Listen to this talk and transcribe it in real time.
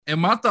And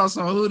my thoughts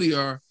on Hootie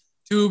are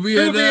to be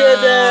To a be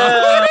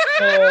dub.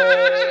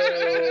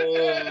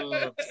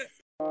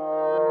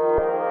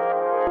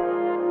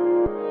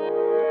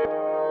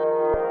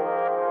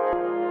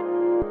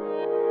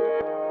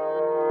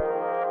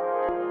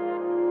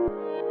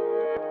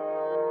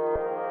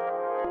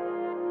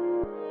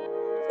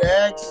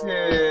 Action.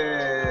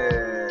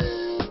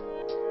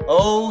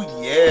 Oh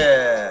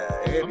yeah.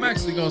 I'm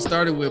actually gonna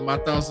start it with my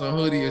thoughts on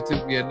Hootie or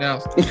to be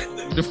announced.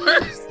 The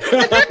first.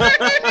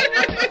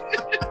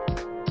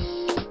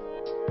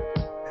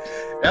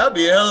 That'd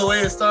be a hell of a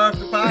way to start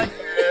the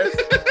podcast.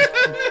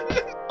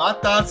 My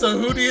thoughts on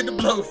Hootie and the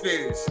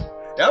Blowfish.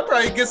 That'll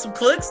probably get some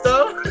clicks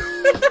though.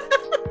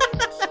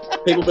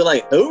 People be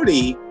like,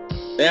 Hootie?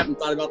 They haven't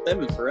thought about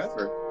them in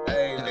forever.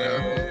 Hey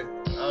man.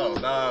 Oh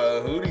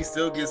no, Hootie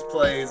still gets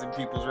plays in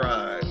people's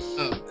rides.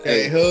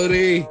 Okay,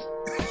 Hootie.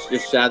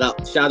 Just shout out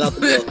the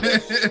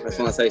Blowfish. I just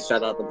want to say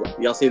shout out the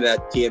Blowfish. Y'all see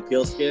that Key and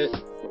Peele skit?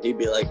 He'd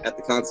be like at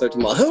the concert,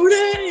 I'm like,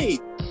 Hootie!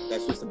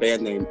 That's just a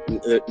band name.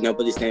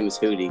 Nobody's name is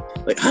Hootie.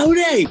 Like,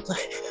 Hootie!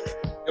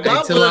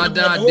 Until I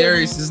die,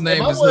 Darius'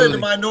 name is one of the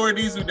Hootie.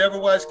 minorities who never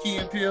watched Key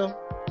and Peele?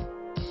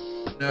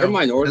 They're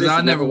minorities. Because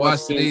I never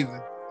watched it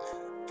either.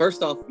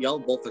 First off, y'all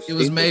both are It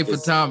was made for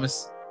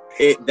Thomas.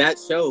 That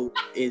show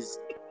is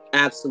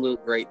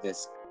absolute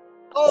greatness.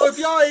 Oh, if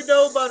y'all ain't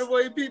know, by the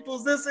way,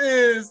 peoples, this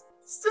is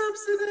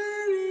Simpsons.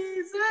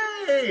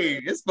 Hey,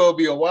 it's gonna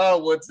be a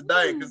wild one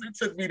tonight because it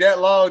took me that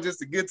long just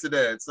to get to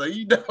that. So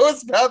you know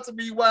it's about to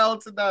be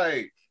wild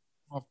tonight.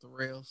 Off the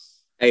rails.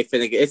 Hey,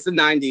 it's the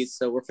 90s,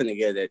 so we're finna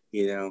get it.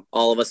 You know,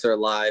 all of us are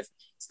alive.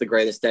 It's the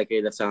greatest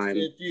decade of time.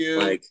 If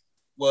you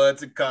want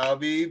to call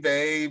me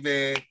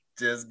baby,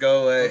 just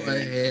go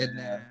ahead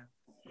now.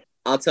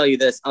 I'll tell you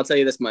this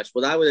much.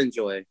 What I would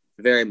enjoy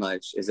very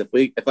much is if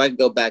I could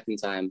go back in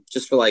time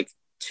just for like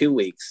 2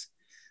 weeks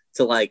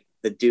to like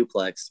the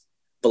duplex,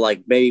 but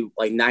like maybe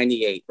like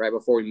 98, right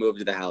before we moved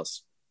to the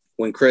house,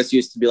 when Chris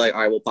used to be like,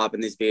 all right, we'll pop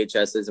in these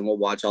VHSs and we'll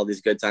watch all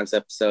these Good Times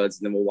episodes,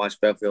 and then we'll watch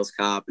Beverly Hills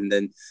Cop, and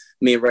then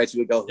me and Reggie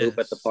would go hoop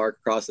at the park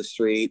across the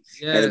street,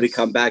 and then we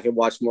come back and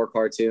watch more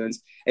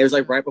cartoons. And it was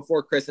like right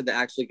before Chris had to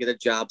actually get a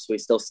job, so he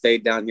still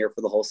stayed down here for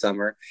the whole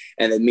summer.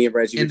 And then me and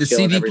Reggie and would the chill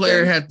CD and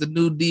player had the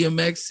new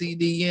DMX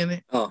CD in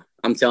it. Oh,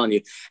 I'm telling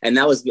you, and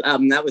that was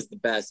the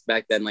best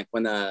back then. Like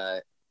when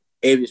it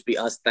would just be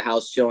us at the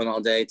house chilling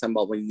all day, talking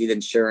about when you need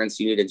insurance,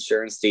 you need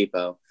Insurance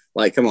Depot.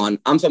 Like, come on,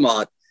 I'm talking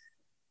about.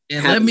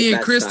 And let me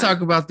and Chris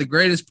talk about the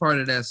greatest part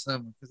of that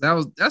summer,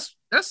 because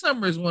that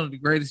summer is one of the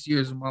greatest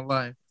years of my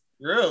life.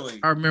 Really?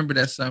 I remember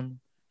that summer.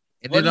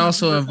 And it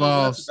also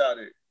involves about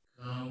it?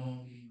 Come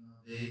on, be my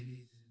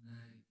baby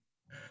tonight.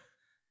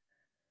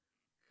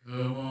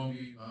 Come on,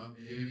 be my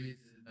baby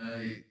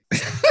tonight.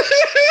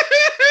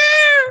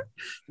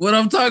 What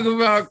I'm talking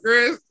about,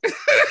 Chris?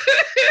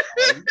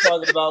 You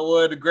talking about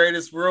one of the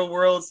greatest real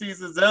world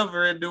seasons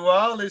ever in New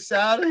Orleans,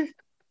 shouting.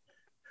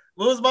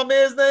 What was my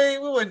man's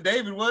name? It wasn't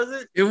David, was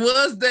it? It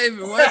was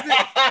David, wasn't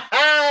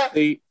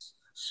it?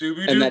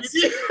 And that's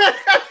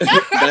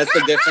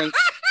the difference.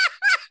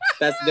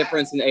 That's the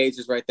difference in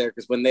ages right there.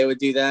 Because when they would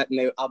do that,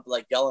 and I'll be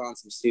like, y'all are on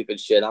some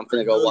stupid shit. I'm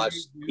gonna go watch,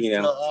 you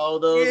know.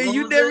 Yeah,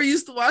 you never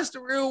used to watch The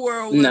Real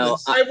World. No,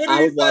 I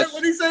would watch.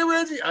 What did he say,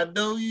 Reggie? I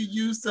know you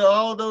used to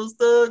all those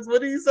thugs.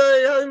 What did he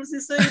say? How was he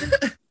saying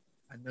it?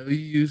 I know you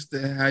used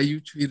to how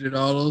you treated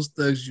all those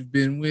thugs you've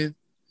been with.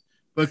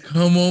 But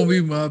come on, be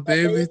my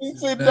baby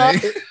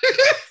tonight.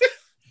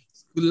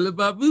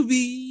 But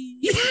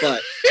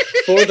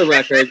for the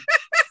record,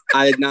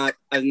 I did not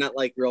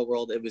like Real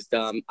World. It was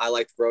dumb. I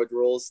liked Road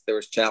Rules. There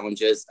was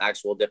challenges,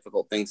 actual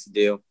difficult things to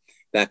do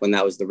back when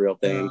that was the real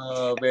thing.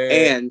 Oh, man.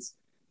 And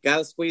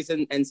gotta squeeze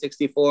in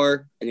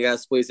N64, and you gotta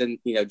squeeze in,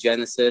 you know,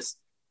 Genesis.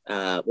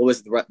 What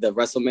was the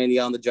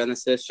WrestleMania on the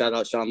Genesis? Shout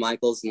out Shawn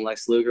Michaels and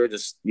Lex Luger.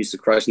 Just used to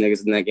crush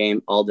niggas in that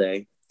game all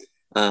day.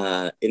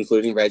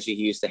 Including Reggie.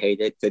 He used to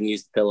hate it. Couldn't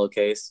use the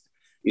pillowcase.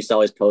 Used to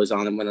always pose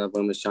on him when it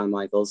was Shawn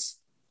Michaels.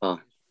 Oh,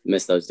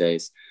 miss those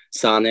days.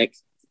 Sonic.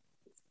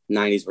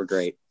 90s were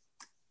great.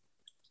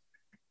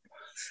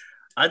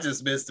 I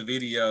just missed the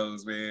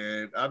videos,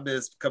 man. I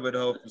missed coming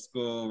home from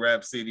school,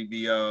 Rap City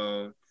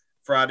Beyond.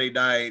 Friday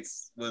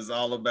nights was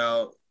all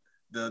about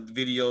the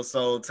Video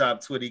Soul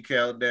Top 20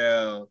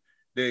 Countdown.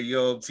 Then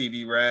Yo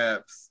MTV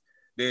Raps.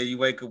 Then you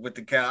wake up with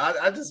the count.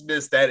 I just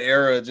missed that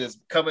era, just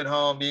coming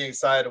home, being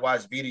excited to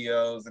watch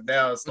videos. And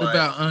now it's what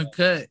about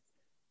Uncut?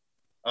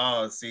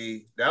 Oh,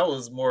 see, that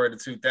was more of the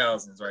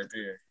 2000s right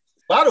there.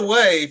 By the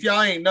way, if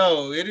y'all ain't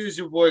know, it is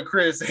your boy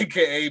Chris,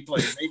 a.k.a.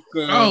 Play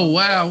Makeup. Oh,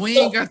 wow. We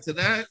ain't got to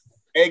that.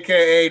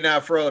 A.k.a.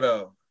 Not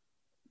Frodo.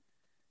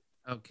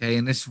 Okay,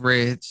 and it's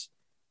Reg,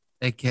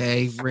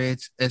 a.k.a. Reg,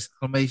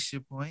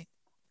 exclamation point,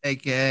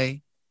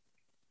 a.k.a.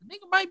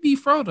 Nigga might be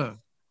Frodo.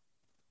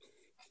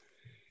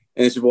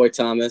 And it's your boy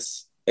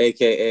Thomas,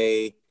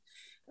 a.k.a.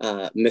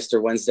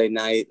 Mr. Wednesday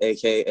Night,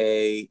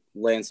 a.k.a.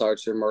 Lance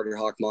Archer, Murder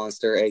Hawk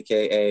Monster,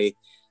 a.k.a.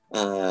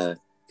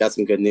 Got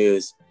some good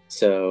news.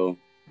 So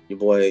your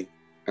boy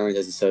earned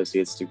his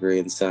associate's degree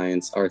in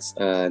arts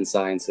and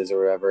sciences or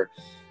whatever.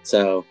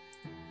 So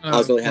I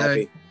was really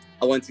happy.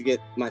 I went to get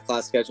my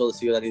class schedule to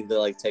see what I needed to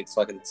like take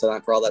so I can sign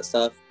up for all that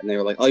stuff. And they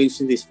were like, oh, you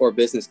should do these 4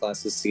 business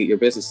classes to get your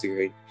business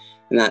degree.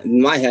 And that,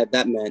 in my head,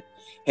 that meant,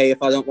 hey,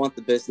 if I don't want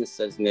the business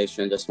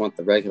designation, I just want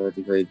the regular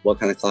degree, what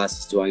kind of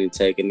classes do I need to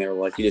take? And they were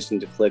like, you just need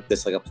to click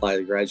this like apply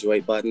to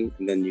graduate button,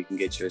 and then you can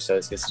get your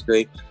associate's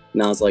degree.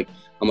 And I was like,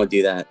 I'm going to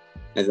do that.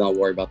 And then I'll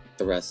worry about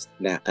the rest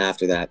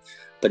after that.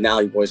 But now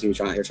you boys are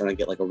trying to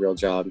get like a real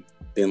job,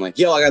 being like,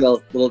 yo, I got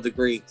a little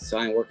degree, so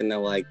I ain't working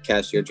no like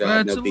cashier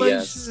job, no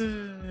BS.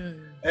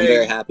 I'm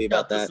very happy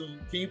about that.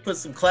 Can you put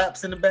some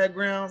claps in the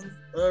background,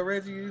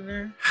 Reggie, in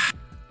there?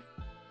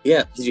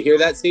 Yeah, did you hear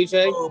that,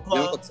 CJ?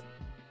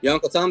 Your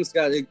Uncle Thomas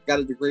got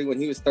a degree when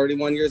he was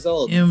 31 years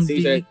old.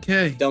 MDK.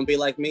 CJ, don't be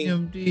like me.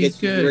 MDK.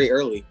 Get your degree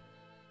early.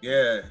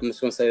 Yeah. I'm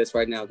just going to say this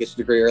right now. Get your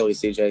degree early,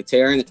 CJ.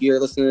 Taryn, if you're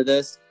listening to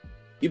this,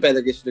 you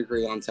better get your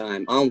degree on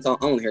time. I don't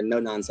want to hear no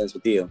nonsense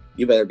with you.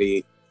 You better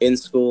be in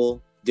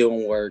school,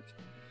 doing work.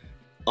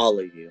 All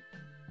of you.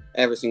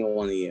 Every single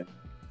one of you.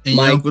 And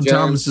your Uncle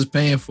Thomas is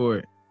paying for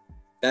it.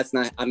 That's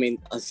not, I mean,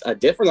 a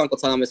different Uncle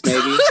Thomas,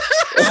 maybe.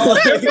 How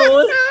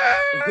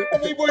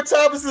many more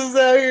Thomases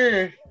out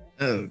here?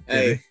 Okay.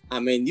 Hey, I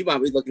mean, you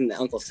might be looking at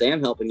Uncle Sam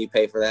helping you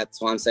pay for that.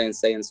 That's why I'm saying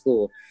stay in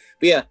school.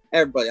 But yeah,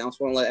 everybody, I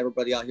just want to let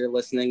everybody out here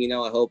listening,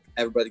 I hope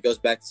everybody goes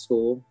back to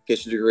school,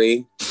 gets your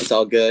degree. It's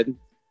all good.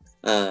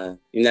 You're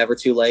never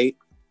too late.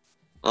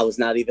 I was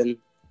not even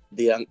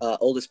the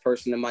oldest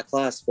person in my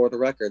class, for the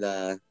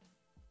record.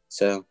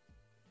 So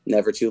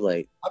never too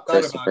late. I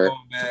thought about going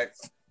back,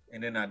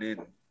 and then I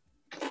didn't.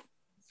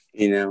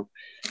 You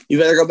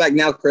better go back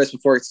now, Chris,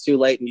 before it's too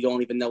late and you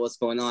don't even know what's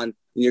going on. And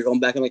you're going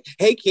back and like,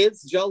 hey,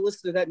 kids, did y'all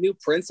listen to that new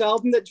Prince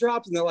album that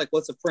dropped? And they're like,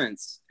 what's a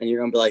Prince? And you're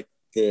going to be like,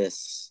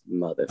 this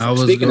motherfucker. I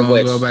was going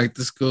to go back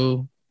to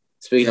school.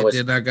 Speaking of which,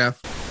 then I got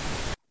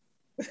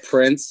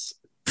Prince.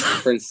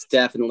 Prince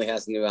definitely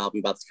has a new album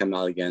about to come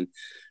out again.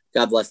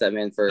 God bless that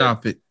man for...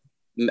 Stop it.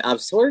 I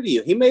swear to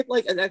you, he made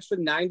like an extra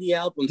 90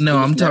 albums. No,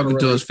 I'm talking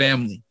to his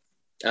family.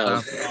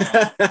 Oh,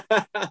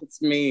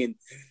 that's mean.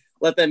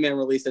 Let that man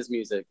release his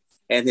music.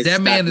 And his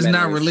that man is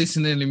not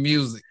releasing any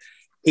music.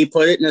 He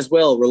put it in his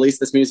will. Release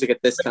this music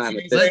at this time.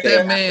 At this Let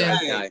that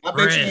man. I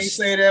bet you ain't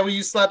say that when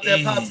you slap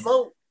that Pop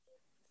Smoke.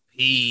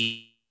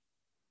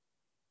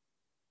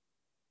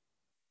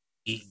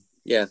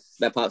 Yeah,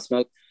 that Pop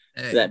Smoke.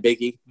 Hey, that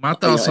Biggie. My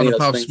thoughts on the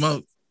Pop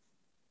Smoke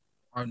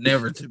are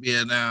never to be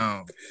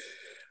announced.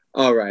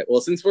 All right.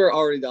 Well, since we're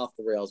already off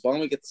the rails, why don't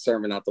we get the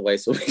sermon out the way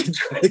so we can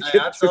try to get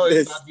I told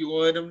you about you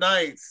one of them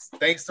nights.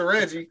 Thanks to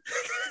Reggie.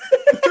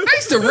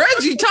 Thanks to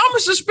Reggie.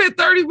 Thomas just spent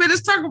 30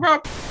 minutes talking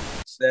about.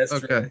 That's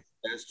true.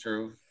 That's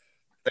true.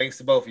 Thanks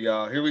to both of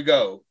y'all. Here we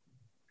go.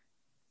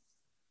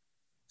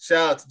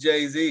 Shout out to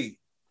Jay-Z.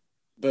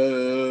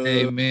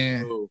 Hey,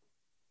 man.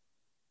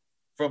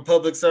 From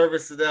public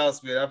service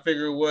announcement, I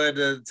figured one of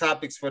the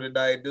topics for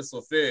tonight, this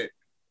will fit.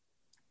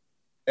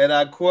 And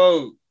I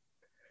quote,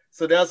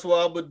 so that's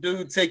what I'm going to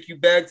do, take you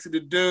back to the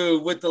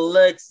dude with the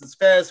Lexus,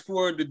 fast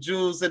forward the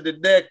jewels and the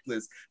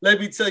necklace. Let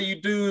me tell you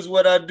dudes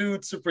what I do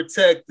to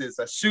protect this.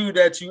 I shoot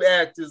at you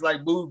actors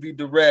like movie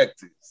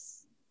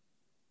directors.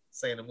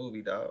 Saying a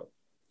movie, dog.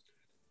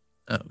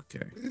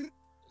 Okay.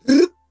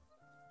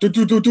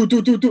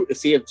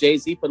 See, if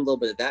Jay-Z put a little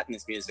bit of that in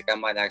his music, I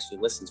might actually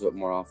listen to it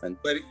more often.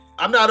 But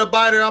I'm not a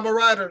biter, I'm a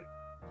writer.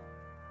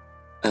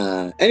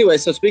 Anyway,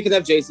 so speaking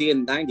of Jay-Z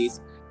in the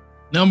 90s.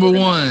 Number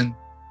one.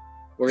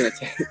 We're going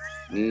to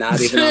not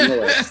even on the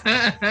list.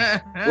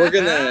 We're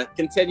going to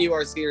continue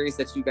our series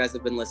that you guys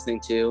have been listening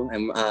to.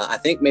 And I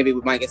think maybe we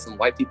might get some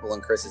white people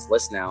on Chris's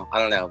list now. I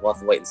don't know. We'll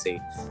have to wait and see.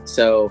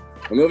 So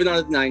we're moving on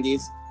to the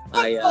 90s.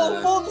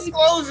 Full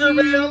disclosure,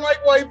 man. I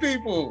like white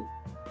people.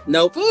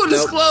 Nope. Full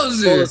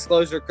disclosure. Full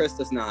disclosure, Chris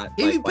does not.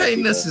 He be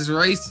painting us as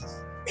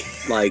racist.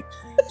 Like,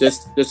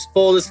 just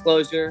full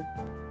disclosure.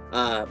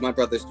 My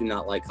brothers do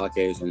not like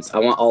Caucasians. I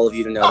want all of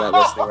you to know that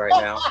listening right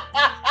now.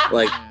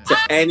 Like, to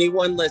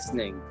anyone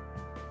listening,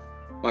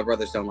 my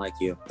brothers don't like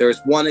you. There's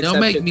one exception.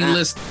 Don't make me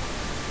listen.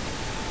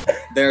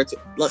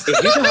 Look,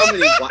 if you know how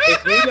many,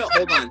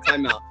 hold on,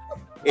 time out.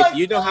 If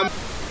you know how many,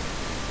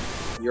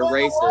 you're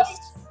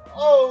racist.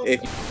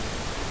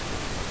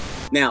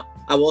 Now,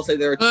 I will say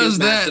there are two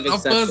massive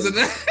exceptions.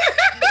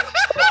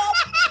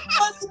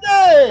 What's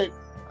that?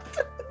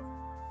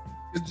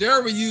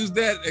 Jeremy used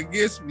that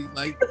against me,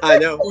 like I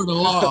know for the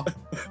law.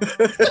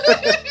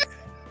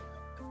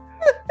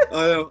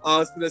 I know. I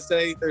was gonna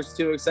say there's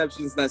two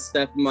exceptions. That's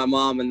Steph and my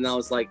mom, and I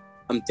was like,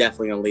 I'm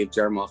definitely gonna leave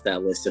Jerem off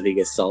that list if he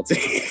gets salty.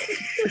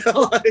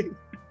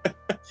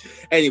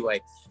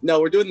 Anyway, no,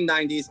 we're doing the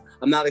 90s.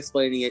 I'm not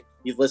explaining it.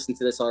 You've listened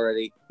to this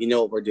already. You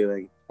know what we're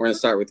doing. We're gonna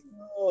start with.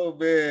 Oh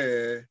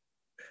man,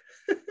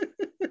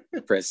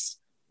 Chris,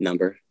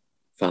 number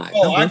 5.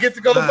 Oh, I get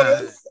to go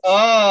first.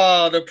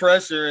 Oh, the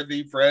pressure.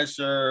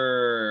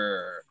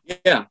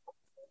 Yeah.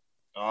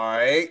 All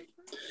right.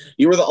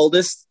 You were the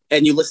oldest,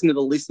 and you listened to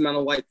the least amount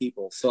of white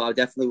people. So I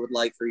definitely would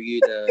like for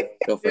you to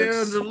go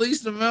first. Yeah, the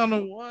least amount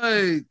of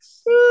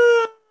whites.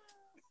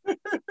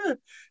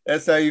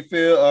 That's how you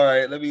feel. All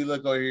right, let me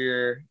look over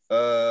here.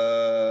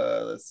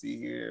 Let's see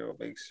here. I'll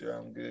make sure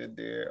I'm good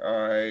there.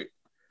 All right.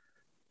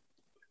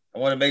 I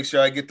want to make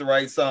sure I get the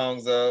right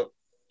songs up.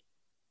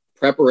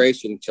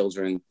 Preparation,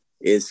 children,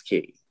 is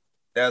key.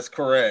 That's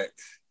correct.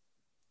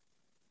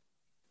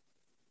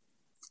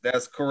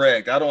 That's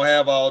correct. I don't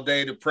have all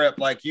day to prep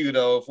like you,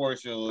 though,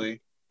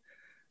 unfortunately.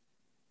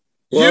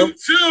 Well,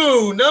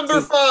 U2,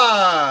 number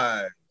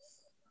 5.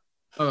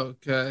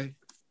 Okay.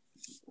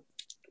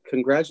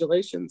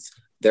 Congratulations.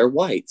 They're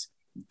white,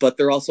 but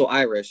they're also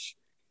Irish.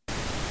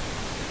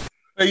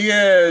 But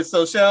yeah,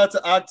 so shout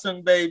out to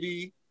Octung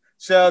Baby.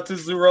 Shout out to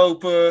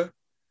Zeropa.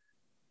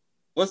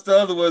 What's the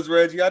other ones,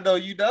 Reggie? I know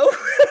you know.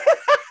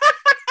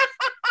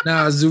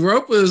 Now,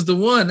 Zeropa is the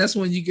one. That's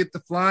when you get the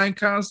flying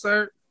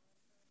concert.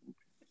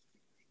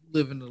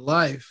 Living the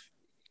life.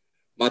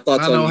 My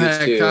thoughts I on don't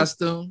have U2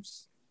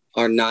 costumes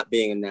are not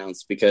being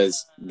announced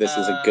because this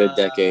is a good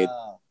decade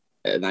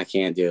and I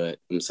can't do it.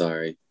 I'm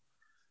sorry.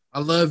 I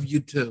love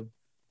U2.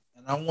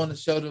 And I want to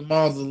show them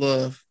all the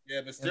love. Yeah,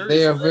 and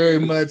they are very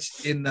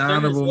much in the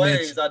honorable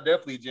mention. I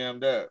definitely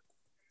jammed up.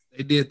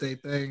 They did their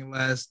thing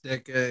last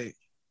decade.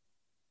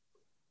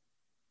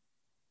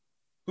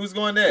 Who's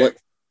going next? What?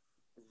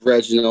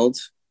 Reginald.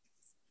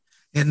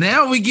 And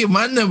now we get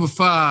my number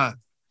 5.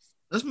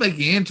 Let's make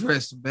it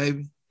interesting,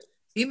 baby.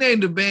 He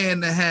named a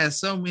band that has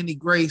so many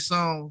great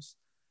songs,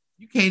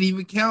 you can't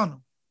even count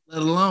them,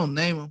 let alone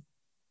name them.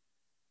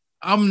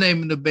 I'm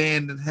naming the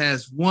band that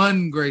has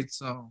one great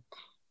song.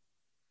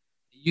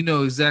 You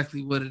know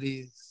exactly what it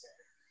is.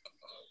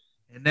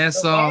 And that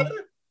song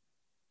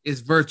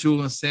is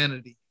Virtual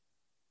Insanity.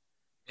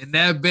 And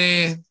that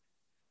band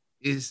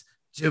is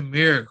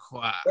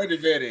Jamiroquai. Wait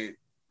a minute.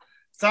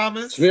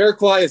 Thomas?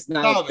 Jamiroquai is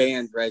not a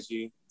band,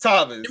 Reggie.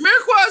 Thomas.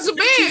 Jamiroquai is a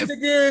band.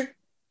 Again?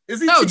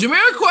 No,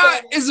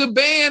 Jamiroquai is a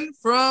band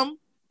from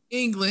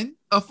England,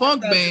 a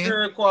funk band.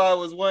 Jamiroquai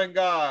was one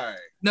guy.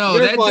 No,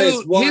 that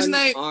dude,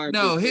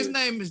 his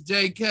name is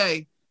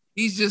JK.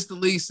 He's just the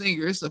lead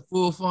singer. It's a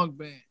full funk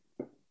band.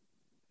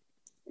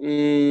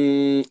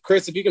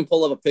 Chris, if you can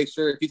pull up a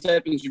picture, if you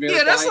type in Jamiroquai.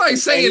 Yeah, that's like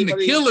saying the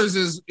Killers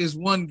is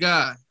one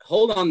guy.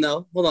 Hold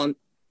on.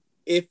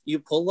 If you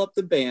pull up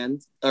the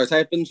band or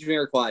type in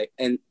Jamiroquai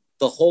and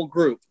the whole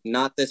group,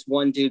 not this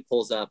one dude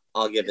pulls up,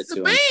 I'll give it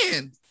to him.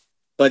 Band.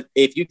 But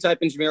if you type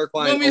in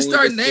Jamiroquai, you want me to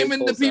start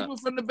naming the people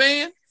from the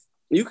band?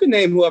 You can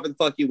name whoever the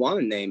fuck you want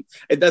to name.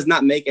 It does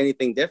not make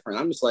anything different.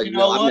 I'm just like,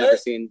 I've never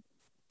seen.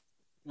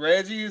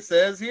 Reggie, it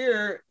says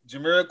here,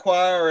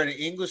 Jamiroquai are an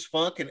English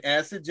funk and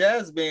acid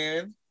jazz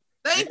band.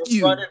 Thank you.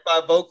 Fronted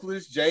by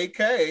vocalist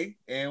J.K.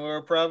 and we're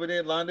a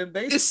prominent London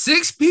based. There's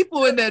 6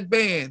 people in that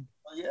band.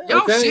 Oh, yeah.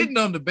 Y'all shitting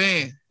on the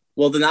band.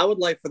 Well, then I would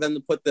like for them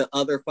to put the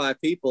other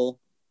 5 people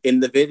in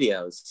the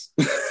videos.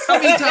 How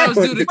many times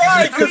do the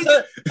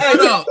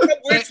how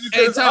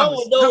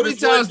many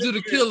times do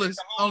the Killers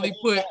only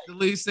put the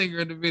lead singer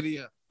in the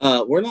video?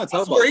 We're not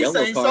talking about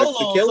yellow cards.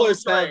 The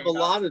Killers have a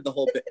lot of the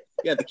whole bit.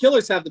 Yeah, the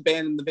Killers have the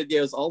band in the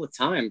videos all the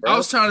time, bro. I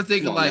was trying to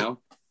think of like how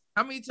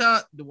many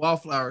times the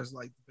Wallflowers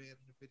like the band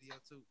in the video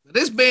too. But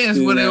this band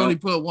is where they only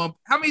put one.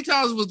 How many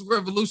times was the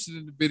Revolution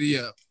in the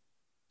video?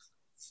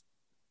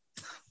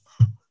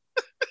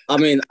 I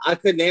mean, I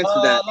couldn't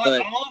answer that,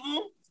 but all of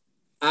them?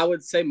 I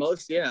would say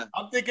most, yeah.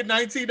 I'm thinking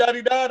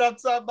 1999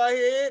 off the top of my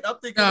head. I'm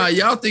thinking. Nah,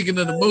 y'all thinking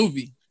of the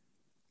movie.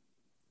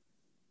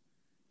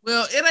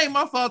 Well, it ain't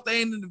my fault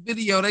they ain't in the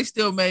video. They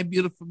still made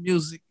beautiful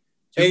music.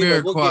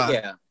 Anyway,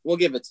 we'll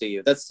give it to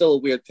you. That's still a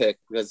weird pick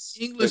because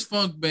English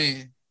funk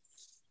band.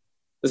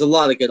 There's a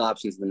lot of good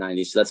options in the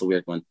 90s, so that's a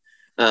weird one.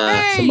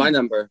 So my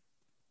number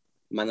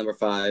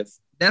 5.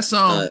 That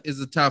song is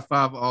a top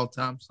 5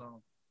 all-time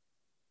song.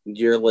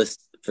 Your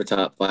list for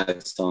top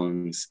 5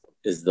 songs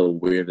is the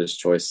weirdest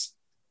choice.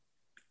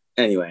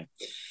 Anyway,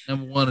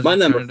 my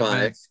number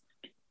 5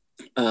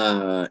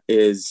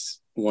 is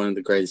one of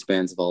the greatest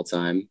bands of all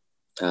time.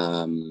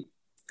 They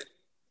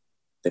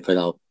put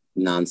out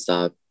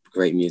nonstop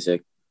great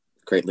music,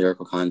 great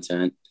lyrical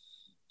content.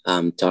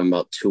 Talking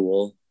about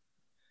Tool.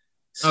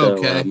 So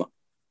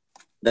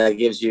that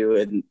gives you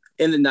in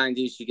the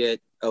 90s, you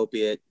get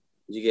Opiate,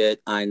 you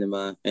get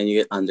Einema, and you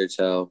get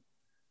Undertow.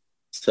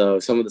 So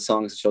some of the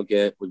songs that you'll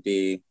get would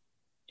be,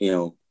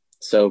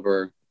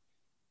 Sober,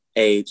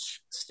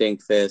 H,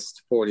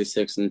 Stinkfist,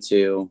 46 and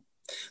 2.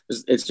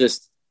 It's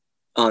just,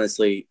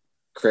 honestly,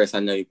 Chris, I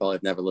know you probably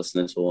have never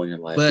listened to Tool in your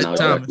life, but and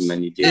I would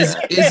recommend you do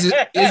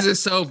that. Is it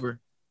Sober?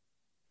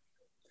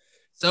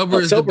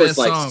 Sober is the best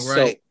song,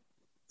 right?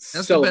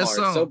 That's the best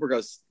song. Sober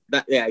goes.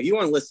 Yeah, if you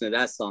want to listen to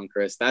that song,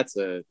 Chris, that is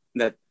a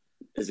great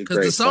song. Because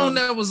the song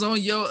that was on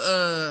your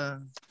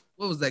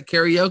what was that,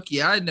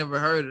 karaoke? I had never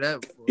heard of that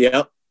before.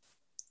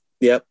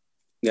 Yep.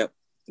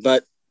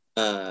 But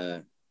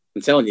I'm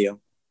telling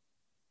you,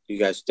 you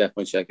guys should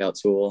definitely check out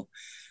Tool.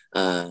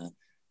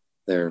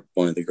 They're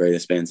one of the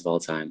greatest bands of all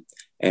time,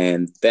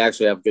 and they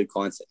actually have good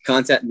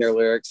content in their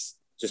lyrics.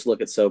 Just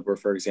look at Sober,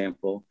 for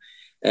example,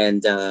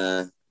 and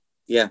I'm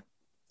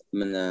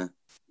gonna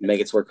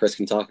make it to where Chris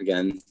can talk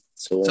again.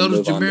 So we'll So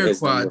does move on to his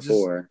number Jamiroquai. Just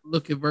 4.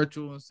 look at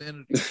Virtual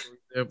Insanity, for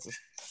example.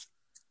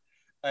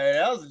 Hey,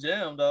 that was a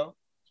jam, though.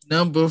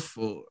 Number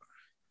 4.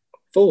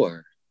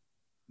 4.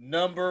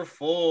 Number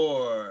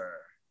 4.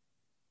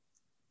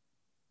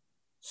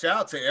 Shout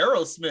out to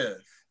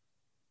Aerosmith.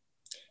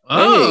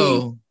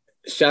 Oh.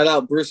 Hey, shout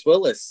out Bruce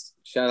Willis.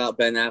 Shout out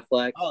Ben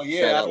Affleck. Oh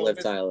yeah, Shout out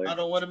Liv Tyler. I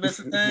don't want to miss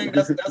a thing.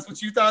 That's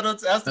what you thought.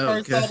 That's the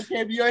first thought that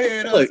came to your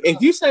head. Look,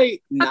 if you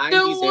say I 90s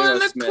don't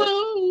want to Aerosmith,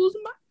 close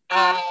my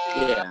eyes.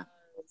 yeah,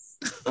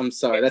 I'm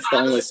sorry, that's the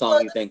only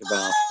song you think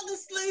about.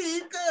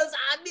 Sleep 'cause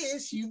I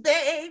miss you,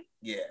 babe.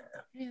 Yeah.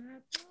 Yeah,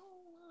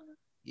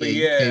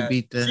 You can't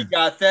beat that. She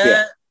got that.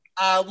 Yeah.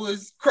 I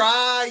was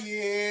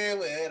crying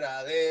when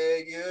I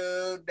let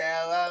you.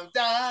 Now I'm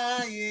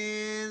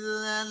dying and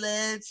I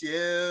let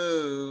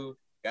you.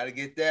 Gotta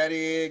get that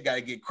in.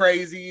 Gotta get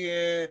crazy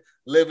in.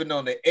 Living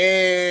on the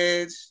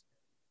edge.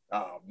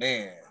 Oh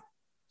man.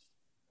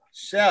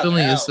 Shout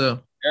Feeling out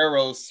yourself.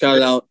 Aerosmith.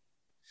 Shout out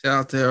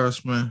to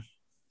Aerosmith.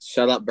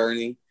 Shout out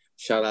Bernie.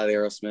 Shout out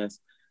Aerosmith.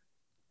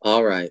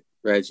 All right,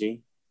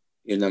 Reggie,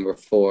 you're number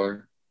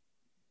 4.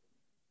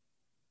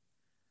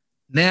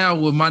 Now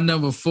with my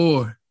number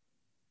 4,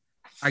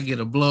 I get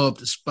to blow up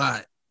the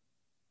spot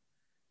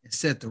and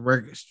set the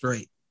record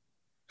straight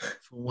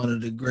for one of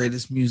the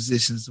greatest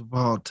musicians of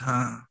all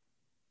time.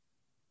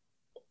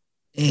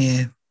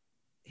 And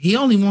he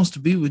only wants to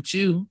be with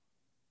you.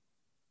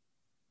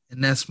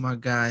 And that's my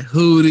guy,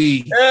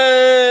 Hootie.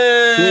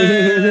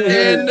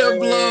 Hey! And the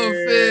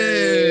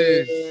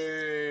Blowfish.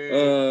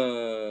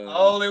 I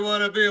only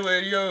want to be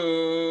with you.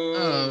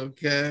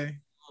 Okay.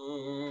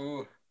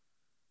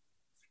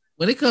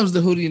 When it comes to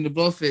Hootie and the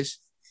Blowfish,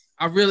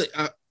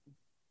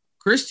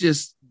 Chris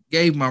just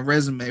gave my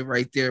resume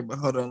right there, but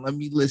hold on, let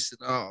me list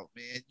it all,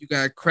 man. You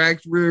got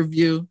Cracked Rear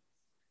View,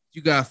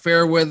 you got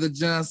Fairweather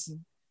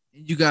Johnson,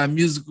 and you got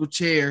Musical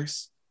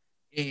Chairs.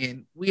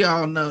 And we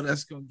all know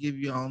that's going to give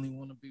you I Only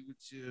Want to Be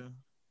With You.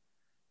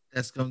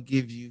 That's going to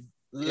give you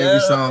every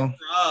song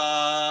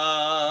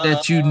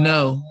that you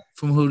know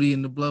from Hootie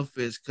and the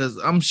Blowfish, because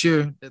I'm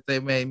sure that they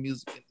made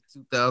music in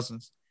the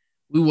 2000s.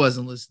 We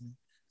wasn't listening.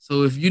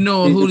 So if you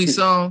know a Hootie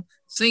song,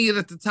 sing it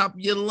at the top of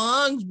your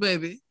lungs,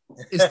 baby.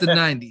 It's the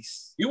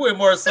 90s. You went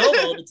more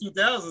solo in the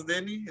 2000s,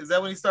 didn't he? Is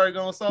that when he started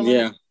going solo?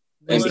 Yeah.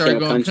 He started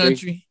going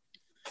country.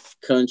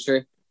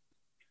 Country.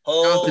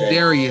 Shout out to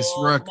Darius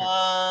Rucker.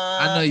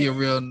 I know your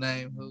real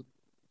name, Hootie.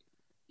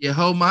 Yeah,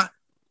 come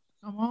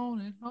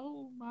on and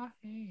hold my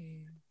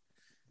hand.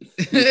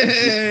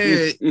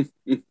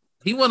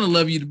 He want to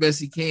love you the best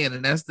he can,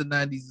 and that's the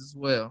 90s as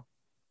well.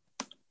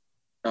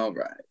 All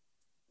right.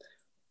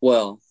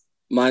 Well,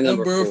 my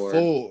number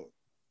 4.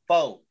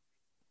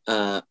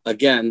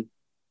 Again,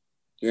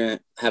 you're going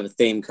to have a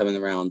theme coming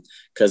around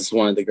because it's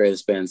one of the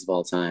greatest bands of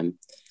all time.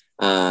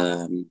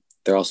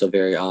 They're also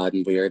very odd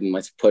and weird and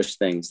like to push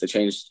things. They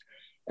changed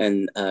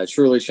and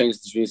truly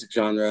changed the music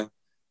genre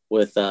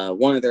with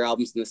one of their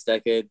albums in this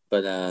decade,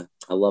 but I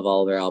love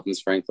all of their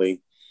albums,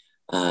 frankly.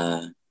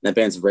 That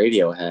band's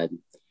Radiohead.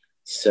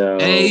 So,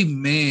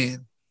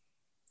 amen.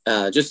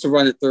 Just to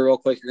run it through real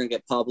quick, you're going to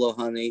get Pablo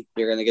Honey,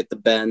 you're going to get The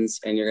Bends,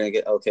 and you're going to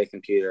get OK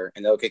Computer.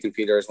 And OK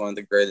Computer is one of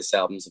the greatest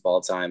albums of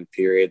all time,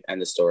 period,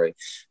 end of story.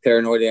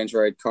 Paranoid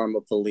Android,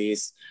 Karma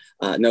Police,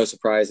 No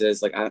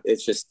Surprises.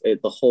 The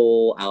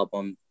whole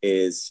album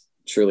is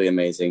truly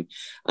amazing.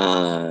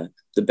 The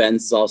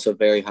Bends is also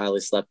very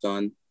highly slept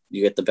on.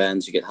 You get The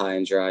Bends, you get High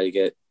and Dry, you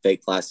get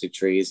Fake Plastic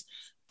Trees.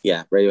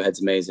 Yeah,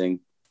 Radiohead's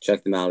amazing.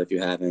 Check them out if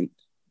you haven't.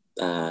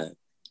 They'll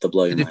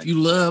blow your mind. And if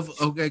you love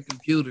OK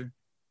Computer,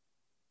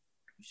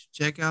 you should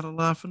check out a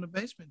Live from the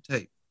Basement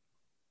tape.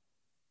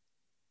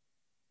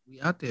 We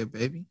out there,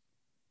 baby.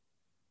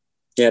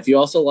 Yeah, if you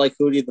also like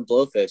Hootie and the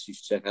Blowfish, you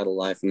should check out a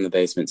Live from the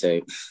Basement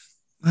tape.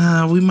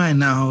 We might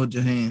not hold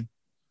your hand.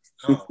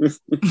 Oh.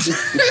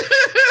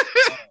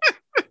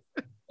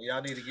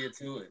 Y'all need to get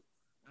to it.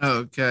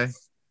 Okay.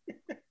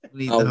 We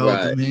need to hold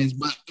them hands.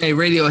 But hey,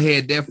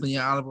 Radiohead definitely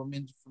an honorable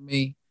mention for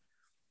me.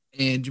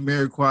 And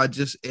Jamiroquai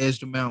just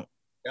edged them out.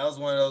 That was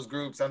one of those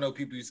groups. I know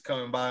people used to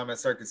come and buy them at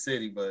Circuit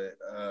City, but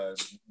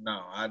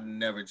no, I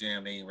never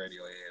jammed any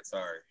Radiohead.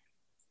 Sorry.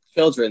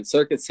 Children,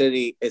 Circuit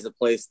City is a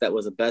place that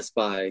was a Best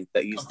Buy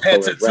that used the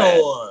color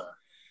red.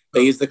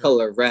 They used the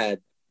color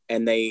red,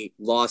 and they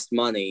lost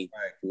money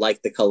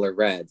like the color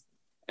red,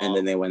 and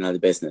then they went out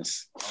of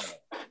business.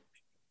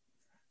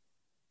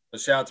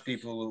 But shout out to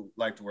people who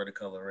like to wear the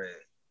color red.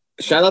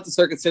 Shout out to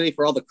Circuit City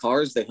for all the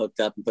cars they hooked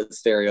up and put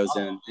stereos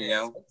in. You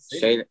know,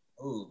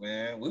 Ooh,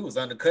 man, we was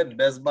undercutting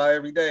Best Buy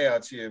every day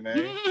out here,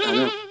 man.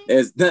 I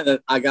know.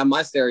 I got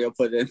my stereo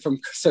put in from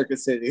Circuit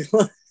City.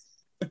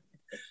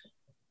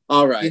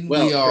 All right.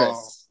 Well,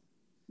 Chris,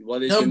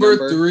 what is number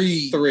your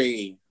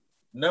three?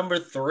 Number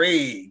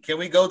 3. Can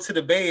we go to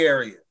the Bay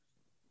Area?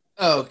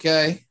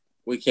 Okay.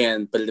 We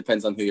can, but it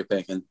depends on who you're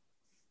picking.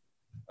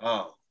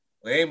 Oh,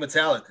 well, it ain't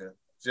Metallica.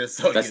 Just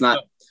so that's not.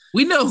 Know.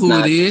 We know who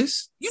it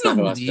is. You know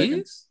who it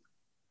is.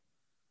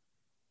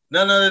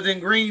 None other than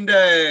Green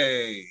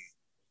Day.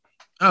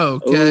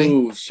 Okay.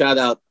 Ooh, shout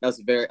out. That was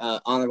a very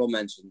honorable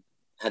mention.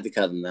 Had to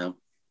cut him though.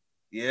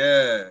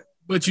 Yeah.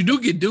 But you do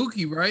get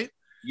Dookie, right?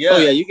 Yeah. Oh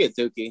yeah, you get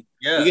Dookie.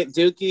 Yeah. You get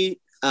Dookie.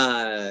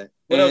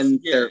 What else And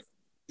you get?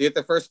 you get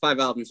the first 5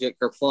 albums. You get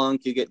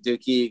Kerplunk, you get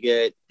Dookie, you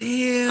get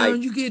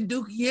You get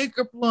Dookie and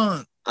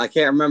Kerplunk. I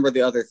can't remember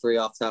the other 3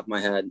 off the top of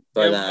my head,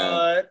 but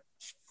Nimrod.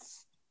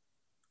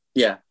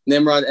 Yeah,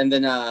 Nimrod, and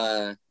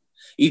then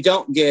you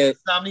don't get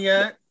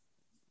Insomniac.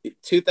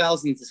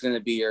 2000s is going to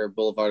be your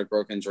Boulevard of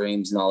Broken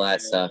Dreams and all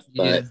that stuff,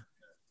 Yeah.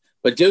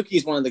 but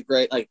Dookie's one of the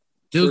great Dookie.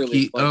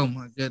 truly, Oh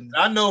my goodness!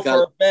 I know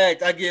for a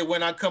fact I get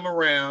When I Come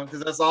Around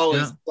because that's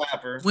always a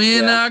slapper.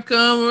 When I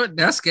come,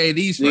 that's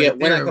KD's you right get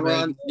there. When I Come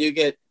Around, you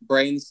get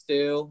Brain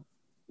Stew,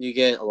 you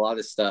get a lot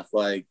of stuff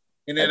and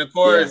then of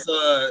course,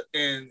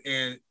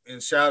 and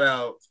shout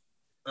out.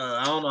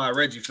 I don't know how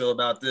Reggie feel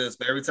about this,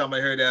 but every time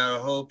I hear that, I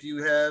hope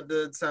you had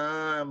the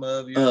time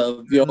of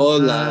your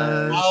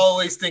life. I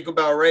always think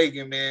about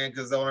Reagan, man,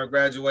 because on her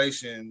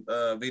graduation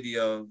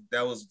video,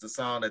 that was the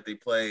song that they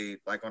played,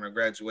 like on her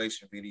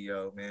graduation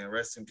video, man.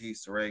 Rest in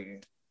peace to Reagan,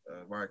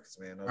 Marcus,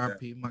 man. No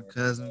R.P. my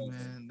cousin,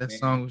 man. That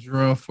song was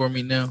ruined for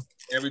me now.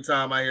 Every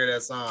time I hear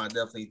that song, I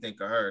definitely think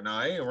of her. No,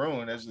 I ain't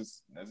ruined. I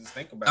just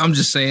think about it. I'm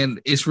just saying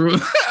it's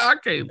ruined. I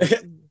can't.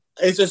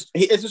 It just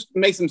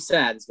makes him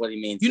sad, is what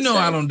he means. You know,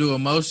 I don't do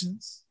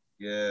emotions.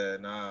 Yeah,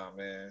 nah,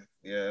 man.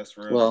 Yeah, that's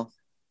real. Well,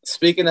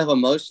 speaking of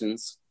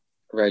emotions,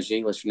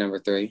 Reggie, what's your number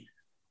 3?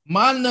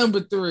 My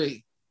number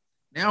 3.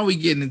 Now we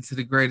getting into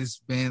the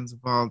greatest bands of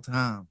all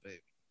time,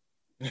 baby.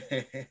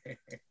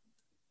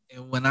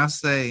 And when I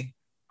say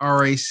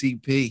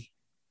RACP,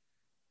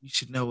 you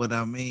should know what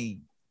I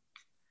mean.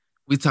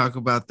 We talk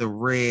about the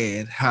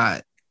Red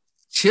Hot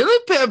Chili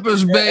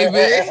Peppers,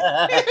 baby.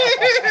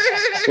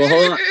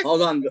 Well,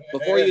 hold on.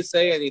 Before you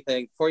say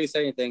anything,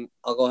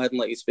 I'll go ahead and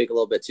let you speak a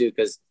little bit too,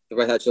 because the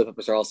Red Hot Chili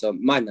Peppers are also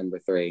my number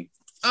 3.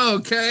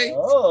 Okay.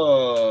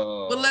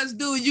 Oh. Well, let's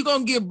do it. You're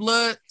gonna get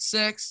Blood,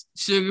 Sex,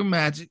 Sugar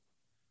Magic.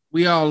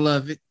 We all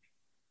love it.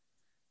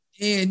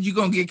 And you're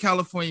gonna get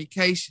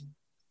Californication.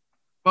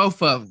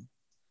 Both of them.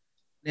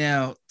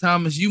 Now,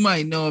 Thomas, you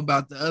might know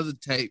about the other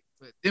tape,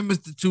 but them is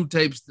the 2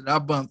 tapes that I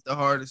bumped the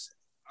hardest.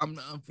 I'm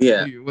not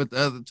unfamiliar with the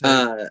other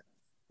tape.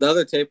 The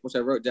other tape, which I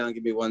wrote down,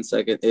 give me 1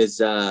 second, is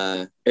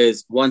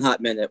 1 Hot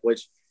Minute,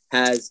 which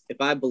has, if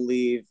I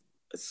believe,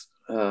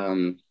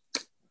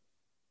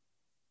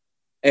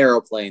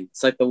 Aeroplane.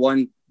 It's like the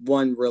one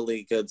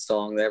really good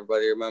song that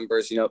everybody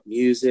remembers. You know,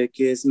 music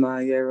is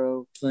my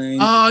aeroplane.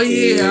 Oh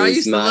yeah, I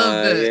used to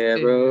love that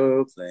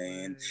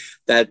aeroplane.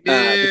 But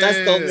that's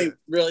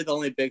the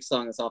only big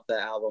song that's off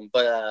that album.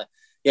 But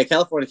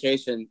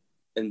Californication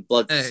and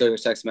Blood, Sugar,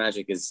 Sex,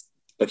 Magic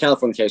but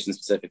Californication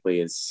specifically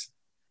is.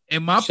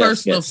 And my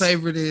personal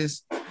favorite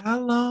is How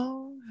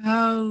Long?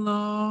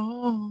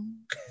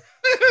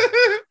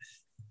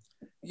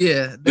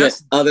 Yeah.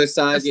 Other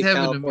side, you get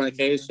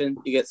Californication,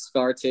 you get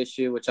Scar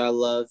Tissue, which I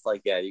love.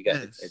 You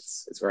got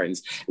it's right.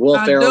 Will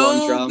Ferrell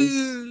on drums. I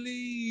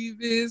believe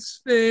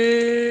it's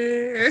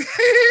fair.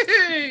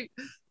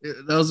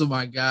 Those are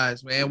my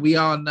guys, man. We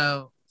all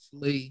know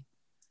Flea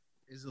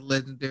is a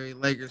legendary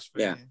Lakers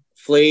fan. Yeah.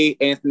 Flea,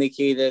 Anthony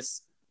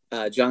Kiedis,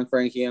 John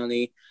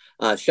Franchione.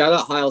 Shout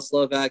out Heil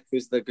Slovak,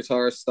 who's the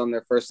guitarist on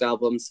their first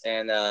albums,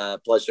 and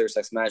Blood Sugar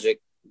Sex Magic,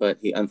 but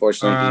he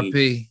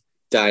unfortunately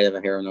died of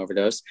a heroin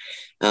overdose.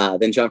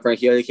 Then John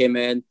Franchione came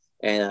in,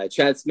 and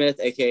Chad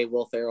Smith, aka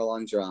Will Ferrell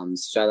on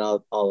drums. Shout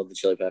out all of the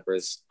Chili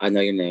Peppers. I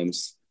know your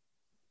names.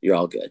 You're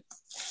all good.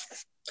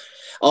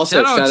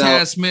 Also, shout out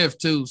Chad Smith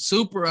too.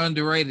 Super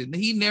underrated.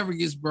 He never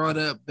gets brought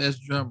up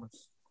best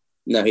drummers.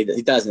 No, he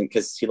doesn't,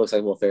 because he looks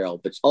like Will Ferrell.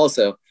 But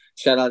also,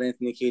 shout out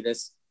Anthony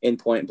Kiedis in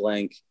Point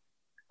Blank.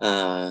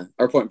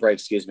 Or Point Break,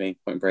 excuse me.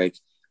 Point Break.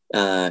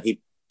 He,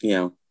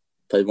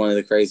 played one of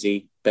the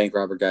crazy bank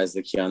robber guys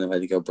that Keanu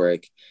had to go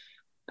break.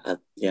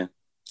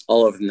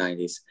 All over the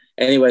 90s.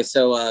 Anyway,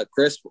 so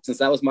Chris, since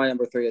that was my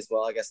number 3 as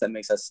well, I guess that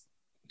makes us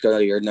go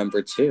to your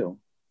number 2.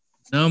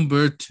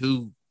 Number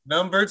 2.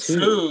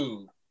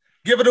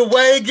 Give it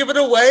away. Okay. Give it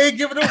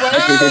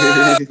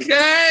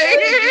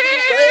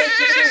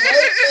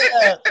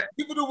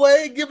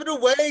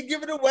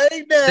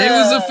away now. It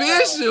was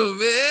official,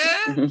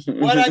 man.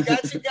 What I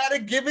got, you gotta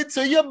give it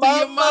to your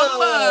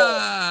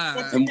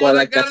mama. And what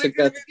I got, you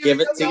gotta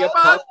give it to your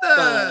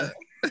papa.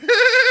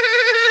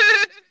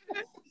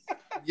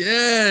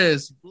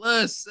 Yes,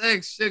 Blood,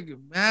 Sex, Sugar,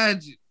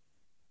 Magic.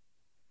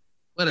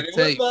 What a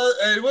tape.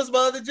 What's my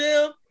other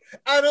jam?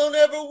 I don't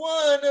ever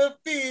wanna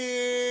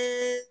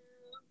feel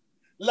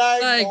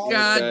like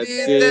I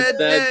did that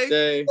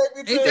day.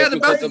 Ain't that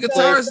about the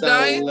guitarist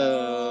dying?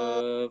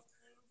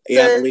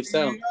 Yeah, I believe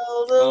so.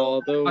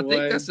 I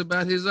think that's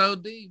about his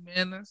OD,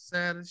 man. That's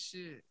sad as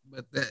shit.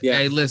 But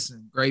hey,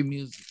 listen, great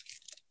music.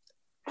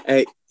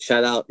 Hey,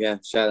 shout out. Yeah,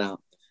 shout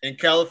out. In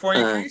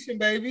Californication,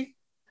 baby.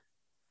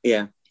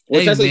 Yeah.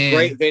 Which has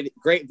a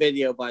great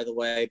video, by the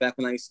way. Back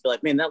when I used to be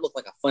like, man, that looked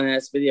like a fun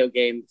ass video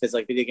game, because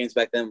video games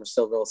back then were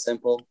still real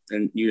simple,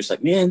 and you're just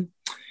like, man,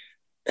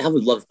 I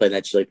would love to play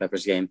that Chili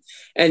Peppers game.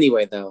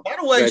 Anyway, though. By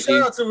the way, Reggie,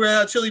 shout out to Red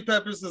Hot Chili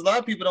Peppers, because a lot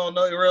of people don't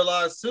know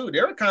realize too.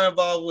 They were kind of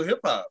involved with hip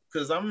hop,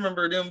 because I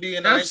remember them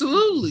being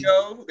Absolutely.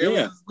 There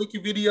was this Wiki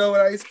video with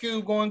Ice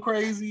Cube going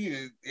crazy,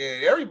 and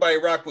everybody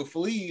rocked with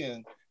Flea.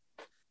 And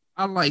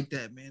I like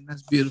that, man.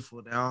 That's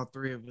beautiful that all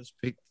three of us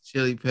picked the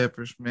Chili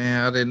Peppers,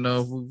 man. I didn't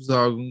know if we was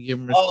all gonna give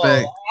them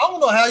respect. I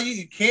don't know how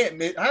you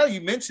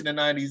mention the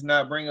 90s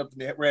not bring up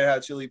the Red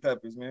Hot Chili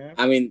Peppers, man.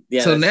 I mean,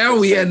 yeah. So now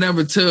we at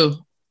number 2.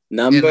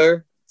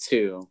 Number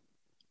 2.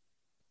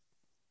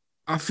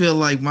 I feel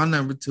like my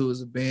number 2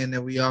 is a band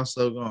that we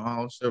also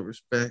gonna also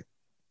respect.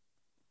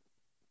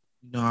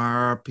 You know,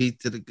 RIP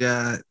to the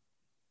God.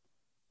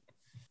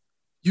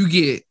 You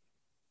get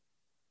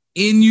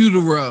In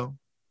Utero,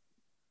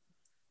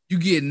 you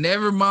get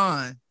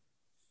Nevermind,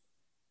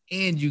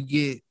 and you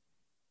get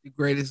the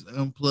greatest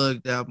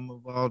unplugged album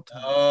of all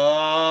time.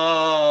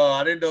 Oh,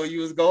 I didn't know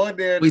you was going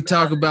there. We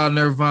talk about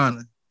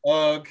Nirvana.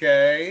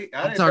 Okay.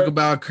 I talk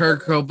about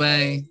Kurt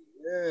Cobain.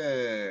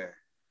 Yeah.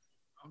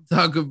 I'm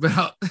talking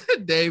about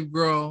Dave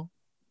Grohl.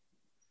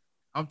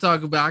 I'm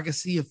talking about, I can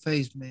see your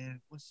face,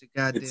 man. What's your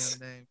goddamn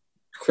name?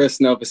 Chris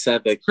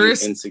Novoselic.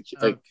 Chris? Insecure.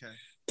 Okay.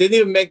 Didn't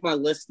even make my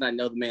list, and I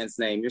know the man's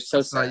name. You're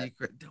so sad.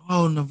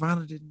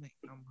 Nirvana didn't make.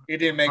 It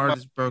didn't make. Heart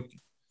is broken.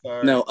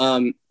 Sorry.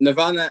 No,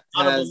 Nirvana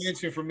honorable has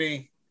mention for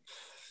me.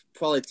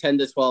 Probably 10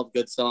 to 12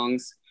 good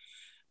songs.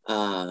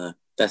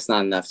 That's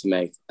not enough to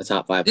make a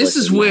top 5. This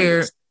is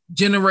where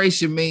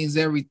generation means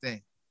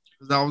everything.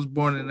 Because I was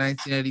born in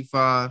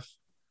 1985,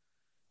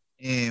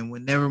 and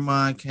when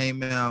Nevermind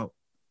came out,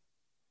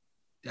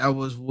 that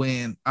was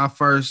when I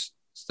first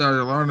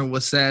started learning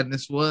what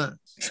sadness was.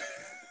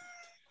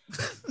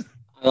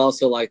 I'd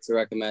also like to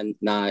recommend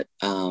not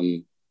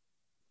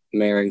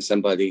marrying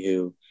somebody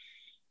who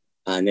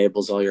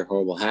enables all your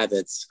horrible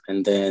habits,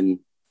 and then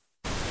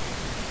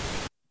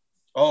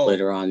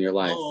later on in your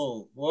life.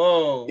 Whoa.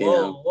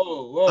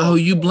 Oh,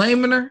 you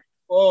blaming her?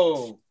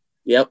 Whoa.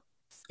 Yep.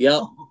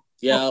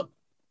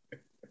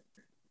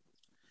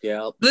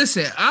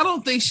 Listen, I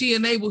don't think she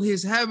enabled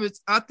his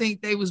habits. I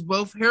think they was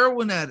both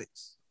heroin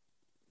addicts.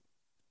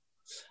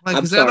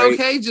 Like, is that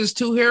okay? Just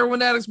 2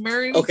 heroin addicts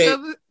marrying each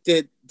other?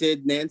 Did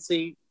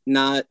Nancy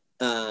not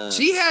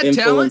she had influence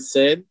talent?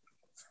 Sid?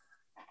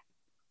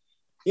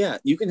 Yeah,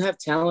 you can have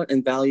talent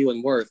and value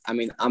and worth. I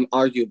mean, I'm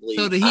arguably.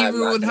 So did he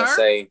ruin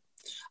her?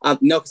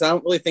 No, because I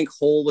don't really think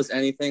Hole was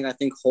anything. I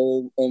think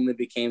Hole only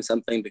became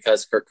something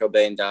because Kurt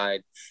Cobain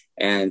died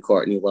and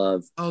Courtney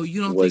Love. Oh,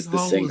 you don't was think the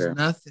Hole singer. was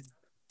nothing?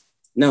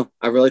 No,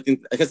 I really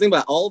think, because think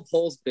about it, all of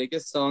Hole's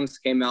biggest songs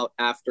came out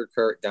after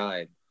Kurt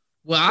died.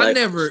 Well, I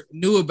never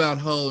knew about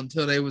Hole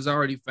until they was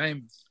already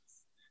famous.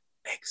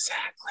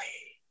 Exactly.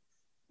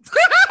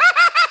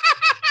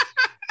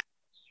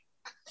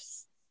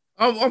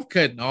 I'm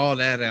cutting all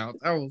that out.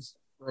 That was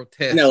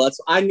grotesque. No,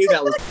 I knew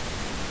that was.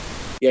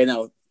 Yeah,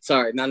 no,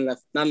 sorry, not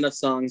enough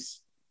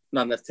songs,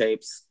 not enough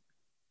tapes.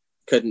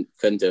 Couldn't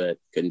do it.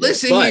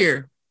 Listen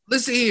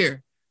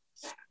here.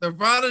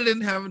 Nirvana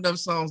didn't have enough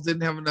songs,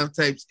 didn't have enough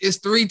tapes. It's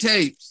 3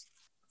 tapes.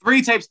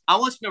 3 tapes.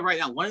 I'll let you know right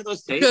now. One of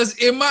those tapes. Because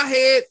in my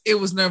head, it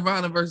was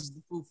Nirvana versus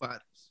the Foo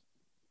Fighters.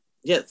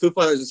 Yeah, Foo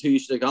Fighters is who you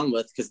should have gone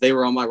with, because they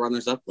were on my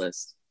runners-up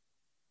list.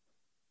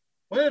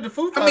 When did the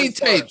Foo Fighters? How many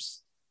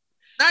tapes?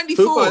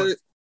 94.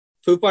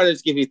 Foo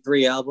Fighters give you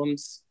 3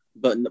 albums,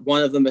 but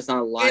one of them is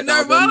not a live album.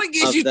 And Nirvana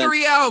gives you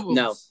 3 albums.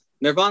 No.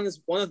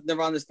 One of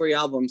Nirvana's 3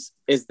 albums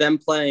is them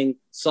playing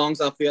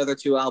songs off the other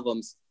 2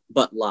 albums,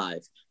 but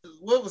live.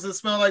 What was it?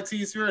 Smell Like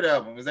Teen Spirit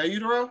album? Is that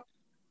Utero?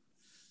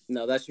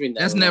 No, that should be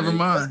That's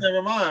Nevermind. That's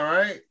Nevermind,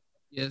 right?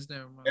 Yes,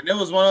 Nevermind. And there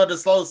was one other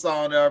slow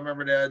song that I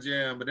remember that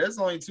jam, but there's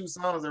only 2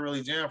 songs that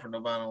really jam for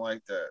Nirvana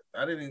like that.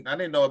 I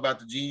didn't know about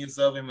the genius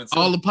of him.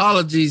 All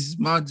Apologies is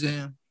my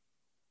jam.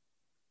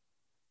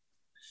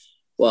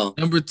 Well,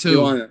 number 2.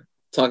 You want to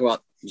talk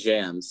about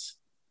jams?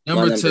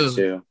 Number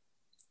 2.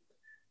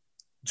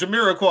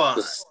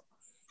 Jamiroquai.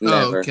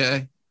 Never. Oh,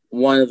 okay.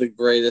 One of the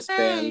greatest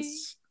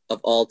bands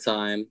of all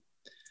time.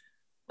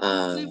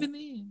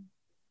 I'm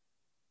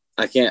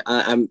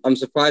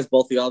surprised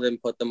both of y'all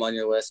didn't put them on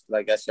your list, but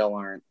I guess y'all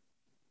aren't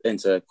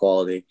into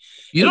quality.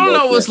 You don't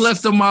know what's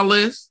left on my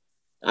list.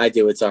 I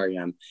do. It's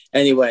REM.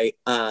 Anyway,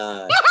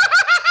 my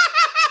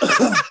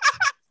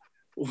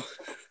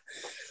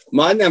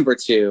number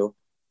 2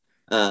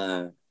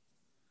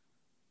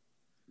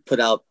 put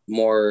out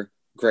more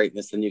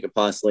greatness than you could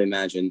possibly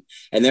imagine,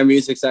 and their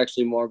music's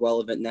actually more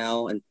relevant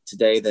now and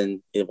today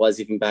than it was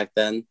even back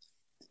then.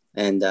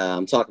 And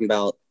I'm talking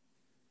about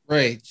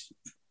Rage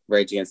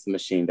Against the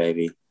Machine,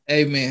 baby.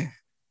 Amen.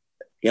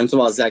 Yeah, I'm talking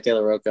about Zach De La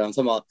Rocha. I'm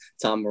talking about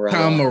Tom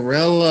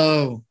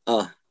Morello.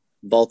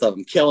 Both of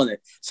them killing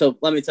it. So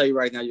let me tell you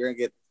right now, you're gonna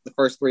get the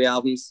first 3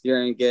 albums. You're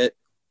gonna get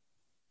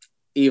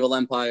Evil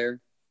Empire.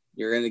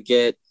 You're gonna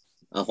get.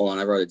 Hold on,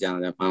 I wrote it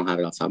down. I don't have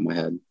it off the top of my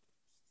head.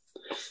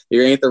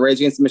 You're gonna get the Rage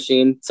Against the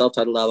Machine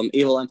self-titled album,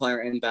 Evil Empire,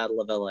 and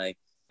Battle of LA.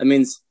 That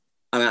means,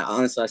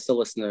 honestly, I still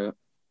listen to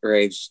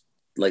Rage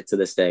like to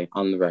this day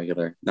on the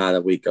regular. Not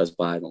a week goes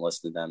by I don't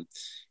listen to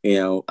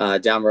them.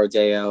 Down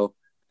Rodeo,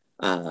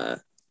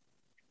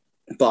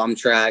 Bomb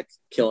Track,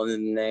 Killing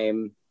in the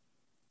Name.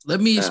 Let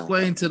me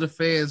explain to the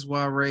fans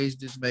why Rage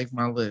didn't make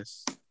my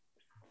list.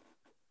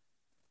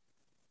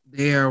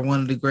 They are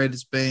one of the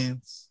greatest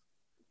bands.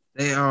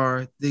 They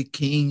are the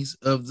kings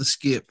of the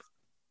skip.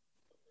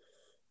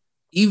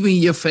 Even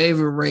your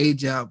favorite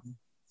Rage album,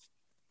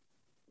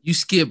 you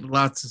skip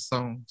lots of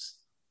songs.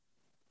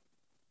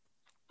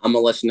 I'm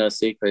gonna let you know a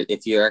secret.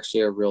 If you're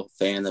actually a real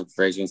fan of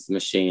Rage Against the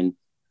Machine,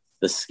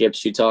 the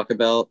skips you talk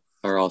about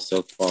are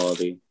also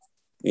quality.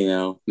 You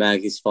know,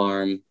 Maggie's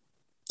Farm,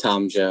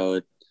 Tom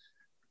Joad.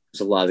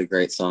 There's a lot of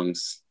great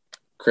songs.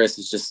 Chris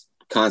is just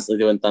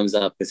constantly doing thumbs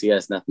up because he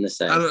has nothing to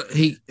say. I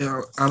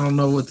don't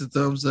know what the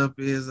thumbs up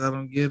is. I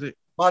don't get it.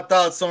 My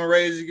thoughts on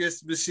Rage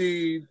Against the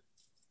Machine.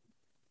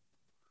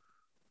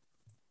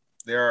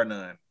 There are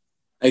none.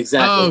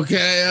 Exactly.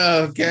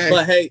 Okay.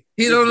 But hey,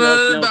 he don't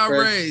know nothing about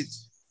Rage.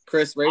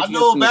 Chris, Rage I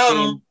know Against the about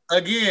Machine. him.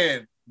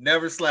 Again,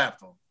 never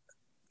slapped him.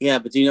 Yeah,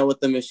 but do you know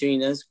what the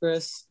machine is,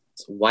 Chris?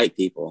 It's white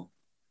people.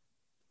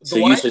 So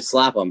white? You should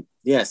slap them.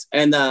 Yes.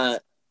 And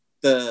the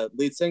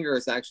lead singer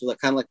is actually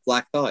kind of like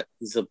Black Thought.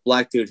 He's a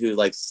black dude who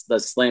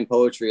does slam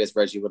poetry, as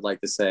Reggie would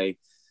like to say,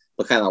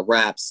 but kind of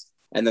raps.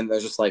 And then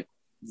there's just like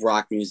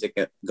rock music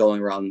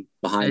going around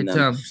behind them.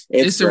 Tom,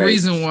 it's the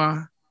reason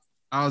why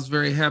I was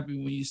very happy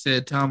when you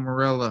said Tom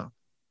Morello.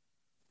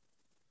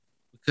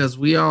 Because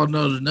we all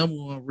know the number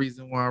one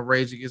reason why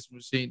Rage Against the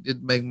Machine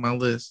didn't make my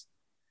list.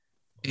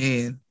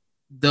 And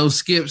those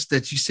skips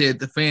that you said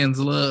the fans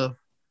love,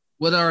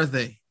 what are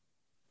they?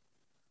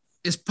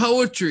 It's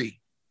poetry.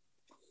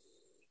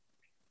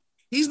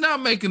 He's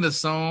not making a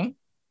song.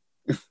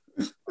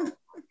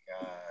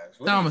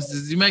 Thomas,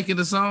 is he making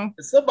a song?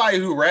 It's somebody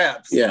who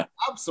raps. Yeah.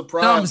 I'm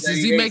surprised. Thomas,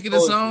 is he making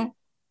a song?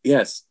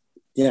 Yes.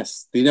 Do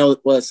you know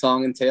what a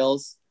song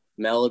entails?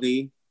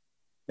 Melody.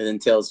 It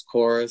entails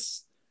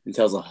chorus. It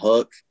entails a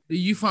hook. Do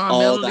you find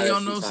melody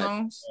on those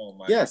songs? Oh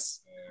my yes.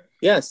 God.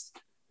 Yes.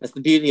 That's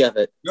the beauty of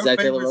it. Your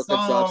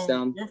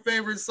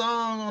favorite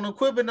song on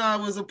Equipment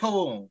was a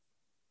poem.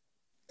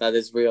 That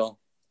is real.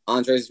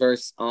 Andre's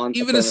verse on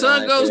Even the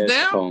Sun Goes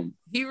Down.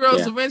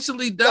 Heroes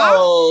eventually die.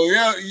 Oh,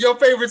 yeah. Your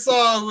favorite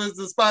song was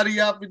the Spotty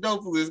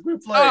Apodopoulos.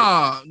 Quit playing.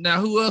 Oh, now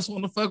who else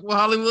want to fuck with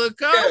Hollywood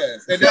Cop?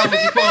 Yes, and that was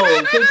a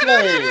poem. Quit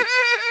playing.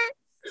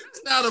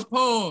 It's not a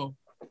poem.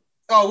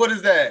 Oh, what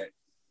is that?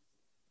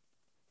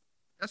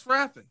 That's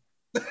rapping.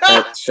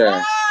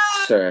 Sure.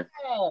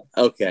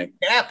 Okay.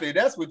 Happy.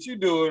 That's what you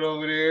doing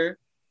over there.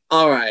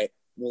 All right.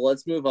 Well,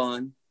 let's move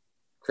on.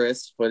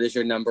 Chris, what is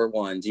your number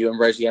one? Do you and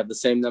Reggie have the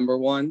same number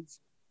one?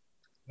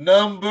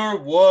 Number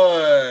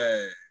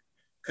one.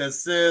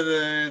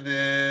 Consider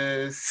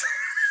this.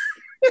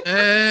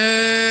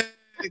 Hey,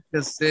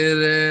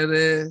 consider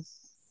this.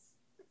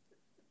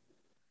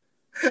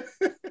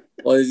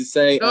 What does he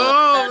say?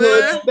 Oh,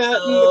 put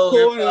that in the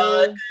corner.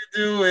 I can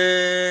do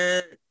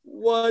it.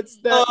 What's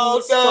that?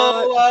 Oh,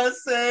 no, I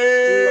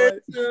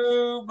said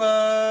too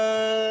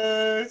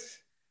much.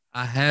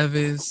 I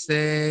haven't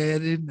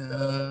said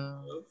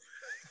enough.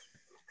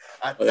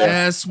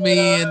 That's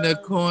me in the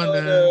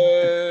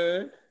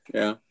corner.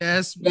 Yeah.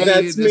 That's me in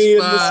the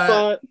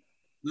spot.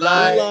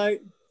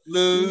 Like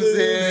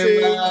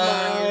losing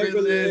my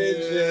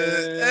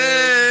religion.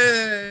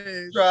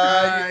 Hey,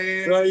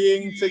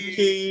 trying to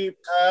keep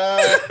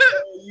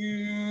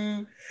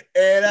you.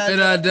 And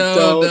I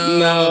don't know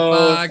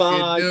if I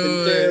can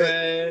do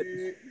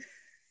it.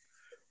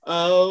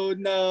 Oh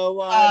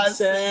no, I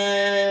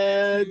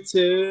said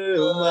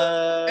too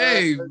much.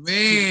 Hey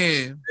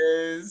man,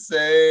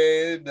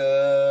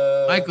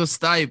 Michael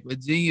Stipe, a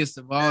genius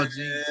of all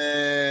genius.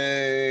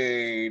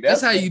 Hey,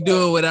 that's how you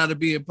do it without it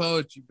being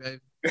poetry, baby.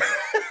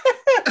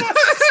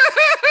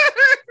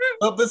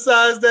 But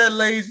besides that,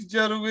 ladies and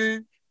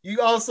gentlemen, you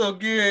also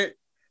get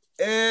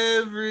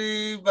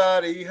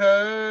Everybody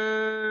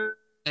Hurt.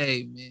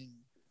 Hey man.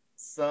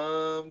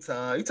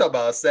 Sometimes you talk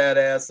about a sad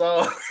ass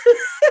song.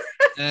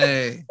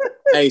 Hey,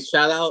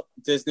 shout out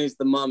Disney's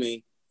The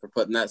Mummy for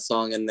putting that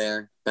song in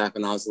there back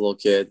when I was a little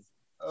kid.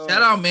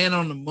 Shout out Man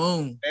on the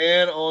Moon.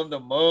 Man on the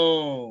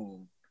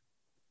Moon.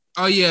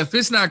 Oh yeah, if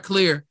it's not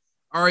clear,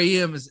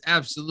 REM is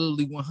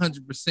absolutely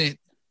 100%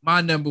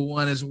 my number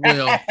one as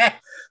well.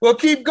 Well,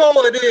 keep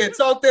going then.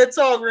 Talk that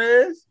talk,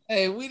 Reg.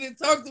 Hey, we didn't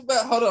talk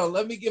about. Hold on,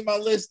 let me get my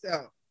list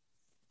out.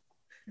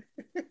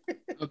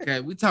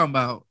 Okay, we talking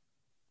about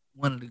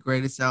one of the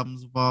greatest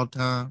albums of all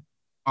time,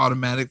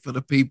 Automatic for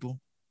the People.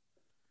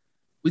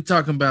 We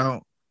talking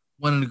about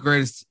one of the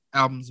greatest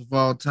albums of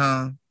all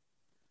time,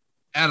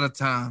 At a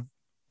Time.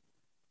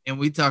 And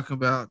we talking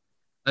about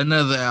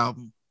another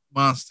album,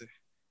 Monster.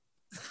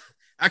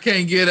 I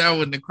can't give that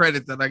one the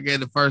credit that I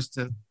gave the first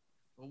two.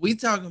 But we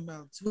talking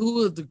about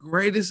two of the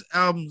greatest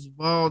albums of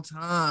all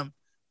time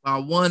by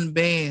one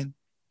band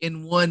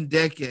in one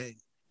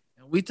decade.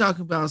 And we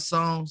talking about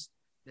songs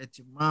that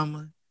your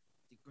mama,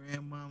 your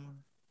grandmama,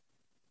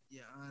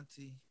 your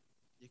auntie,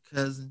 your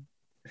cousin,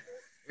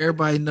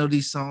 everybody know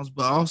these songs,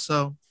 but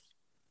also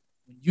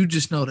you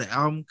just know the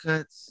album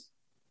cuts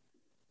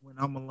when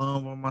I'm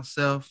alone by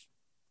myself,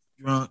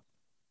 drunk,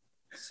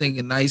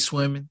 singing Night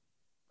Swimming.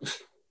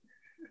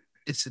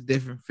 it's a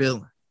different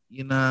feeling.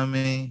 You know what I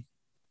mean?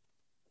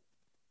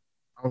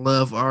 I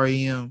love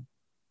REM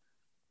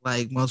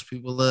like most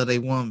people love a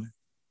woman.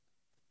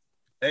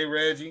 Hey,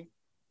 Reggie.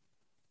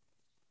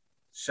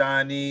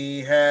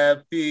 Shiny,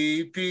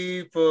 happy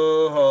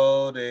people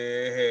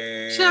holding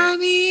hands.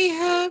 Shiny,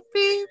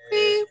 happy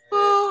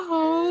people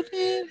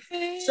holding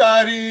hands.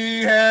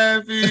 Shiny,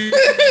 happy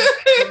people.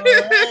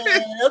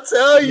 I'll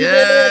tell you,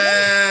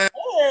 Yeah.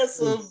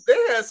 man. They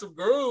had some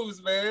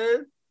grooves,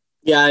 man.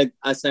 Yeah,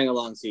 I sang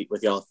along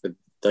with y'all for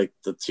like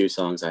the 2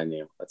 songs I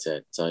knew. That's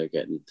it. That's all you're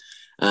getting.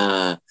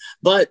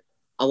 But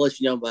I'll let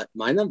you know about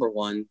my number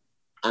one.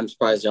 I'm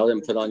surprised y'all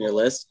didn't put on your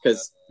list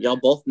because y'all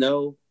both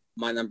know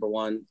my number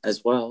one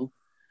as well.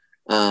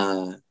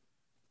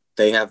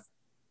 They have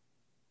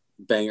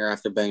banger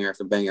after banger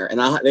after banger, and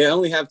they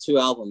only have 2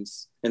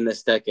 albums in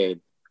this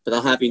decade. But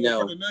I'll have you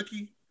know,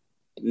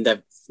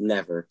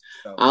 never.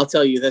 Oh. I'll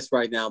tell you this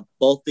right now: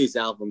 both these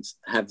albums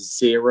have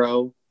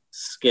 0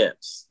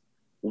 skips,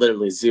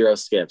 literally 0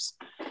 skips.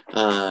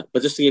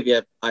 But just to give you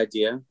an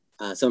idea,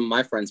 some of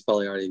my friends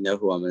probably already know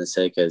who I'm going to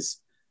say because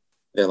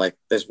they're like,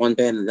 "There's one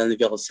band that none of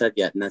y'all have said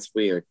yet," and that's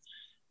weird.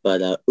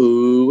 But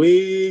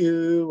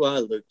ooh, I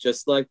look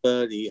just like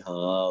Buddy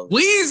Holly.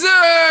 Weezer!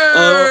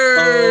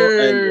 Oh,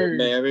 and you're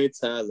Mary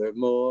Tyler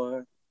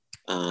Moore.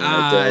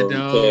 I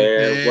don't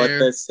care what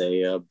they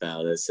say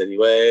about us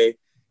anyway.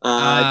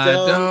 I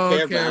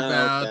don't care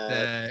about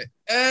that.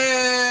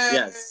 Hey!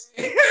 Yes.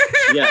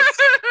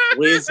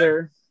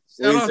 Weezer.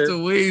 Shout out to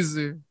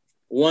Weezer.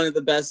 One of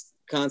the best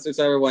concerts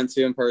I ever went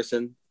to in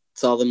person.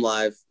 Saw them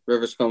live.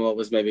 Rivers Cuomo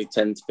was maybe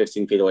 10 to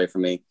 15 feet away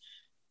from me.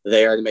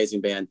 They are an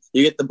amazing band.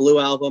 You get the Blue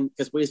Album,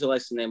 because Weezer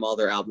likes to name all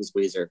their albums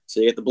Weezer. So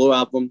you get the Blue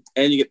Album,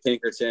 and you get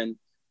Pinkerton,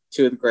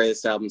 2 of the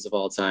greatest albums of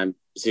all time.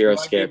 0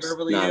 skips,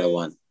 not a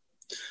one.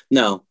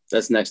 No,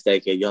 that's next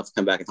decade. You'll have to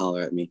come back and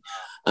holler at me.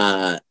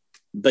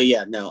 But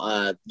yeah,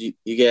 no. You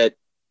get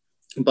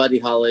Buddy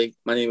Holly,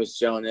 My Name is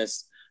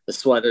Jonas, the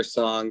Sweater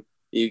Song.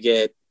 You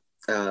get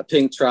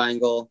Pink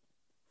Triangle.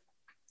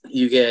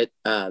 You get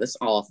this is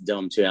all off the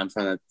dome too. I'm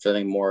trying to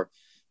think more.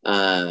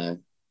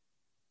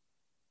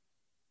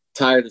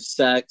 Tired of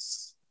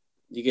Sex.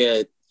 You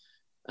get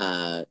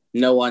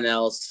No One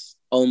Else,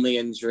 Only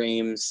in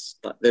Dreams.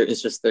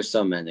 There's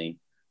so many.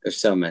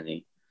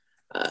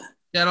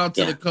 Shout out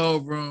to the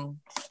Cold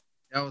Room.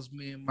 That was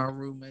me and my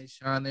roommate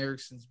Sean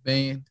Erickson's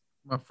band.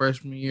 My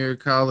freshman year of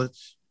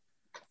college.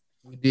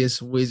 We did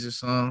some Weezer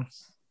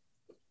songs.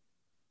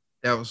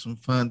 That was some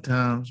fun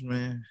times,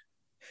 man.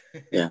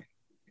 Yeah.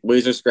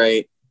 Weezer's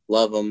great.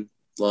 Love them.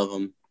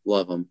 All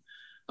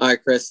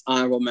right, Chris,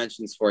 honorable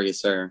mentions for you,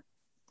 sir.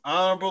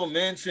 Honorable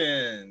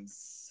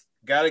mentions.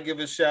 Got to give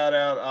a shout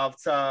out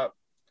off top.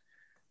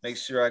 Make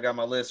sure I got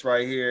my list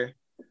right here.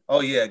 Oh,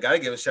 yeah. Got to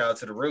give a shout out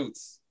to the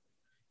Roots.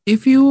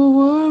 If you were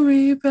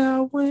worried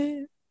about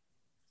where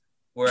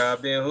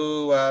I've been,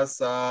 who I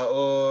saw,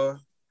 or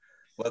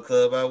what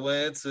club I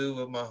went to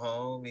with my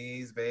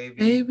homies, baby.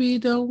 Baby,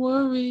 don't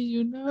worry.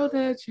 You know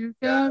that you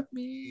got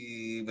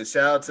me. But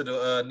shout out to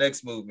the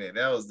Next Movement.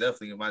 That was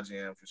definitely my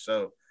jam for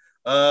sure.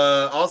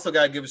 Also,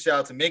 got to give a shout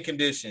out to Mint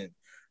Condition.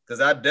 Because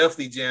I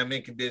definitely jam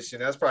Mint Condition.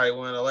 That's probably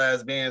one of the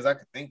last bands I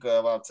could think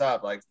of off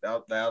top, like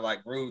that I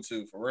like grew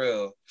to for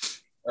real.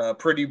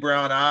 Pretty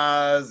Brown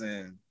Eyes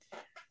and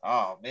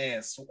oh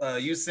man,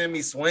 You Send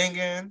Me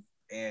Swinging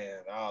and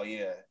oh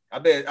yeah, I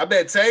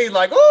bet Tay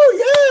like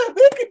oh yeah,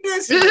 Mint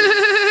Condition.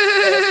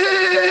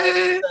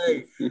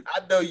 I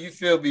know you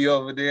feel me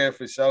over there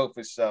for sure.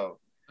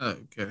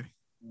 Okay,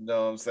 you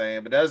know what I'm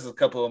saying. But that's a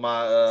couple of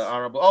my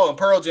honorable. Oh, and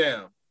Pearl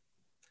Jam.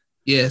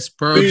 Yes,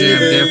 Pearl Jam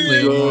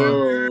definitely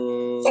one.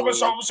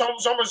 Something.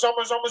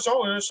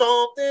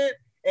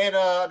 And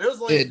there's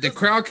like the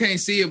crowd can't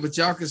see it, but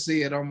y'all can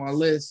see it on my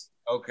list.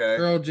 Okay.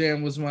 Pearl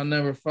Jam was my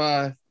number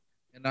 5,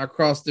 and I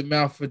crossed them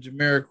out for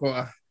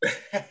Jamiroquai.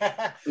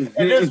 And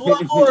there's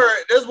one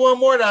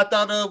more that I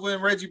thought of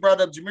when Reggie brought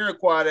up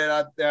Jamiroquai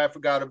that I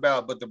forgot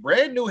about. But the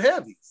Brand New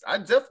Heavies, I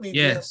definitely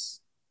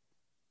yes.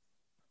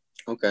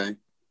 Okay,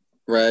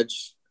 Reg,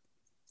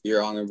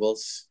 your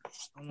honorables.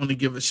 I want to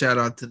give a shout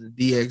out to the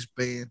DX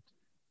band.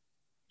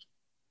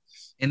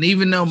 And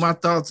even though my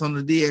thoughts on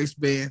the DX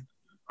band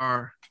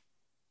are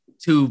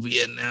to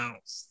be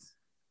announced,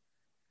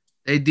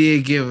 they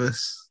did give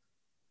us.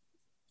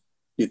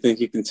 You think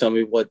you can tell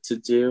me what to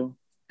do?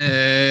 You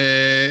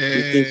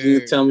think you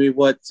can tell me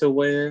what to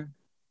wear?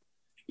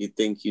 You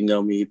think you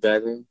know me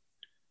better?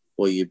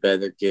 Well, you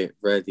better get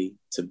ready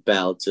to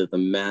bow to the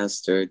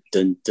master.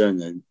 Dun dun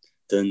dun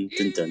dun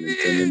dun dun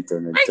dun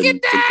dun. Break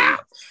it down.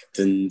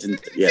 Dun, dun, dun,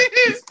 yeah.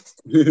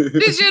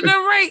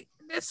 Degenerate.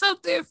 That's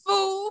something,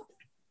 fool.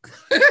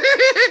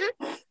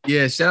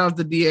 Yeah, shout out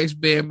to DX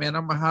band, man.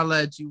 I'm gonna holler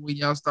at you when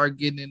y'all start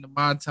getting into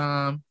my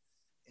time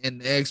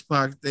and the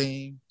X-Pac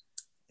thing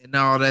and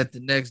all that the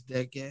next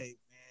decade,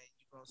 man.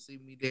 You're gonna see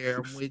me there.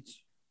 I'm with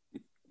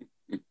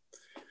you.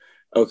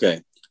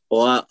 Okay.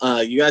 Well,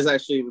 you guys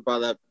actually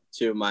brought up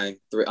to my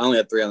 3. I only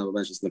had 3 honorable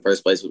mentions in the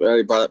first place, but we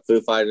already brought up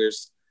Foo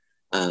Fighters,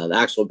 the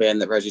actual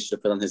band that Reggie should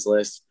have put on his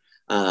list.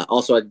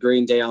 Also had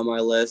Green Day on my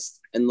list.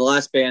 And the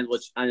last band,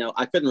 which I know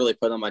I couldn't really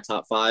put on my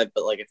top 5,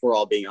 but like if we're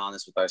all being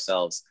honest with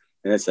ourselves,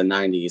 and it's the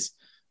 90s,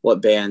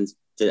 what band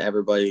did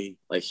everybody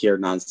like hear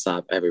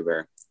nonstop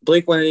everywhere?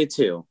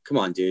 Blink-182. Come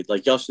on, dude.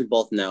 Like y'all should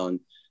both know and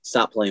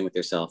stop playing with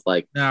yourself.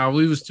 Like, nah,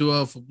 we was too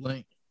old for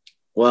Blink.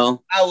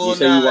 Well, I will you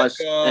say you watched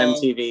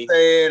MTV.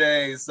 Say it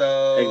ain't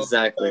so.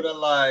 Exactly. Turn the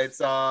lights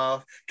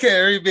off.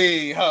 Carry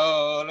me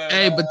home.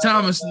 Hey, but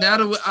Thomas, now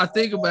that I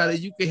think about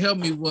it, you can help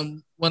me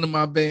with one of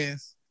my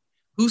bands.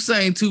 Who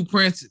sang Two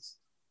Princes?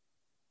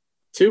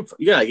 You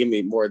gotta give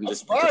me more than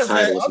just the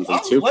title or something.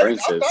 Two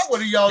Princes. I thought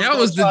one of y'all that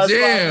was the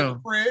jam.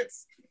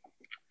 Prince.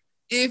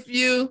 If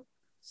you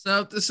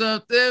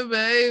something,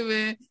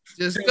 baby,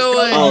 just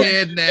go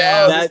ahead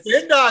now. That's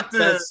Spin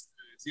Doctors.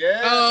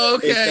 Yeah. Oh,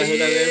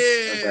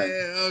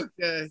 okay.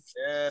 Okay.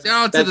 Yeah. Shout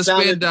out to the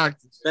Spin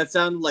Doctors. That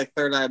sounded like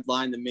Third Eye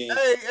Blind to me.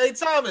 Hey,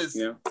 Thomas.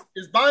 Yeah.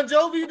 Is Bon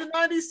Jovi in the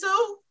 90s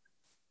too?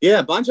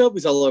 Yeah, Bon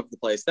Jovi's all over the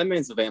place. That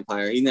man's a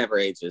vampire. He never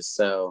ages.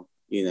 So,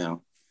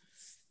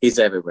 he's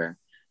everywhere.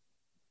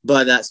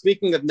 But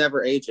speaking of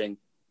never aging,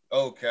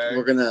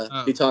 we're going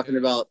to be talking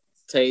about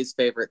Tay's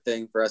favorite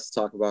thing for us to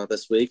talk about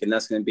this week, and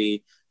that's going to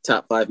be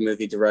top 5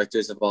 movie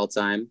directors of all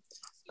time.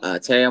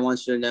 Tay, I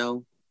want you to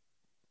know,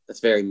 that's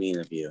very mean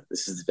of you.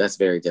 That's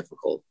very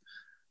difficult.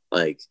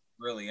 Like,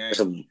 really,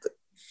 that's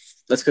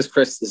because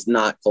Chris is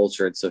not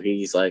cultured, so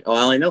he's like, "Oh,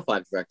 I only know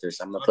 5 directors.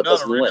 I'm gonna put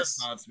those on the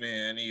list."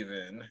 Man,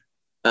 even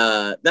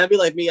that'd be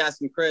like me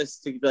asking Chris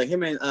to be like, "Hey,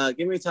 man,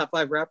 give me top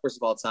 5 rappers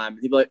of all time."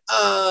 And he'd be like,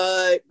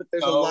 but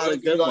there's a lot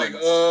of good ones."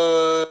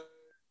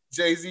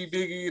 Jay-Z,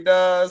 Biggie,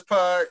 Nas,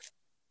 Pac,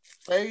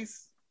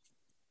 Face.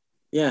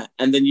 Yeah,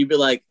 and then you'd be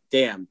like,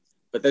 "Damn."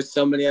 But there's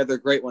so many other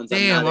great ones.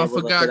 Damn, I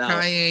forgot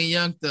Kanye and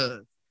Young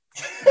Thug.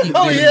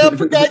 I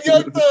forgot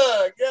Young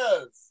Thug.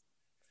 Yes,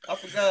 I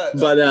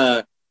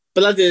forgot.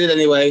 But I did it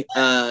anyway.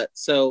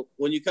 So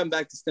when you come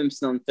back to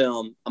Stimson on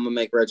Film, I'm gonna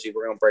make Reggie.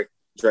 We're gonna break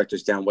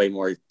directors down way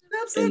more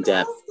in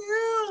depth.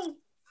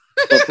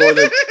 But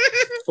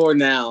for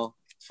now,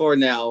 we're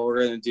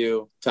gonna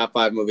do top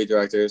 5 movie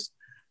directors.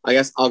 I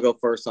guess I'll go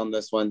first on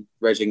this one.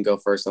 Reggie can go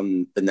first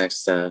on the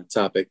next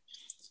topic.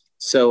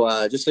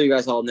 So just so you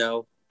guys all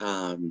know,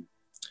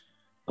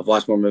 I've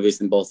watched more movies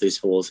than both these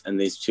fools, and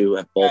these two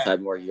have both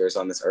had more years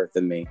on this earth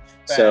than me.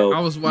 So I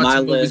was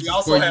watching movies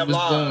before you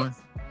was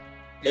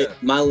born.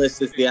 My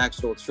list is the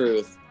actual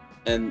truth,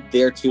 and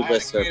their 2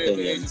 lists are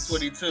opinions.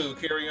 22.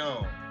 Carry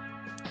on.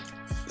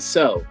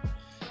 So,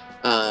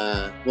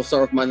 we'll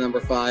start with my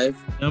number 5.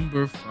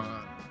 Number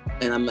 5.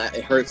 And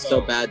it hurts so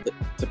bad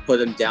to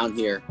put him down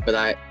here, but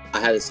I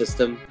had a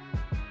system.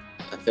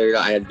 I figured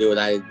out I had to do what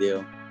I had to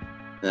do,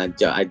 and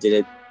I did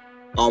it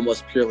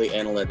almost purely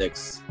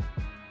analytics.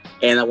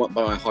 And I went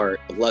by my heart.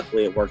 But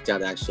luckily, it worked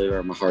out actually,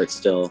 where my heart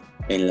still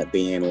ended up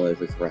being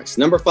analytically correct. So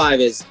number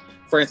 5 is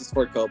Francis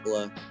Ford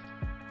Coppola.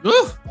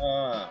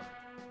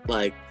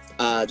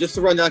 Just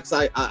to run down, because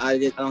I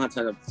don't have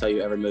time to tell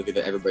you every movie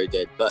that everybody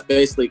did, but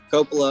basically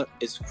Coppola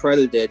is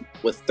credited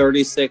with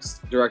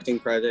 36 directing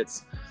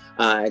credits,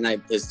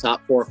 and his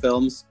top 4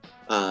 films,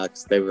 I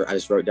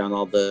just wrote down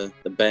all the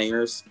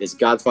bangers, is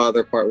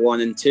Godfather Part 1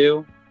 and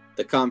 2,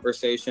 The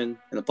Conversation,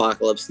 and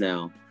Apocalypse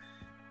Now.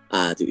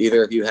 Do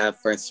either of you have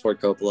Francis Ford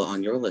Coppola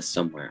on your list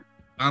somewhere?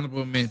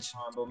 Honorable mention.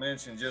 Honorable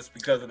mention, just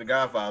because of The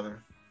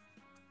Godfather.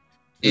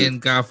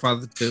 And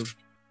Godfather 2.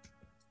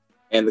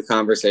 And The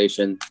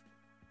Conversation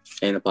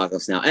and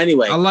Apocalypse Now.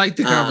 Anyway, I like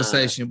The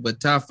Conversation, but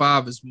top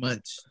 5 is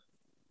much.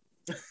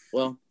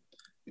 Well,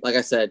 like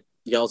I said,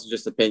 y'all's are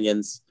just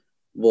opinions.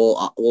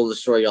 We'll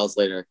destroy y'all's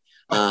later.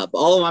 But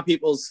all of my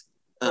people's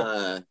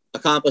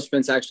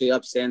accomplishments actually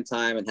upstand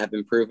time and have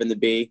been proven to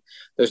be.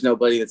 There's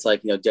nobody that's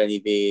like Denny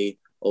V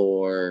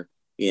or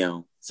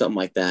something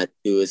like that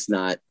who is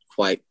not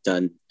quite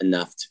done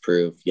enough to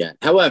prove yet.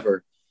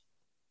 However,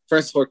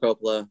 Francis Ford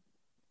Coppola,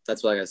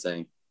 that's what I gotta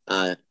say.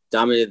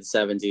 Dominated the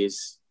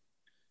 70s.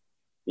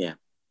 Yeah.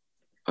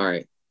 All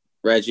right.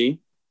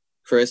 Reggie,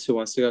 Chris, who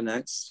wants to go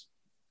next?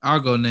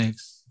 I'll go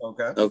next.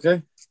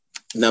 Okay.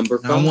 Number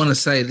 5. I want to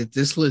say that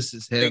this list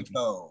is heavy.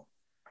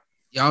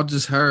 Y'all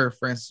just heard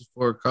Francis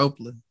Ford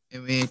Coppola,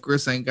 and me and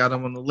Chris ain't got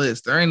him on the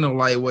list. There ain't no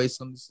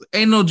lightweights on this list.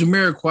 Ain't no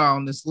Jamiroquai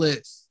on this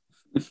list.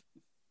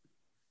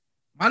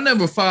 My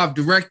number 5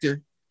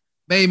 director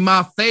made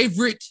my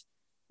favorite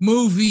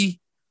movie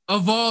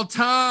of all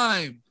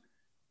time.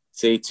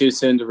 See, too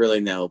soon to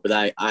really know, but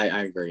I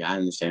agree. I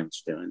understand what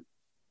you're doing.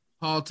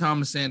 Paul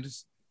Thomas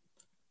Anderson.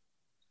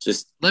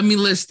 Just let me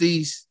list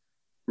these.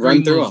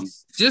 Run through them.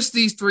 Just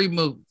these 3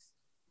 movies.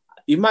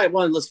 You might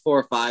want to list 4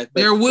 or 5.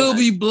 There Will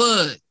Be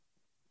Blood.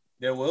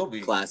 There will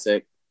be.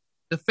 Classic.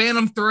 The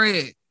Phantom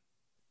Thread.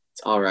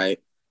 It's all right.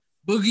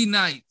 Boogie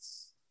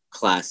Nights.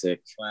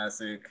 Classic.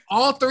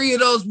 All 3 of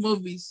those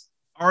movies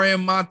are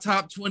in my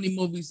top 20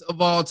 movies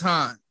of all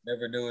time.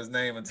 Never knew his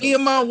name until me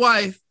and my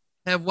wife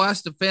have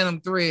watched The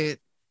Phantom Thread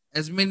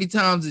as many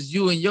times as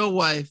you and your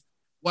wife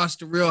watched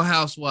The Real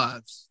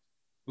Housewives.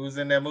 Who's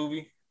in that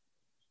movie?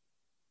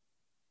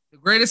 The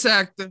greatest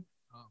actor.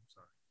 Oh, I'm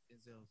sorry.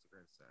 Denzel's the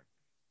greatest actor.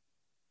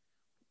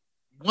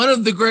 One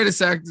of the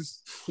greatest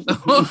actors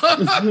of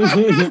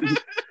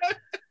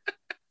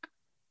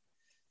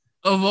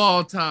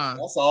all time.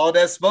 That's all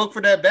that smoke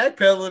for that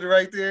backpedaling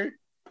right there.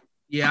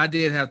 Yeah, I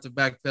did have to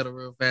backpedal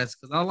real fast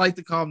because I like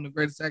to call him the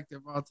greatest actor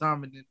of all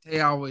time. And then Tay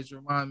always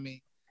remind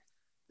me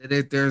that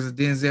if there's a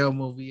Denzel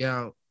movie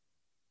out,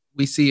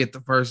 we see it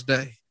the first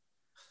day.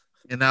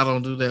 And I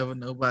don't do that with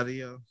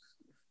nobody else.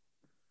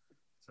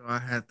 So I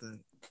had to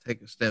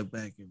take a step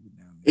back every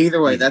now and then.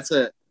 Either way, that's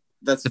The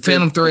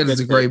Phantom Thread is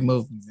a great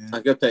movie, man.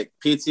 A good pick.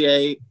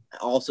 PTA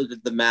also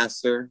did The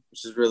Master,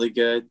 which is really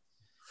good.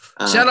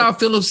 Shout out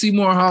Philip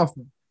Seymour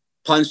Hoffman.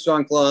 Punch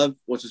Drunk Love,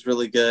 which is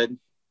really good.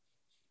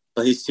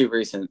 But he's too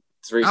recent.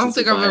 I don't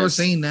think I've ever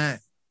seen that.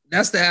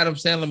 That's the Adam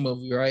Sandler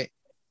movie, right?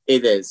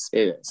 It is.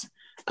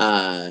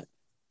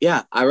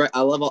 Yeah, I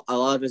love a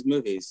lot of his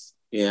movies,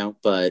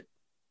 but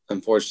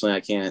unfortunately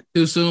I can't.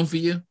 Too soon for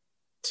you?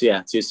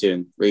 Too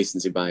soon.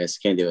 Recency bias.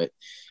 Can't do it.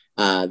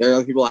 There are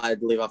other people I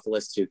had to leave off the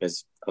list too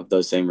because of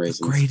those same reasons.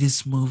 The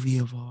greatest movie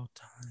of all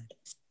time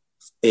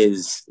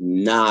is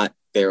not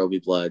There Will Be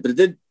Blood, but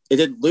it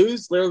did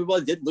lose. There Will Be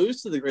Blood did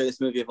lose to the greatest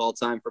movie of all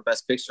time for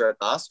Best Picture at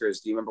the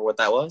Oscars. Do you remember what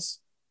that was?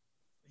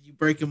 You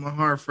breaking my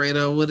heart,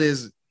 Fredo. What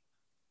is it?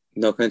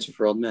 No Country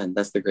for Old Men.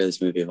 That's the greatest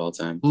movie of all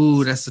time.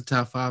 Ooh, that's the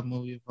top 5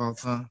 movie of all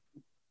time.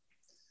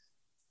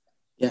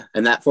 Yeah,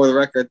 and that for the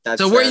record. That's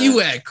so where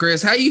you at,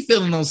 Chris? How you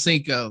feeling on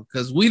Cinco?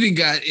 Because we didn't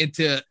got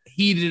into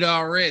heated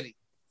already.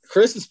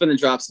 Chris is finna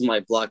drop some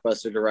like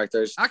blockbuster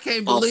directors. I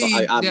can't believe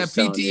that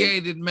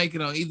PTA didn't make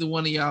it on either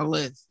one of y'all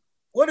lists.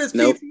 What is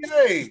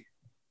PTA?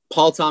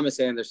 Paul Thomas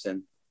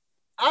Anderson.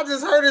 I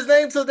just heard his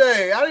name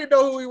today. I didn't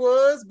know who he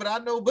was, but I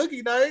know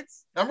Boogie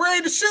Nights. I'm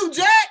ready to shoot,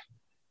 Jack.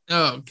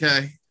 Oh,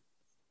 okay.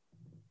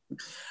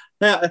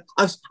 Yeah,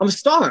 I'm a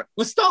star.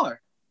 I'm a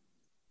star.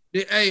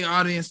 Hey,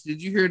 audience,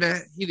 did you hear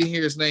that? He didn't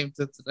hear his name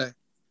till today.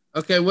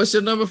 Okay, what's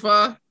your number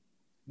 5?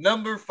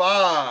 Number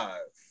 5.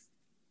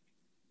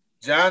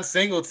 John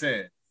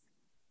Singleton.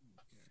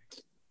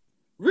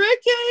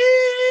 Ricky!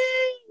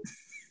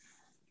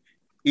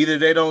 Either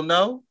they don't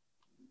know,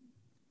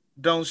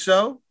 don't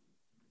show,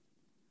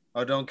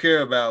 or don't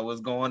care about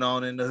what's going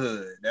on in the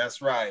hood. That's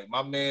right.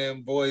 My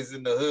man, Boys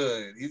in the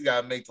Hood. He's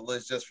got to make the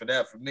list just for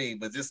that for me.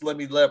 But just let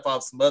me left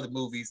off some other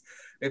movies.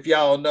 If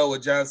y'all know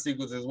what John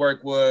Singleton's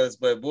work was,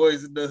 but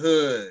Boys in the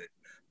Hood,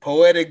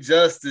 Poetic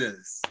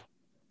Justice,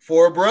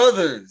 Four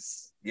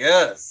Brothers.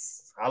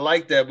 Yes, I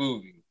like that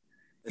movie.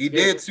 He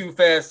did Too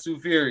Fast, Too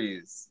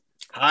Furious,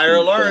 Higher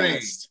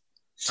Learning,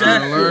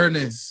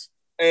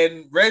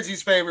 and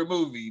Reggie's favorite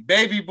movie,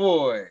 Baby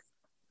Boy.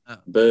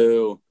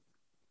 Boo.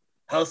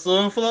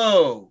 Hustle and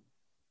Flow.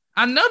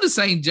 I know this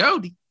ain't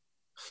Jody.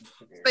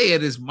 Stay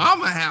at his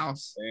mama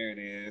house. There it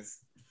is.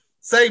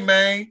 Say,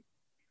 man,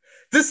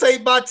 this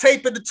ain't my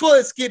tape in the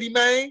toilet, Skinny,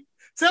 man.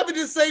 Tell me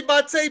this ain't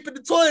my tape in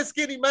the toilet,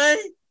 Skinny, man.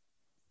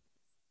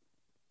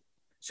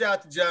 Shout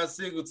out to John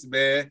Singleton,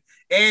 man.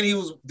 And he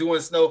was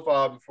doing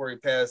Snowfall before he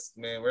passed,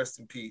 man. Rest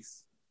in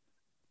peace.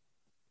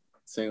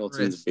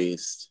 Singleton's a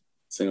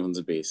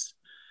beast.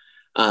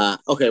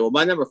 Okay, well,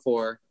 my number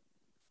 4.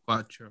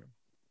 Quattro.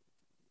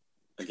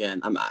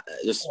 Again, I'm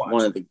just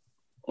one of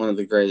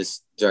the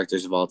greatest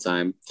directors of all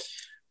time.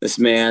 This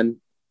man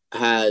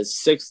has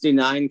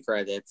 69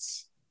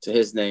 credits to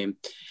his name.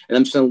 And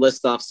I'm just going to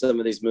list off some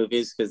of these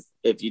movies because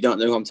if you don't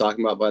know who I'm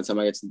talking about by the time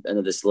I get to the end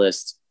of this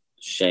list,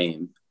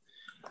 shame.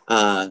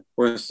 We're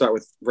going to start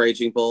with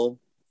Raging Bull,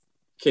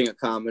 King of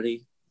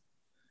Comedy,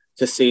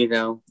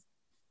 Casino,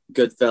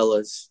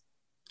 Goodfellas,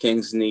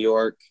 Kings of New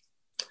York,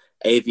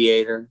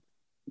 Aviator,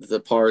 The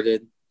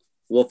Departed,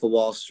 Wolf of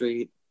Wall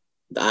Street,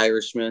 The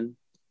Irishman.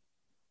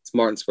 It's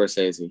Martin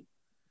Scorsese.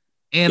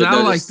 And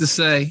I like to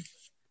say,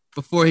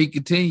 before he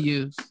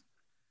continues,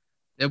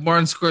 that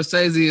Martin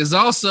Scorsese is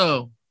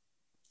also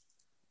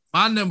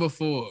my number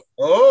 4.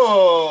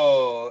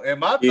 Oh, and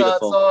my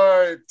thoughts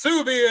are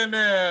to be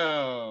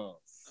announced.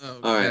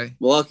 Okay. All right.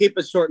 Well, I'll keep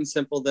it short and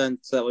simple then,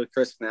 so that way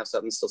Chris can have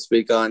something to still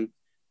speak on.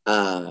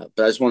 But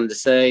I just wanted to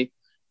say,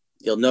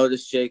 you'll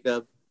notice,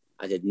 Jacob,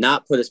 I did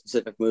not put a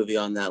specific movie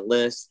on that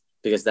list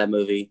because that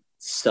movie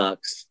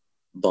sucks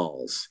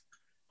balls.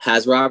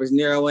 Has Robert De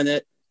Niro in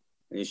it,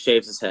 and he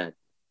shaves his head.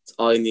 That's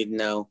all you need to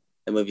know.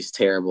 That movie's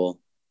terrible.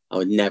 I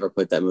would never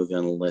put that movie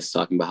on the list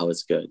talking about how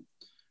it's good.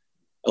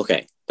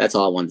 Okay, that's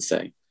all I wanted to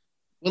say.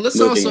 Well,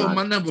 it's also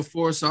my number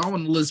 4, so I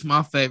want to list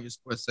my favorite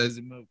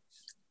Scorsese movies.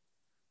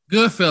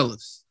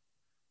 Goodfellas,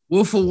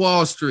 Wolf of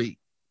Wall Street,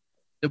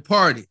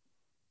 Departed,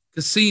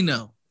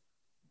 Casino,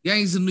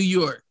 Gangs of New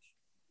York.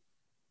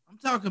 I'm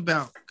talking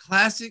about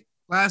classic.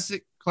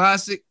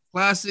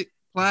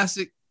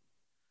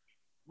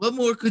 What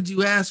more could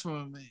you ask from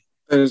a man?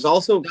 There's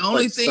also the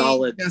only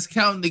thing that's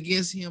counting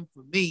against him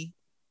for me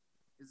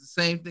is the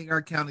same thing I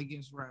count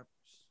against rappers.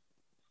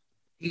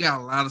 He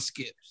got a lot of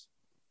skips.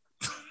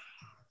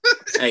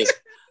 Hey,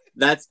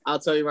 I'll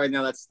tell you right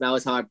now, that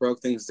was how I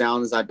broke things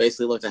down. Is I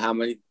basically looked at how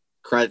many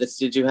credits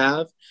did you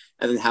have,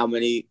 and then how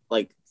many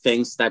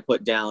things that I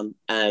put down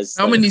as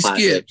how many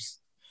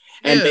skips,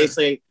 and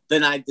basically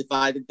then I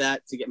divided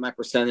that to get my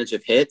percentage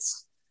of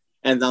hits.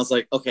 And I was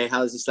like, okay,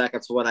 how does this stack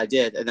up to what I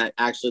did? And I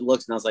actually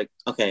looked and I was like,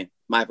 okay,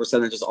 my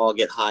percentages all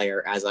get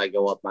higher as I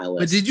go up my list.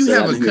 But did you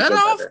have a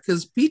cutoff?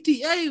 Because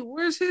PTA,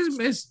 where's his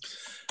miss?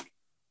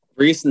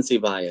 Recency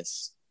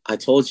bias. I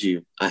told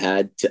you I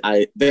had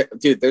to.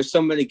 Dude, there's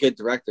so many good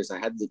directors. I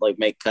had to like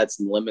make cuts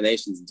and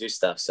eliminations and do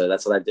stuff. So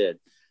that's what I did.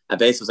 I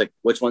basically was like,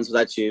 which ones would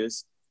I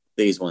choose?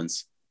 These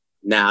ones.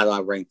 Now how do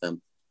I rank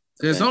them?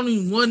 There's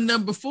only one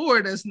number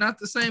 4 that's not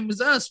the same as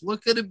us.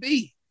 What could it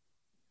be?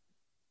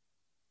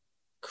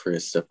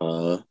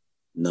 Christopher,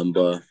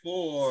 number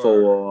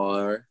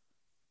 4.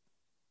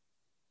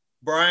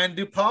 Brian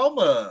De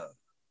Palma.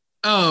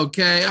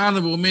 Okay,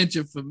 honorable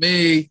mention for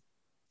me.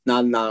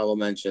 Not an honorable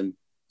mention.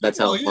 That's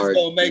how hard.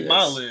 He's gonna make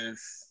my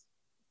list.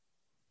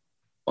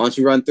 Why don't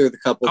you run through the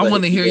couple? I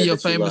want to hear your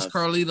famous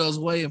Carlito's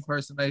Way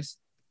impersonation.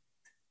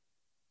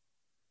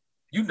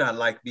 You not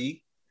like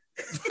me.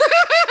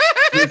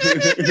 I'm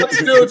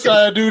still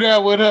trying to do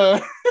that with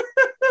her.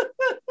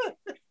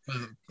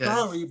 Okay.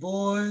 Sorry,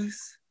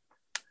 boys.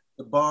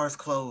 The bar's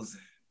closing.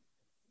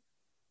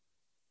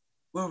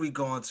 Where are we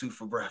going to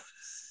for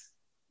breakfast?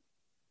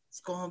 It's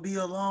going to be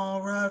a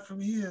long ride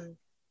from here.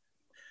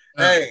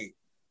 Hey,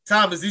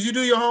 Thomas, did you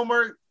do your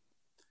homework?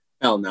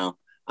 Hell no.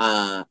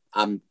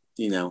 I'm,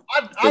 been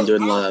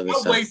doing a lot of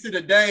this stuff. I wasted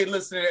a day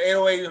listening to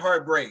 808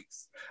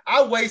 Heartbreaks.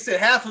 I wasted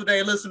half a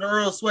day listening to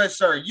Earl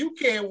Sweatshirt. You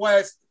can't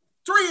waste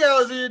 3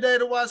 hours of your day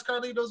to watch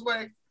Carlito's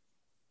Way.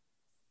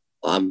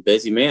 I'm a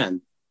busy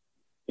man.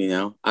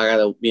 I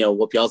gotta,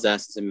 whoop y'all's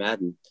asses in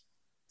Madden.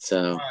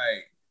 So,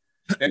 right.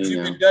 That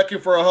you've been ducking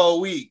for a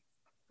whole week.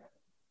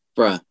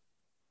 Bruh,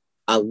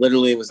 I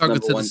literally was talking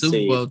number to 1 the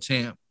Super Bowl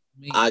champ.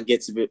 I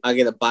get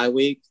a bye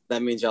week.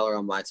 That means y'all are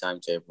on my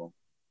timetable.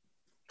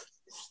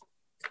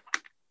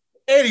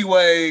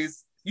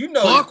 Anyways,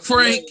 fuck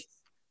Frank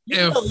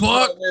and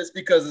fuck this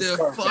because it's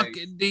the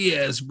fucking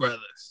Diaz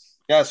brothers.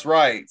 That's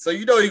right. So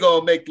you're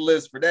gonna make the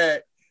list for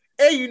that,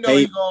 and you're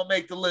gonna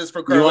make the list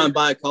for. You want to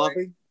buy a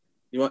coffee?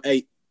 How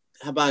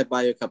about I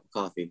buy you a cup of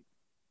coffee?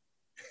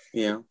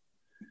 The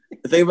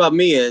thing about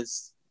me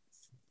is,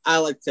 I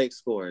like to take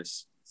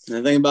scores. And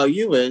the thing about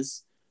you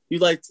is, you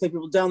like to take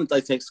people down that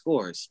like to take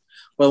scores.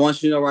 But I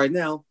want you to know right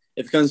now,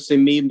 if it comes to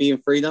me being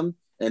freedom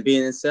and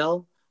being in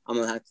cell, I'm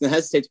going to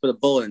hesitate to put a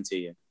bullet into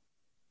you.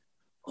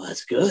 Well,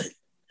 that's good.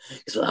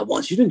 Because what I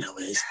want you to know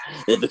is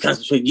that if it comes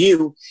between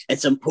you and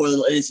some poor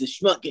little innocent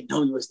schmuck getting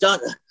home to his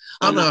daughter,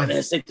 I'm not going to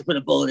hesitate to put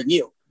a bullet in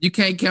you. You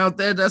can't count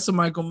that. That's a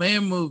Michael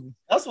Mann movie.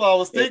 That's what I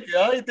was thinking.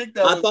 I didn't think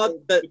that was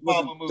that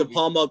was De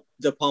Palma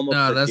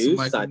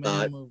produced. I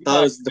thought it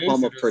was De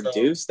Palma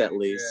produced at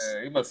least.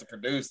 Yeah, he must have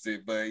produced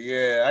it. But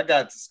yeah, I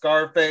got the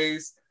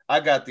Scarface. I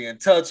got the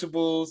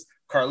Untouchables,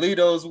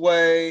 Carlito's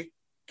Way,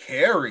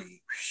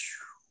 Carrie.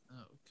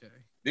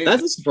 Okay.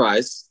 That's a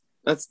surprise.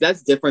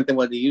 That's different than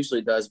what he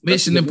usually does.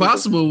 Mission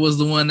Impossible was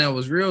the one that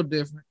was real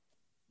different.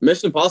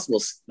 Mission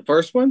Impossible, the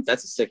first one,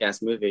 that's a sick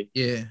ass movie.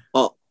 Yeah.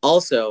 Oh,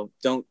 also,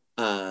 don't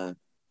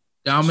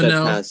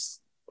Domino.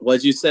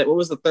 What'd you say? What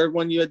was the third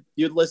one you had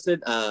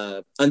listed?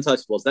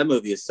 Untouchables. That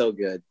movie is so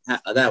good.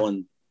 That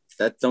one.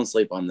 Don't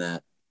sleep on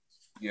that.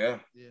 Yeah.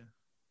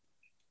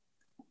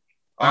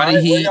 All right,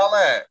 where y'all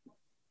at?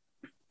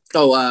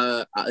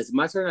 Oh, is it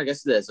my turn? I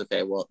guess it is.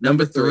 Okay. Well,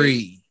 number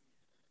 3.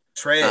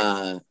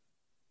 Trey.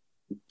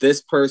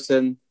 This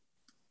person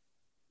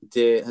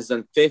has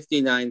done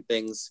 59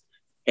 things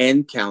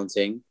and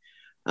counting.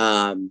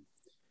 Created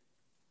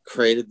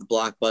the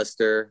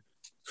blockbuster.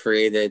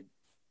 Created,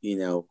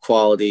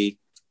 quality.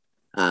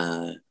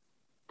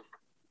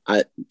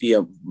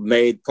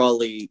 Made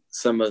probably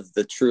some of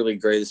the truly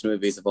greatest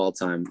movies of all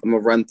time. I'm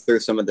gonna run through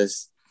some of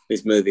these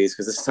movies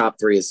because this top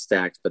 3 is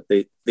stacked, but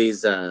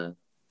these are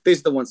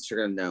the ones that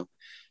you're gonna know.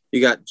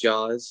 You got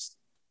Jaws,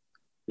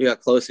 you got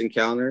Close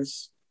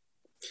Encounters,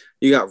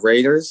 you got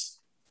Raiders,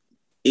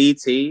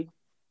 E.T.,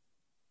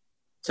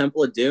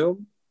 Temple of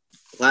Doom,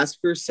 Last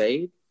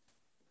Crusade,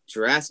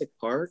 Jurassic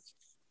Park,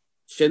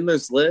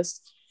 Schindler's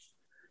List,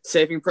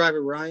 Saving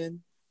Private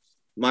Ryan,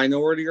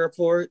 Minority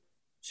Report,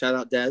 shout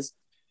out Des,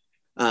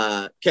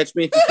 Catch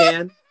Me If You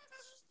Can,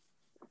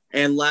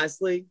 and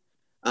lastly,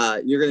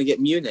 you're going to get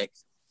Munich.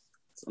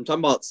 I'm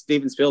talking about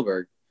Steven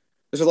Spielberg.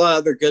 There's a lot of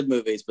other good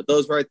movies, but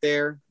those right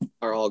there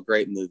are all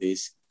great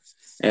movies.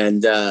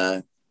 And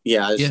I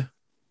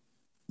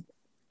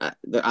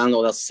don't know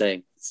what else to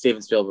say.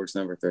 Steven Spielberg's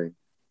number 3.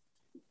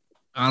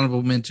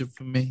 Honorable mention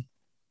for me.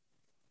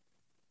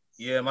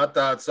 Yeah, my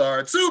thoughts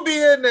are to be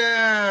in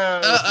now.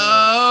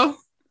 Uh-oh.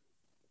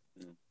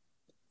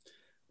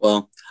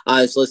 Well,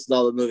 I just listed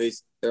all the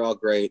movies. They're all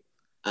great.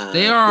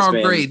 They are all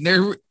great.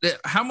 They're,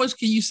 how much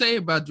can you say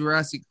about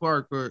Jurassic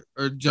Park or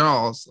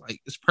Jaws? Like,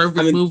 it's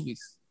perfect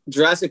movies.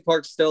 Jurassic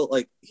Park still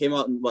came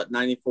out in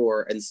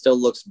 94 and still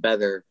looks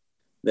better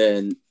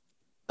than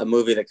a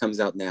movie that comes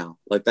out now.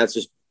 Like, that's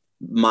just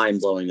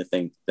mind blowing to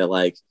think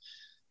that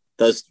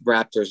those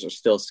raptors are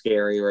still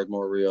scarier and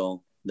more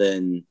real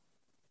than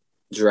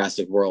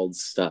Jurassic World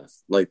stuff.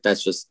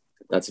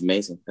 That's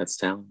amazing. That's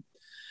talent.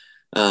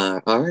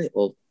 All right.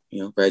 Well,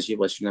 Reggie,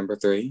 what's your number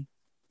 3?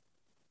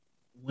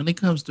 When it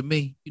comes to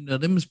me,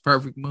 them is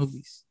perfect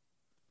movies.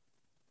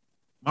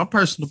 My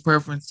personal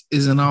preference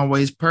isn't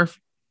always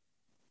perfect.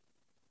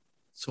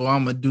 So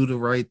I'm going to do the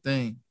right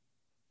thing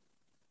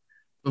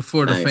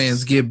before the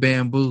fans get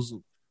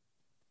bamboozled.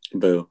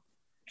 Boo.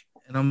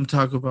 And I'm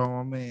talking about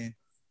my man,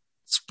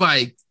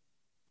 Spike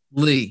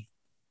Lee.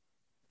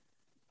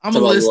 I'm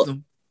going to list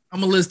them. I'm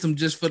going to list them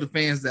just for the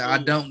fans that I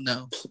don't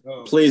know.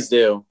 Please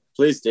do.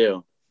 Please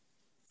do.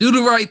 Do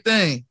the right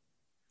thing.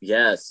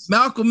 Yes.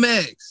 Malcolm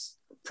X.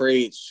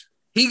 Preach.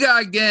 He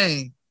Got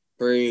Game.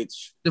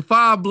 Preach. The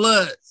Five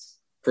Bloods.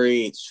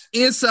 Preach.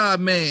 Inside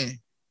Man.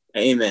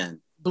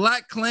 Amen.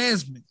 Black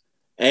Klansman.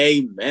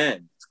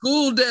 Amen.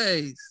 School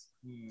Days.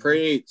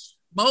 Preach.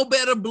 Mo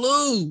Better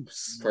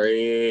Blues.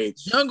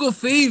 Preach. Jungle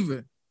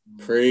Fever.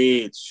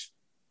 Preach.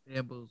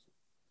 Bamboozled.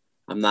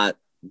 I'm not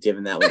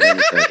giving that one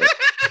any credit.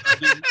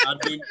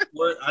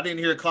 I didn't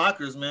hear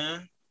Clockers,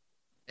 man.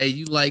 Hey,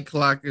 you like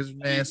Clockers,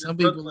 man. Some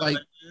people like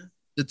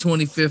the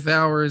 25th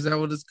Hour. Is that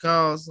what it's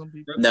called? Some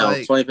people no,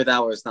 25th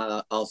Hour is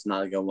also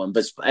not a good one.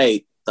 But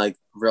hey, like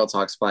real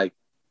talk, Spike.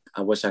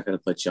 I wish I could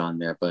have put you on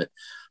there, but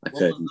I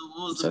couldn't.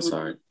 What was so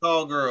sorry.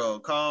 Call Girl.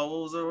 What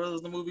was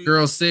the movie?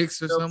 Girl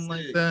 6 or something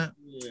like that.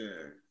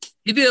 Yeah.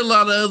 He did a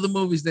lot of other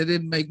movies that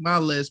didn't make my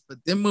list,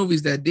 but them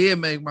movies that did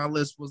make my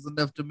list was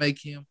enough to make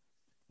him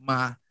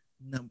my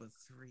number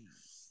 3.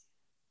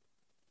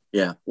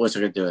 Yeah, wish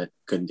I could do it.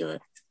 Couldn't do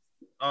it.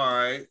 All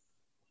right.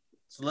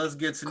 So let's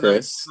get to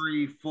Chris. number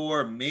 3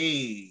 for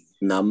me.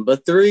 Number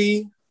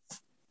 3.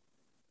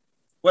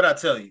 What'd I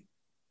tell you?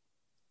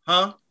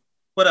 Huh?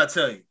 What'd I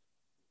tell you?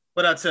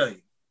 What'd I tell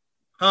you?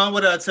 Huh?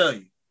 What did I tell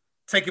you?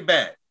 Take it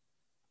back.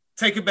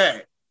 Take it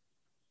back.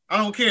 I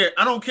don't care.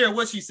 I don't care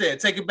what she said.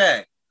 Take it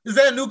back. Is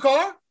that a new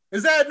car?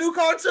 Is that a new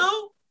car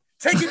too?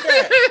 Take it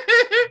back.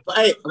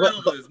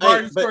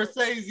 Martin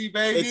Scorsese,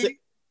 baby.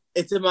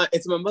 It's in my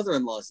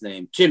mother-in-law's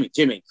name.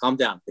 Jimmy, calm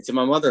down. It's in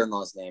my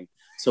mother-in-law's name.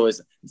 So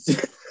it's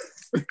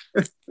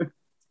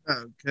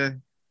okay.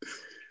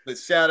 But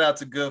shout out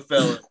to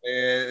Goodfellas,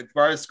 man.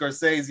 Martin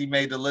Scorsese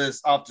made the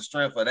list off the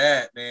strength of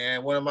that,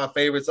 man. One of my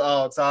favorites of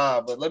all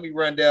time. But let me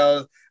run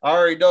down. I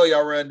already know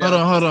y'all run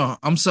down. Hold on.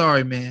 I'm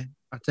sorry, man.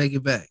 I take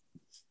it back.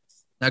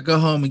 Now go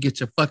home and get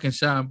your fucking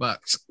shine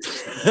box.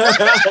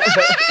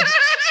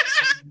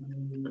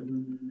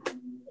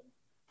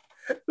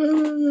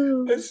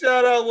 And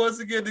shout out once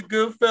again to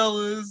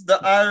Goodfellas, The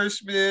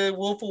Irishman,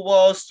 Wolf of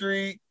Wall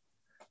Street.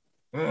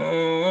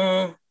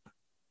 Yeah.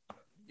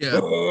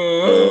 Shout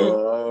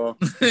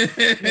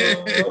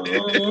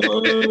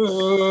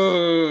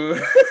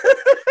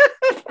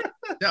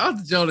out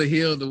to Jonah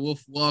Hill, The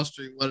Wolf of Wall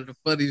Street. One of the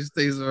funniest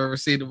things I've ever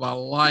seen in my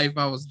life.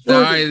 I was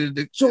dying.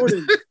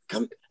 Jordan,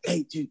 come.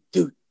 Hey, dude,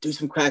 do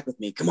some crack with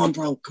me. Come on,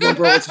 bro. Let's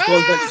go back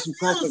to some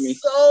crack with me.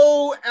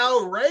 So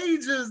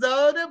outrageous,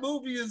 dog. That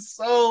movie is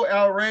so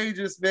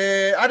outrageous,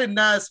 man. I did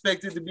not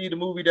expect it to be the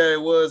movie that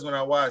it was when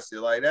I watched it.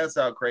 Like, that's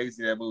how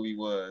crazy that movie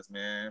was,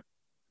 man.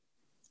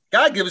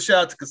 Gotta give a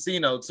shout out to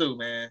Casino, too,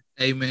 man.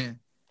 Amen.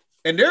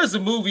 And there's a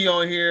movie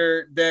on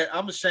here that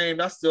I'm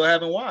ashamed I still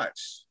haven't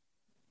watched.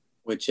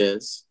 Which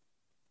is?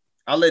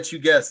 I'll let you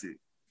guess it.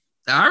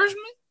 The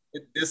Irishman?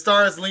 It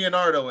stars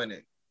Leonardo in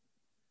it.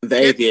 The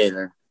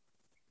Aviator.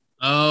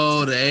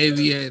 Oh, The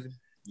Aviator.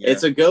 Yeah.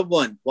 It's a good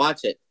one.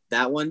 Watch it.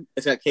 That one.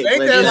 It's got Kate Blanchett.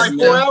 Ain't that like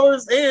 4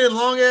 hours in?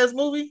 Long ass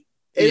movie.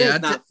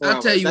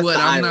 I'll tell you what.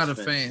 I'm not a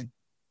fan.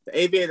 The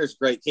Aviator's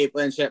great. Kate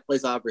Blanchett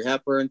plays Audrey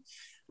Hepburn.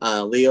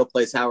 Leo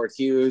plays Howard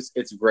Hughes.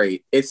 It's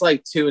great. It's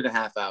like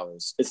 2.5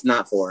 hours. It's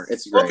not 4.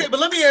 It's great. Okay, but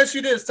let me ask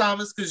you this,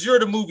 Thomas, because you're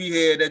the movie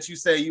head that you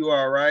say you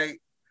are, right?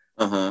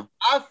 Uh-huh.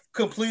 I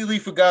completely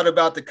forgot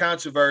about the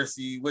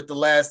controversy with The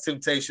Last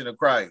Temptation of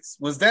Christ.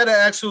 Was that an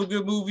actual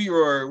good movie,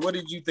 or what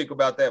did you think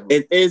about that movie?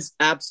 It is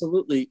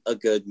absolutely a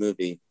good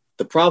movie.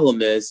 The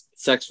problem is it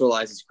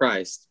sexualizes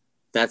Christ.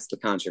 That's the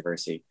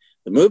controversy.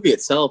 The movie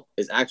itself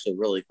is actually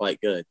really quite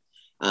good.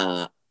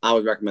 I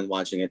would recommend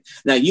watching it.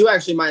 Now, you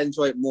actually might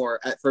enjoy it more.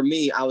 For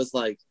me, I was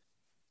like,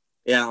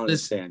 yeah, I don't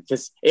understand.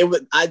 Because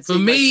I'd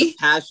see the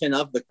Passion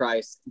of the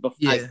Christ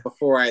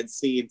before I had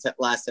seen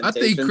Last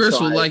Temptation. I think Chris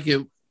would like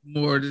it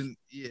more than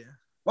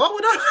Why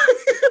would I?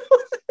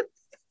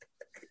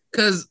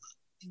 Because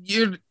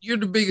you're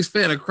the biggest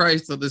fan of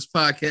Christ on this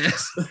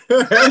podcast.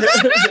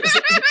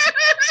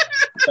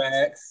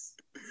 Facts.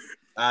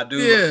 I do.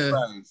 Yeah.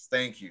 Christ.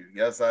 Thank you.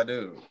 Yes, I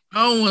do.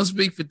 I don't want to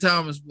speak for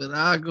Thomas, but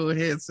I'll go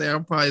ahead and say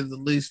I'm probably the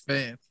least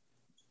fan.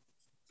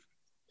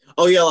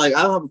 Oh yeah, like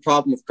I don't have a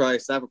problem with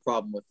Christ. I have a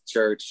problem with the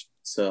church.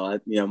 So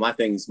my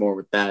thing's more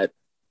with that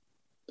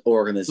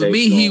organization. For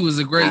me, he was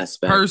a great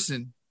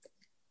person.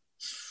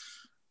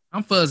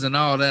 I'm fuzzing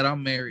all that.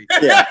 I'm married.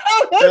 Yeah.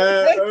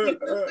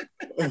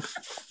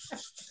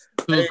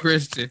 To a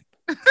Christian.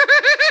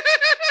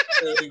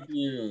 Thank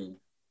you.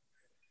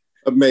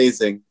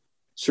 Amazing.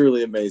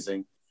 Truly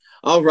amazing.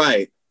 All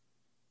right.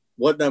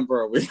 What number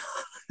are we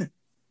on?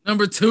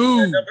 Number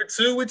 2. Number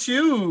 2 with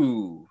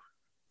you.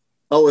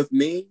 Oh, with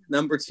me?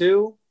 Number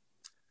 2?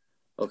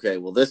 Okay,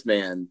 well, this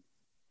man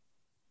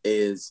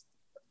is...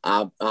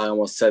 I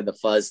almost said the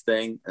fuzz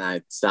thing, and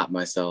I stopped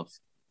myself.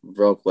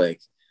 real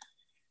quick.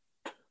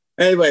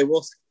 Anyway,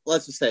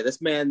 let's just say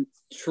this man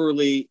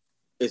truly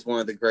is one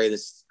of the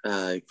greatest.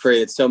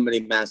 Created so many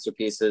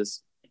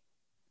masterpieces.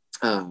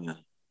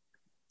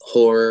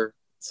 Horror,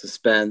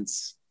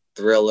 suspense,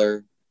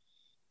 thriller.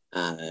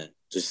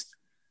 Just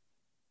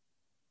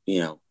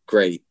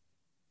great.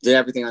 Did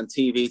everything on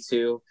TV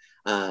too.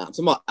 I'm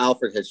talking about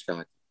Alfred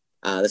Hitchcock.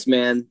 This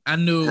man, I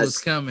knew it was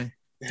coming.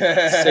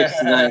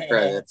 69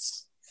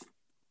 credits.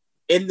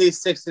 In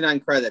these 69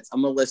 credits,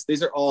 I'm gonna list.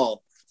 These are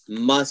all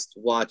must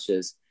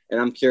watches,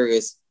 and I'm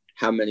curious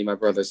how many my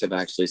brothers have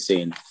actually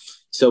seen.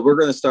 So we're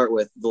gonna start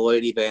with The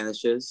Lady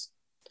Vanishes.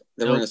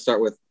 Then we're gonna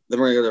start with. Then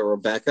we're gonna go to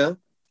Rebecca.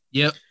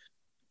 Yep.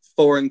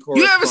 Foreign You ever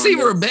Correspondence. seen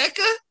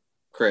Rebecca?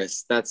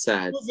 Chris, that's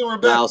sad.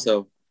 Rebecca?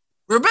 Also,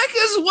 Rebecca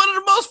is one of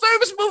the most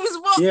famous movies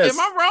of all. Yes. Am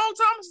I wrong,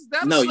 Thomas? Is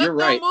that no, you're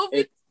right.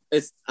 Movie?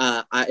 It's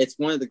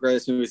one of the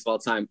greatest movies of all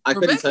time. I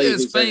Rebecca couldn't tell you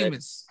is who's in it.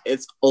 famous.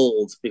 It's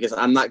old because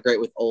I'm not great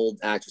with old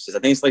actresses. I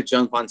think it's like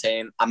Joan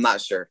Fontaine. I'm not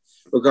sure.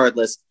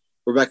 Regardless,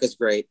 Rebecca's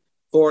great.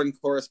 Foreign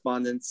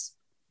Correspondence,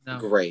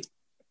 great.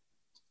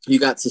 You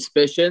got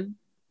Suspicion.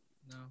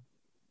 No.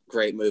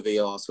 Great movie.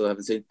 You also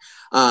haven't seen.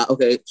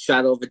 Okay,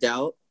 Shadow of a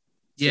Doubt.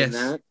 Yes.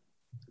 Seen that?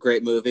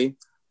 Great movie.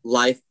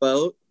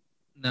 Lifeboat.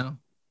 No.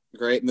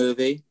 Great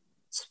movie.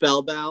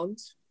 Spellbound.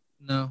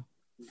 No.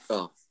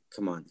 Oh,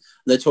 come on.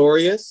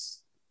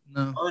 Notorious.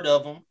 No. Heard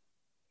of them.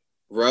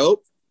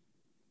 Rope.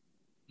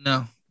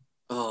 No.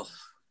 Oh,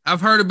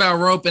 I've heard about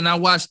Rope, and I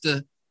watched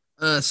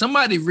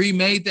somebody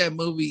remade that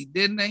movie,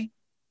 didn't they?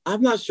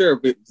 I'm not sure,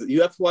 but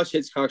you have to watch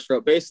Hitchcock's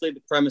Rope. Basically,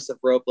 the premise of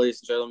Rope,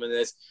 ladies and gentlemen,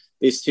 is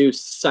these two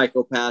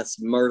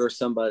psychopaths murder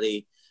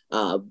somebody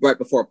right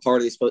before a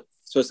party is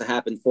supposed to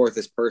happen for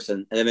this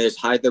person, and then they just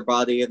hide their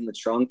body in the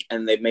trunk,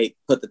 and they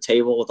put the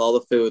table with all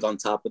the food on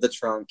top of the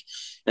trunk,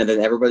 and then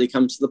everybody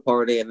comes to the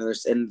party, and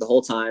the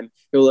whole time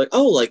people are like,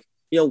 oh, like,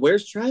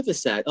 where's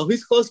Travis at? Oh,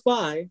 he's close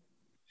by,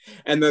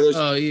 and then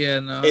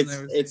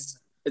there's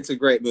it's a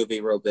great movie.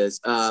 Rope is.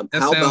 How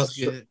about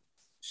good.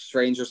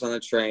 Strangers on a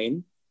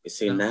Train? You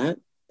seen that?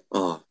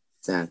 Oh,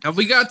 sad. Have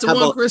we got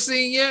to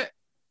Christine yet?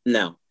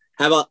 No.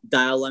 How about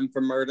Dial M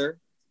for Murder?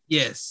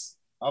 Yes.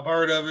 I've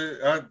heard of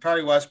it. I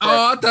probably watched.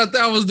 Oh, I thought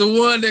that was the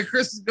one that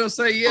Chris is gonna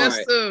say yes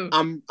to.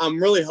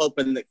 I'm really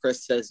hoping that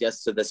Chris says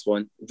yes to this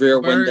one. Rear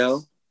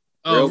Window.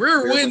 Oh,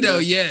 Rear Window,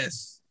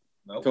 yes.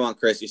 Nope. Come on,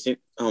 Chris. You see?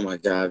 Oh my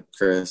God,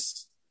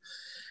 Chris.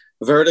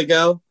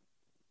 Vertigo.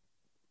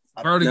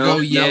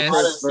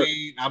 Yes.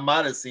 I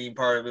might have seen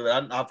part of it,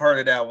 but I've heard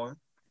of that one.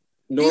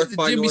 North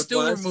by Jimmy Northwest.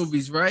 Stewart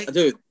movies, right?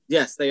 Dude,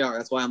 yes, they are.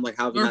 That's why I'm like,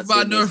 how have you North not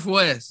by seen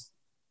Northwest.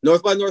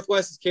 North by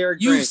Northwest is Cary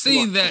Grant. You've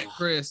seen that,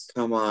 Chris.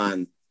 Come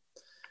on.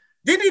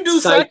 Did he do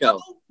Psycho?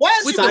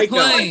 Why is he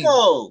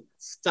Psycho?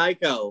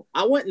 Psycho.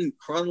 I went in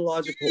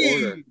chronological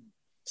order.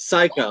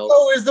 Psycho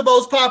is the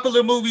most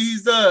popular movie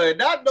he's done.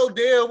 Not no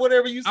damn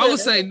whatever you said. I would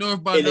say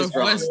North by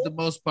Northwest is the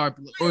most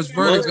popular. Or it's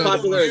Vertigo. Most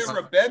popular is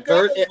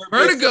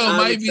Vertigo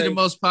might be the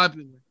most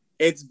popular.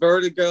 It's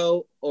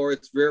Vertigo or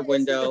it's Rear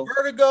Window.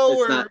 Vertigo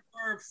or Psycho.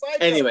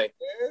 Anyway,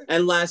 man.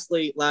 And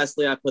lastly,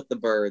 I put The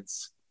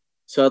Birds.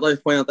 So I'd like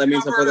to point out that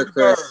means my brother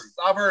Chris.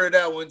 I've heard of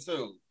that one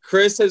too.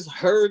 Chris has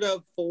heard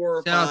of 4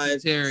 or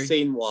 5,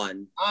 seen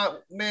one.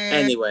 Man.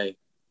 Anyway,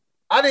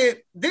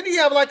 didn't he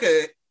have like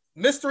a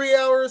mystery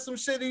hour or some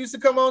shit that used to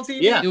come on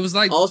TV? Yeah, it was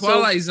like also, the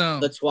Twilight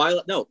Zone.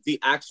 The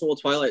actual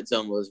Twilight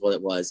Zone was what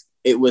it was.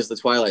 It was the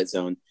Twilight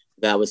Zone.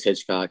 That was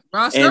Hitchcock.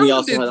 Ross and he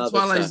also did the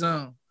Twilight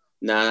Zone.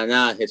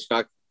 Nah.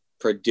 Hitchcock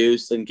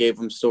produced and gave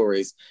them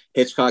stories.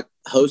 Hitchcock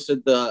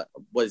hosted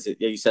what is it?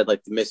 You said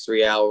like the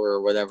mystery hour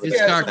or whatever.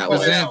 Hitchcock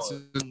presents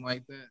something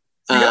like that.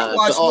 You gotta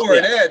watch more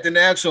of that than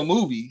the actual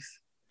movies.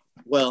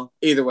 Well,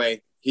 either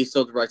way, he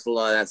still directed a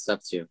lot of that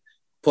stuff too.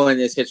 Point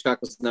is, Hitchcock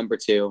was number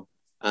 2.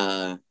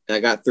 And I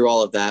got through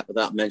all of that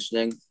without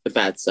mentioning the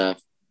bad stuff.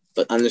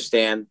 But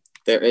understand,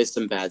 there is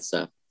some bad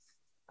stuff.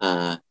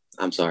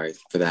 I'm sorry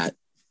for that.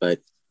 But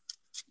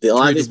a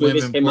lot of these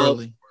movies came out.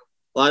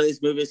 A lot of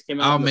these movies came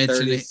out. I'll in the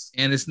mention 30s.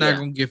 it, and it's not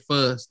gonna get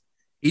fussed.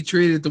 He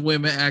treated the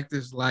women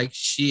actors like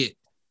shit.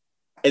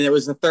 And it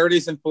was the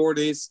 30s and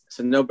 40s,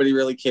 so nobody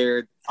really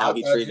cared how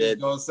he treated.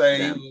 He was gonna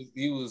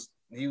say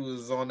he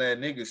was on that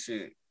nigga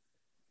shit.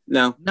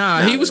 No,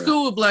 he was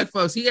cool with black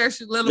folks. He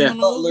actually let them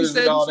on the movie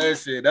set. All that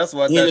shit. That's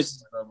what he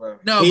was.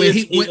 No, but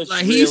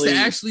he used to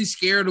actually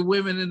scare the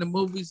women in the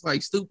movies,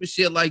 like stupid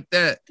shit like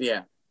that.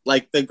 Yeah.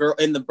 Like the girl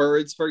in The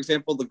Birds, for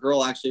example, the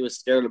girl actually was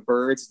scared of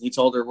birds. And he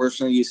told her, we're just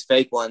going to use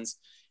fake ones.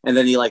 And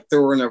then he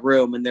threw her in a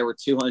room and there were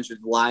 200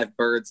 live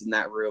birds in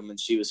that room. And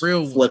she was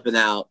flipping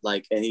out.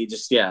 And he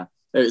just, it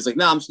was like,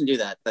 no, I'm just going to do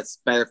that. That's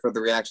better for the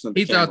reaction of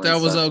the camera. He thought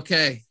that was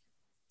okay.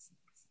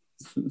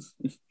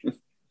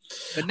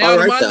 But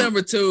now my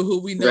number 2,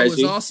 who we know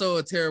is also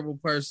a terrible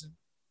person.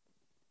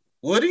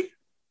 Woody?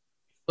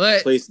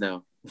 But please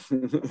no.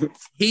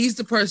 He's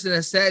the person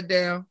that sat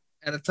down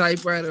at a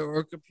typewriter or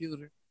a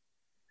computer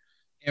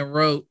and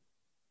wrote,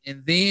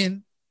 and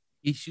then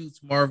he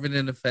shoots Marvin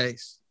in the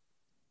face.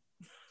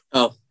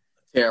 Oh,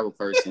 terrible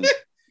person.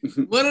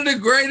 One of the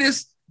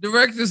greatest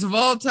directors of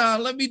all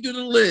time. Let me do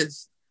the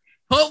list.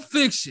 Pulp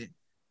Fiction,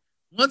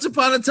 Once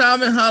Upon a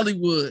Time in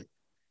Hollywood,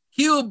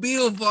 Kill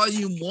Bill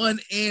Volume 1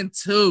 and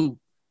 2,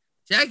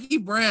 Jackie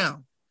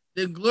Brown,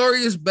 The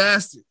Glorious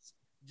Bastards,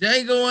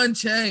 Django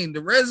Unchained,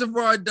 The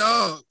Reservoir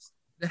Dogs,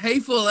 The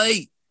Hateful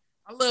Eight.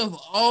 I love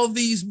all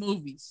these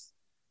movies.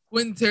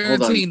 Quentin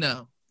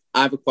Tarantino.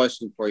 I have a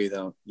question for you,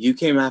 though. You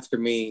came after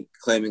me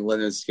claiming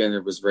Leonard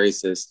Skinner was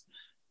racist,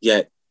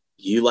 yet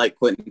you like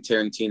Quentin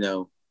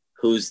Tarantino,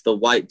 who's the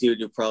white dude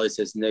who probably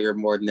says nigger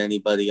more than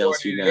anybody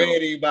else you know.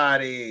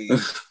 Anybody.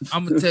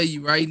 I'm going to tell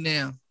you right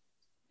now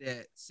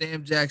that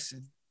Sam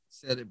Jackson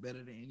said it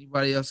better than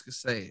anybody else could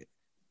say it.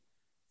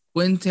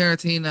 Quentin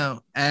Tarantino,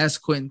 as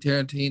Quentin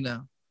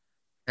Tarantino,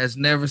 has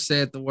never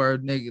said the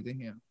word nigger to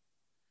him.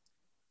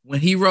 When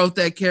he wrote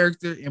that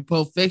character in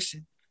Pulp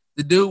Fiction,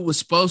 the dude was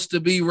supposed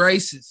to be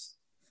racist.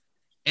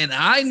 And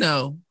I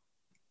know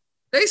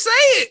they say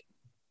it.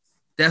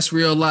 That's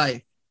real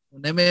life.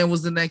 When that man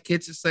was in that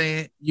kitchen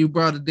saying, you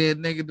brought a dead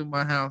nigga to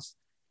my house,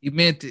 he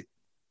meant it.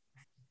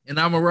 And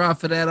I'm going to ride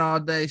for that all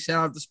day.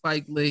 Shout out to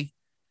Spike Lee.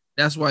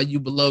 That's why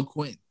you below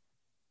Quentin.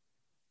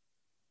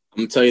 I'm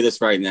going to tell you this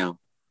right now.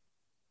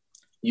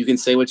 You can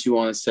say what you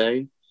want to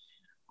say.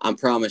 I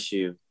promise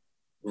you,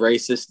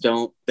 racists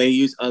don't. They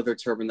use other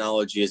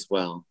terminology as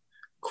well.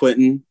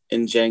 Quentin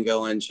in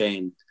Django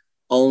Unchained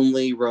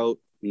only wrote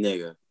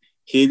nigga.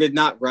 He did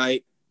not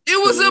write. It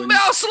was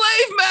about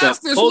slave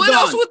masters. What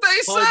else would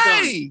they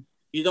say?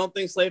 You don't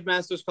think slave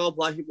masters called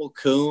black people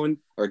coon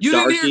or you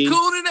darky? You didn't hear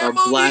coon in that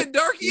movie black? and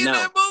darky in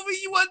that movie?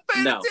 You wasn't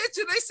paying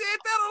attention. They said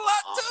that a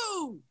lot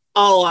too.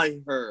 All I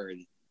heard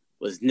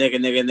was nigga,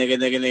 nigga, nigga,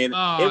 nigga, nigga.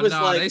 Oh, it was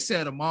no, they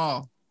said them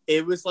all.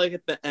 It was like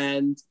at the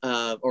end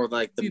or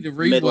like the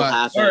middle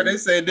half. Or they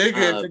say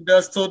nigga from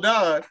dusk till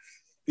dawn.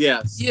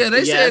 Yes. Yeah,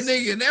 they said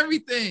nigga and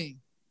everything.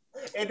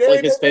 And it's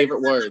like his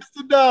favorite word.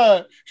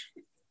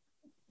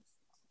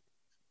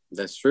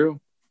 That's true.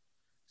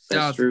 Shout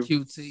out to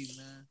QT,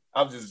 man.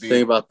 I'm just being.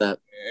 Think about that.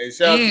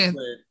 Hey, and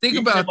think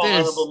about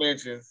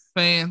this,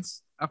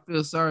 fans. I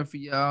feel sorry for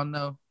y'all. I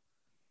know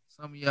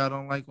some of y'all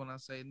don't like when I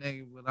say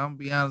nigga, but I'm gonna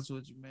be honest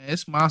with you, man.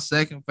 It's my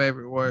second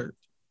favorite word.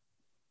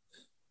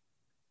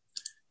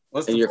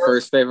 What's your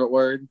first favorite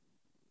word?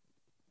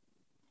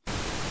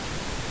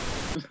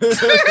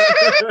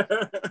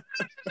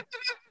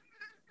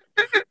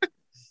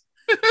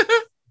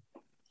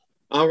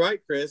 All right,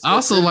 Chris. I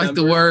also like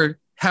the word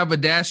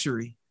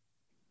haberdashery.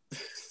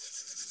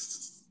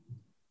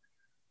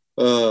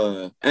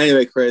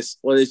 Anyway, Chris,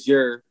 what is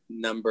your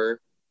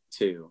number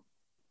 2?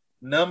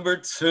 Number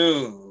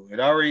 2. It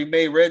already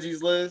made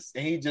Reggie's list,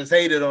 and he just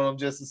hated on him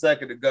just a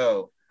second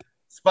ago.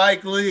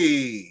 Spike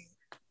Lee.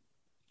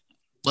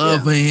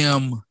 Love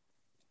him.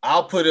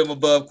 I'll put him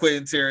above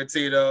Quentin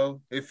Tarantino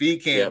if he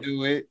can't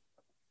do it.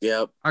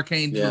 Yep. I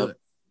can't do it.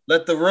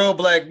 Let the real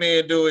black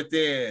man do it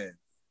then.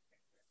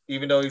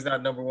 Even though he's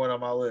not number 1 on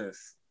my list.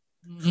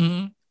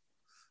 Mm-hmm.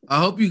 I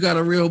hope you got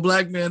a real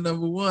black man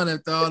number 1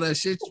 after all that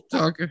shit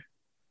you're talking.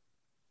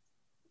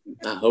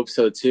 I hope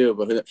so too,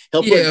 but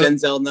he'll put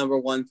Denzel number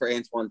 1 for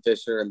Antoine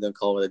Fisher and then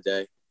call it a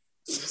day.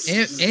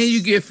 And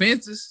you get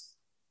Fences.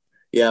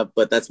 Yeah,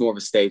 but that's more of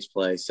a stage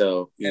play.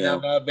 So,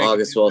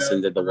 August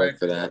Wilson did the work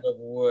for that.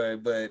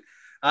 But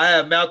I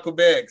have Malcolm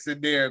X in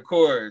there, of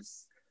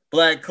course.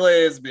 Black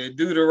Klansman,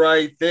 Do the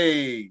Right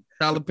Thing.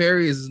 Tyler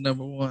Perry is his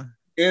number 1.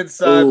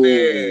 Inside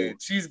Man,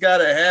 She's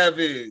Gotta Have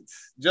It.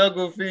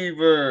 Jungle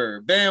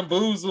Fever,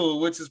 Bamboozle,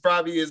 which is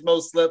probably his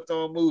most slept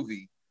on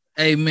movie.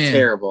 Amen.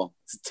 Terrible.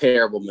 It's a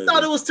terrible movie. You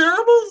thought it was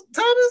terrible,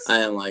 Thomas? I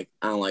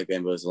don't like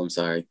Bamboozle. I'm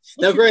sorry.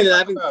 Now, granted,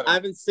 I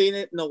haven't seen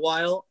it in a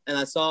while, and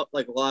I saw it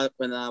like a lot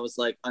when I was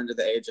like under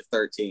the age of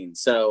 13.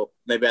 So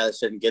maybe I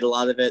shouldn't get a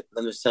lot of it.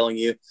 I'm just telling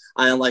you,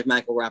 I don't like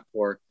Michael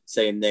Rappaport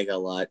saying nigga a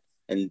lot.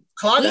 And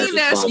we ain't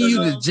asking you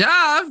to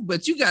jive,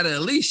 but you gotta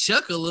at least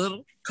shuck a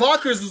little.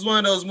 Clockers was one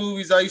of those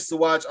movies I used to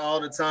watch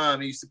all the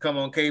time. It used to come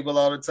on cable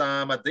all the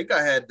time. I think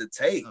I had the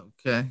tape.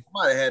 Okay. I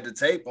might have had the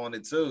tape on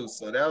it too.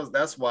 So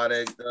that's why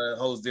that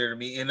holds dear to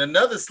me. And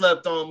another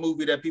slept on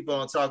movie that people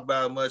don't talk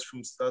about much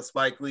from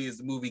Spike Lee is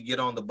the movie Get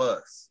on the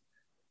Bus.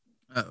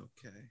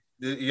 Okay.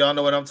 Y'all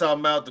know what I'm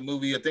talking about? The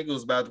movie, I think it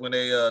was about when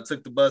they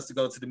took the bus to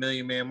go to the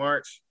Million Man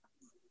March.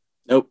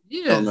 Nope.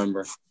 Yeah.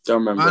 Don't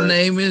remember. My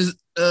name is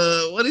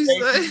what did he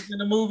say? In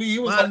the movie, he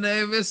was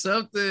name is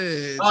something.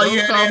 Oh,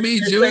 don't call me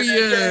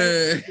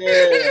Junior.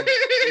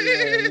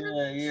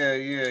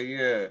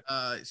 Yeah.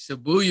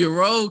 Shibuya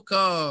roll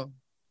call.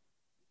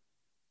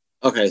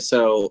 Okay,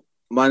 so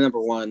my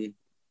number 1,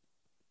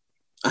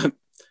 I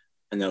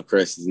know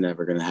Chris is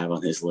never gonna have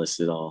on his list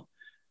at all.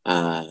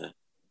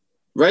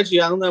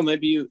 Reggie, I don't know,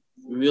 maybe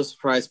you'll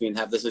surprise me and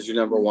have this as your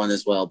number 1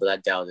 as well, but I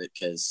doubt it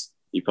because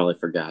you probably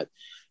forgot.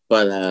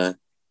 But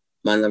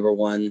my number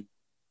 1,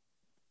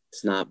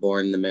 it's Not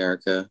Born in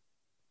America.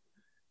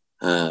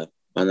 My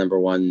number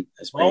 1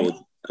 has made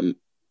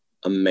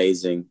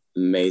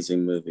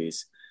amazing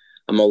movies.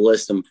 I'm gonna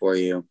list them for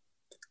you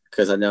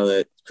because I know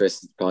that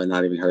Chris has probably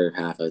not even heard of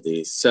half of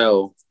these.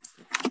 So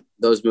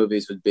those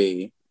movies would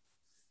be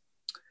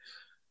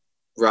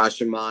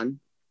Rashomon,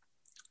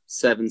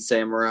 Seven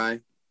Samurai,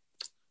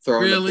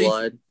 Throne Really? of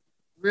Blood,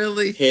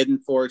 Really? Hidden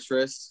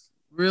Fortress,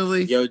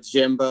 Really?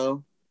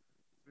 Yojimbo,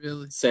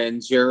 Really?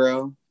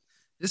 Sanjuro,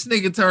 This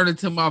nigga turned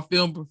into my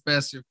film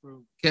professor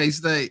from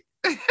K-State.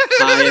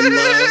 High and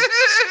Low.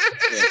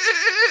 Yeah.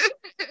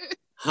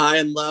 High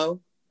and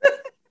Low.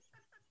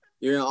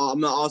 I'm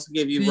gonna also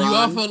give you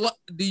Ron.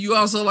 Do you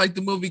also like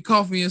the movie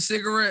Coffee and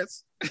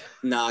Cigarettes?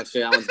 No,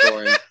 actually, that one's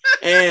boring.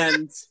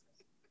 And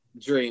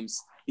Dreams.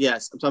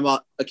 Yes, I'm talking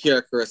about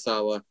Akira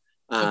Kurosawa.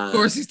 Of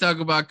course, he's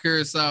talking about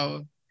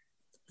Kurosawa.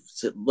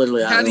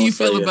 Literally, how do you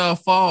feel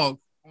about Fog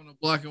on a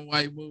black and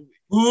white movie?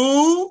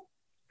 Who?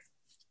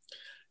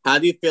 How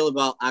do you feel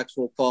about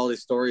actual quality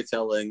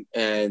storytelling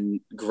and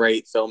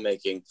great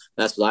filmmaking?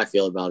 That's what I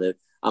feel about it.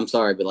 I'm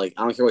sorry, but like,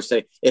 I don't care what you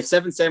say. If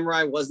Seven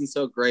Samurai wasn't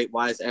so great,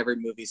 why is every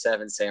movie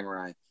Seven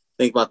Samurai?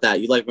 Think about that.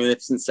 You like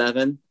Magnificent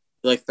Seven?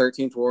 You like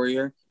 13th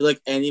Warrior? You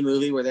like any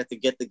movie where they have to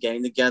get the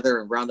gang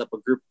together and round up a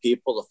group of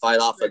people to fight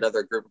off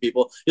another group of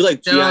people? You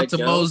like Shout out to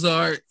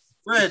Mozart.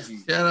 Reggie.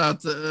 Shout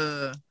out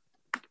to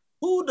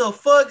who the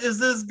fuck is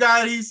this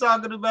guy he's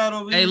talking about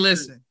over here? Hey,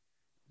 listen.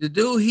 The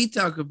dude he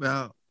talk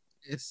about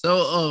is so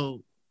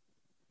old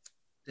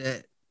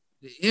that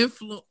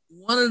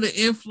one of the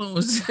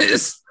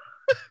influences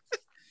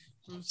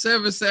from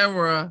Seven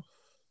Samurai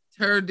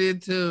turned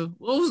into,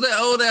 what was that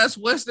old ass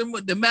Western,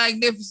 The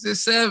Magnificent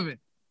Seven?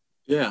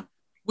 Yeah.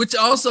 Which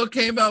also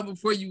came out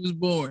before you was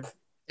born.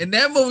 And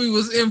that movie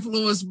was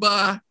influenced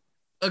by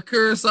a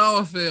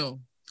Kurosawa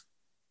film.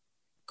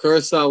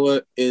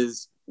 Kurosawa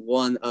is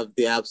one of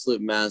the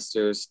absolute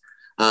masters.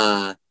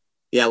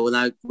 When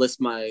I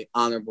list my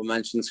honorable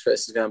mentions,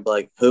 Chris is gonna be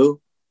like, who?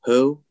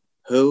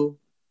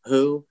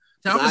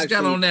 Thomas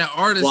got on that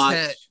artist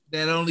hat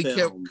that only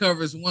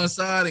covers one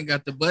side and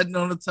got the button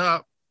on the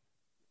top.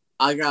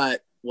 I got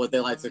what they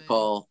like to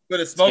call put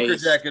a smoker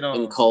jacket on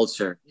and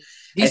culture.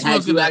 He's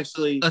smoking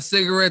a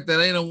cigarette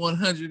that ain't a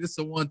 100, it's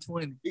a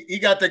 120. He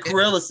got the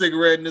Corella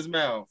cigarette in his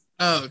mouth.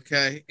 Oh,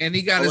 okay. And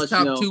he got his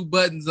top two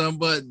buttons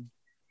unbuttoned.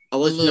 I'll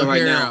let you know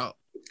right now.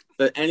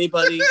 But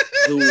anybody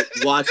who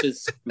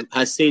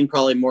has seen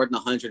probably more than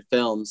 100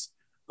 films,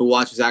 who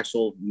watches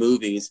actual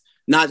movies,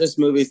 not just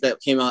movies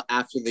that came out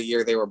after the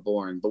year they were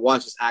born, but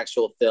watches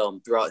actual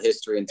film throughout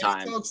history and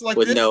time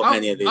would know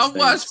any of these things. I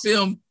watched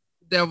film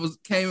that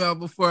came out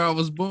before I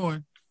was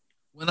born.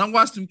 When I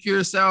watched them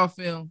Kurosawa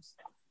films,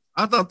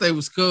 I thought they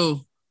was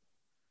cool.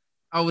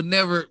 I would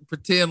never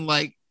pretend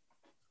like.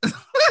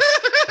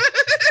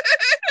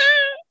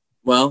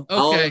 Well,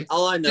 okay.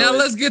 All I know. Now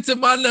let's get to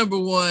my number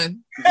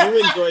one.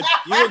 You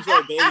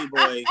enjoy Baby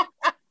Boy.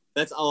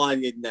 That's all I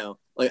need to know.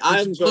 Like,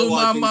 I enjoy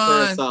watching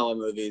Kurosawa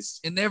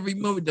movies. In every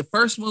movie, the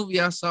first movie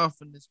I saw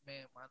from this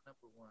man, my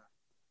number one,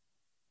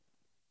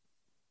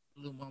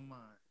 blew my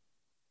mind.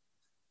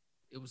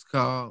 It was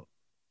called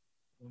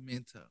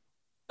Memento.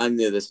 I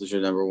knew this was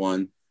your number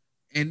one.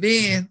 And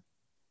then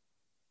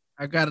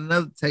I got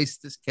another taste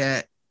of this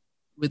cat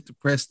with The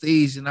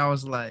Prestige, and I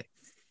was like,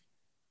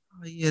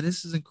 oh yeah,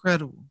 this is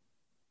incredible.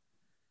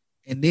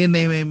 And then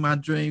they made my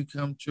dream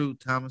come true,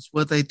 Thomas.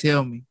 What they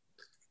tell me?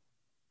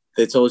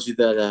 They told you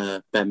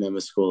that Batman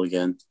was cool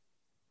again.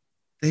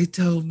 They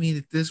told me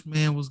that this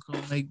man was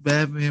going to make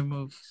Batman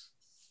movies.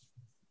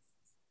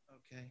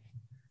 Okay.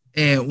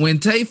 And when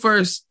Tay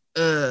first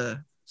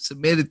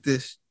submitted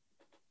this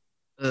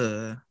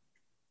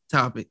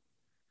topic,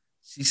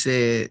 she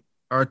said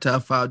our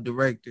top 5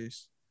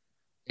 directors,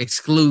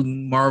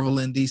 excluding Marvel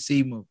and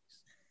DC movies.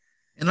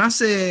 And I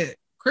said,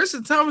 Chris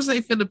and Thomas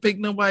ain't finna pick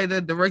nobody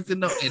that directed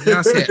no. And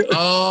I said,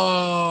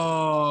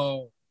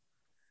 oh.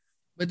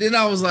 But then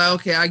I was like,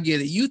 okay, I get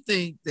it. You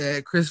think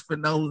that Christopher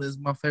Nolan is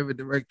my favorite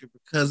director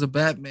because of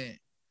Batman.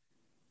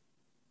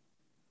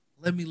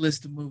 Let me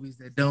list the movies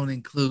that don't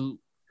include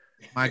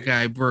my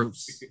guy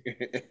Bruce.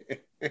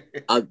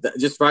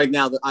 Just right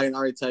now, I can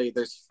already tell you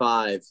there's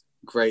 5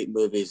 great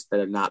movies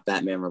that are not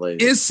Batman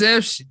related.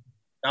 Inception.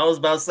 I was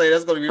about to say,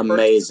 that's going to be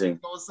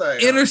amazing.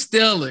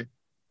 Interstellar.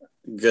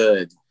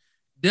 Good.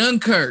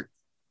 Dunkirk.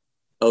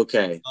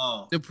 Okay.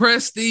 The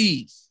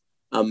Prestige.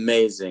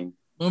 Amazing.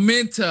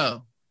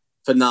 Memento.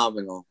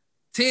 Phenomenal.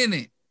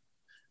 Tenet.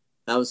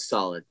 That was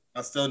solid.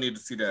 I still need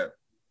to see that.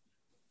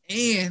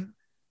 And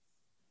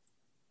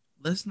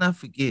let's not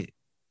forget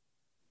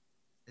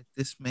that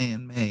this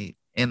man made,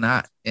 and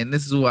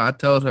this is what I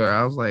told her.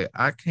 I was like,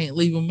 I can't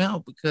leave him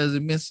out because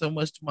it meant so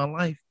much to my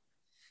life.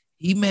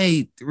 He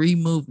made 3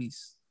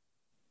 movies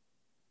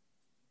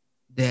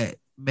that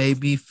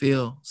made me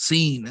feel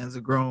seen as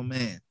a grown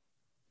man.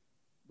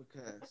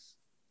 Because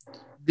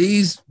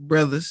these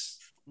brothers,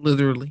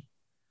 literally,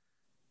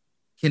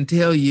 can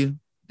tell you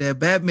that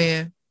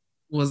Batman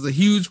was a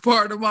huge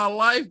part of my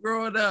life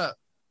growing up.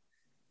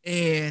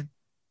 And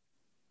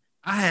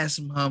I had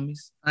some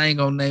homies, I ain't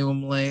gonna name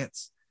them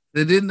Lance,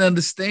 that didn't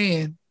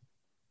understand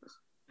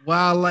why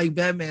I like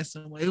Batman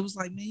so much. It was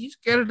like, man, you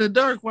scared of the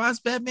dark. Why is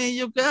Batman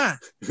your guy?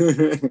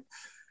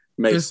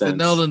 Makes sense.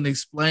 Nolan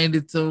explained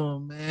it to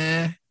him,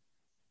 man.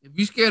 If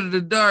you scared of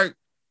the dark,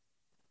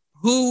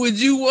 who would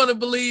you want to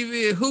believe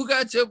in? Who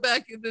got your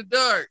back in the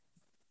dark?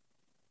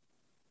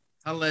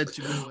 I'll let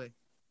you away.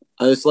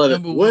 I just love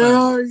Number it. Where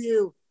one. are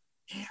you?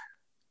 Here.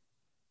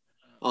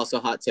 Also,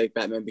 hot take: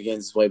 Batman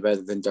Begins is way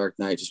better than Dark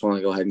Knight. Just want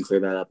to go ahead and clear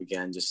that up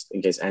again, just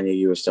in case any of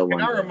you are still Can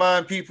wondering. I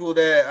remind people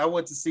that I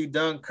went to see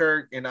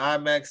Dunkirk in the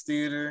IMAX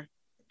theater,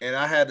 and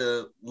I had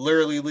to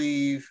literally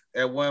leave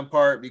at one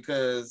part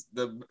because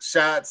the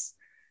shots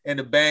and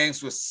the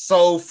bangs were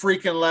so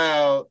freaking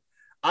loud.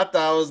 I thought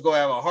I was going to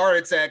have a heart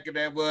attack in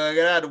that mug,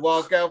 and I had to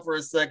walk out for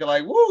a second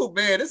like, whoa,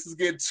 man, this is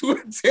getting too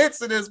intense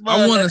in this mug.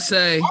 I want to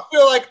say, I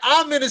feel like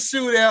I'm in a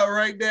shootout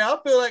right now. I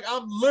feel like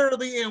I'm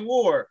literally in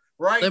war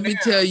right now. let me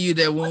tell you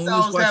that when we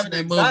was watching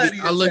that movie,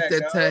 I looked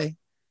at Tay.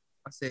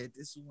 I said,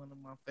 this is one of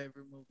my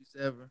favorite movies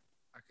ever.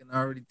 I can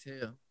already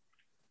tell.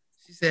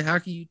 She said, how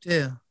can you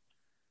tell?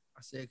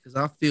 I said, because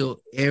I feel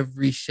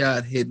every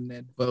shot hitting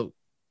that boat.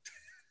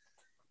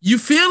 You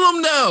feel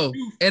them though.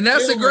 And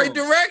that's a great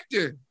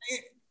director.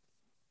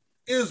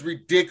 It was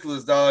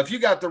ridiculous, dog. If you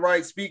got the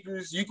right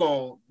speakers, you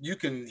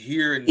can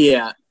hear and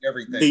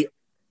everything. The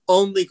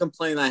only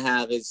complaint I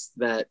have is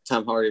that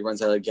Tom Hardy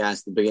runs out of gas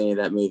at the beginning of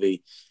that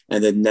movie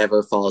and then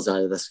never falls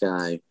out of the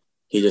sky.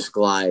 He just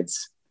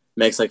glides,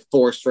 makes like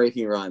 4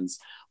 strafing runs,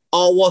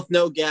 all with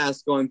no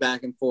gas going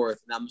back and forth.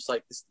 And I'm just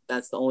like,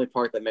 that's the only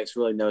part that makes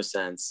really no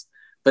sense.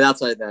 But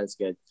outside of that, it's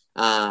good.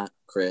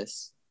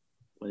 Chris,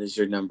 what is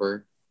your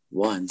number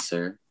 1,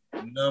 sir?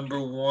 Number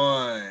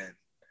one.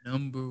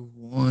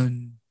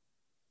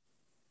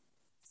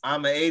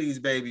 I'm an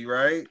 80s baby,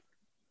 right?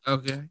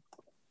 Okay.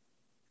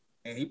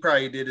 And he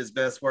probably did his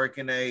best work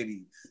in the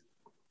 80s.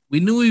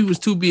 We knew he was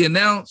to be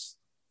announced.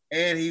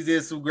 And he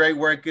did some great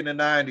work in the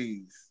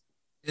 90s.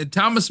 And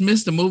Thomas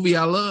missed a movie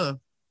I love.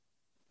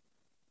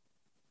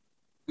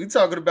 We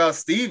talking about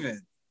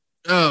Steven.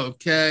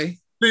 Okay.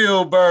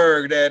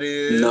 Spielberg, that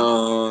is.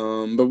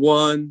 Number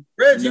 1.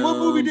 Reggie, what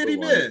movie did he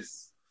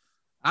miss?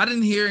 I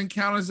didn't hear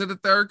Encounters of the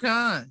Third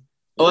Kind.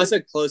 Oh, I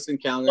said Close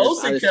Encounters.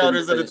 Close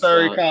Encounters of the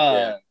Third Kind.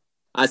 Yeah.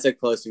 I said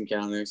Close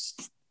Encounters.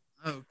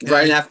 Okay.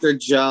 Right after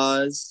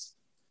Jaws.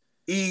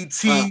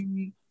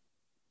 E.T.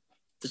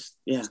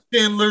 Yeah.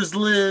 Schindler's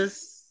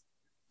List.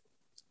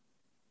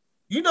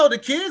 You know, the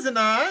kids and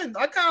I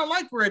kind of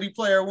like Ready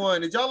Player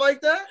One. Did y'all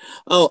like that?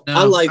 Oh, no,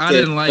 I liked it. I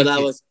didn't like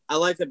it. I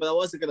liked it, but I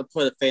wasn't going to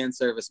put a fan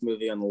service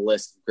movie on the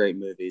list of great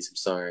movies. I'm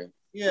sorry.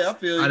 Yeah, I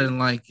feel you. I didn't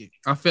like it.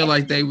 I feel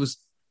like they was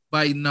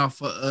biting off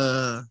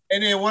And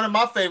then one of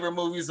my favorite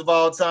movies of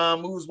all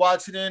time, we was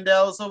watching it in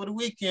Dallas over the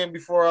weekend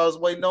before I was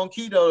waiting on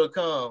Keto to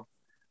come.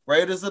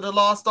 Raiders of the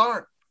Lost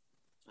Ark.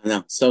 I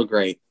know, so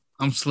great.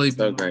 I'm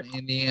sleeping on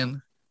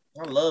Indiana.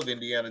 I love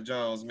Indiana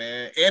Jones,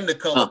 man. And The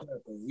Color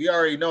Purple. We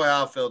already know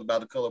how I felt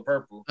about The Color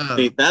Purple.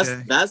 See,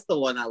 that's the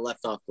one I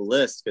left off the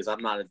list because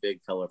I'm not a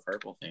big Color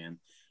Purple fan.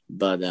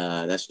 But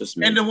that's just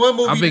me. And the one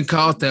movie I've been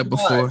called that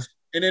before.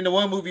 And then the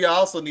one movie I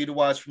also need to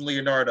watch from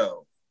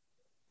Leonardo.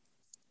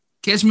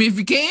 Catch Me If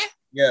You Can?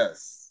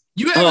 Yes.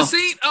 You haven't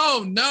seen?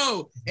 Oh,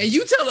 no. And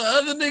you tell the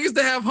other niggas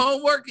to have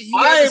homework. And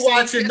I ain't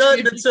watching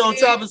nothing until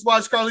Thomas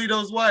watch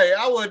Carlito's Way.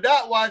 I would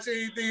not watch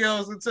anything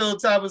else until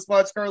Thomas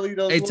watch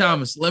Carlito's Way. Hey,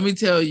 Thomas, let me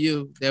tell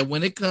you that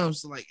when it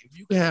comes to, like, if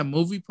you can have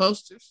movie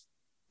posters,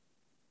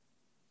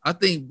 I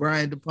think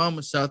Brian De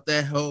Palma shot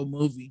that whole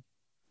movie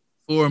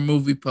for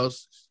movie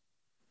posters.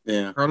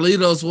 Yeah.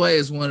 Carlito's Way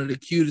is one of the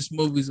cutest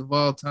movies of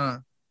all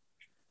time.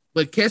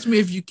 But Catch Me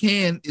If You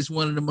Can is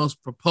one of the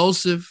most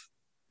propulsive.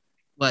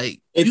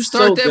 Like, you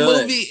start that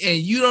movie and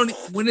you don't,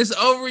 when it's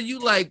over, you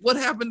like, what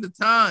happened to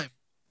time?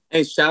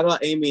 Hey, shout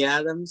out Amy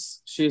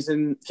Adams. She's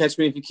in Catch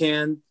Me If You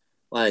Can.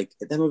 Like,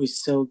 that movie's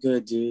so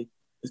good, dude.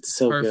 It's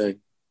so good.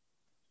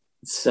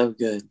 It's so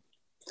good.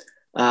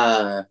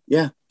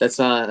 Yeah,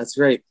 that's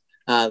great.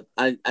 I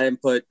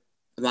didn't put,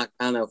 I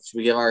don't know, should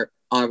we give our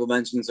honorable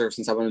mentions, or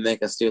since I want to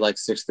make us do like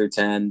 6 through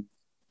 10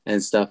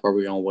 and stuff, are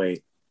we gonna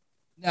wait?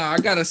 No, I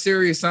got a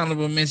serious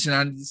honorable mention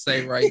I need to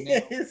say right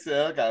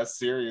now. I got a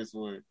serious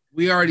one.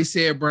 We already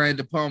said Brian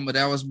De Palma.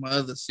 That was my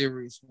other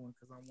serious one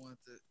because I wanted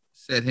to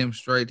set him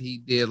straight. He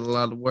did a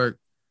lot of work.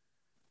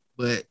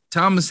 But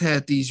Thomas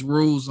had these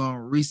rules on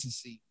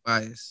recency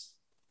bias.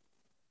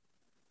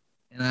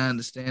 And I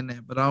understand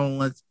that. But I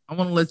want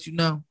to let you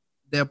know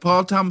that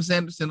Paul Thomas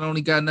Anderson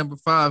only got number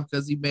 5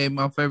 because he made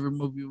my favorite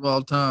movie of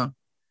all time.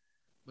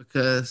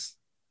 Because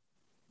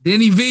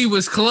Denny V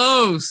was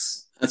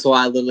close. That's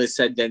why I literally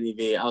said Denny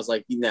V. I was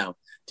like, dude,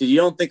 you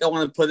don't think I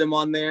want to put him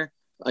on there?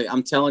 Like,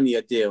 I'm telling you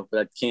I do, but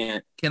I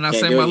can't. Can I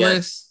say my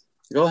list?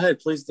 Go ahead,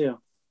 please do.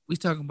 We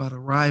talking about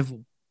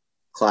Arrival.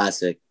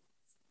 Classic.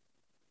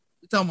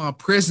 We talking about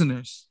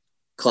Prisoners.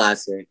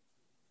 Classic.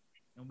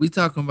 And we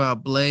talking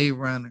about Blade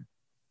Runner.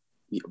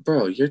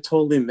 Bro, you're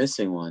totally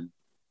missing one.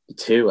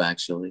 2,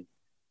 actually.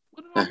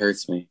 That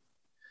hurts me.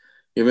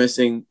 You're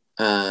missing,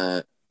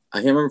 I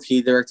can't remember if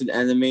he directed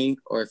Enemy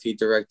or if he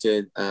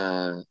directed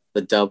The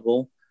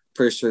Double.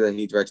 Pretty sure that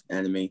he directed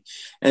Enemy.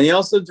 And he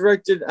also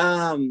directed,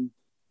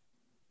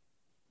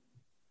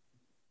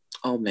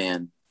 oh,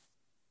 man.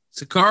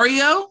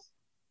 Sicario?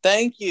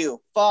 Thank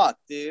you. Fuck,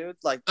 dude.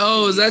 Like,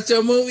 oh, is that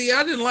your movie?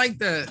 I didn't like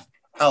that.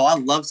 Oh, I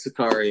love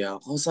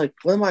Sicario. I was like,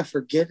 what am I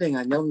forgetting?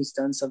 I know he's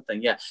done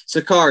something. Yeah,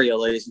 Sicario,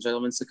 ladies and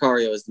gentlemen.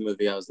 Sicario is the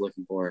movie I was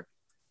looking for.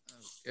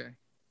 Okay.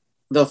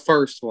 The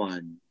first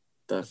one.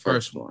 The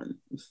first one.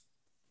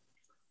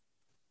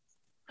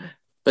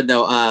 But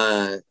no,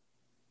 I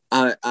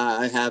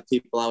have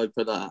people I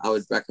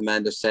would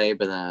recommend or say,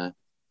 but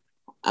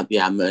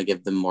yeah, I'm gonna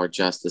give them more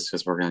justice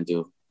because we're gonna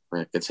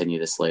continue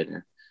this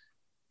later.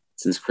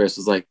 Since Chris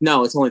was like,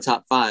 no, it's only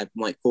top 5.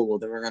 I'm like, cool. Well,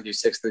 then we're gonna do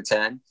 6 through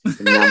 10,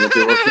 and now we're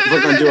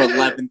gonna do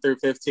 11 through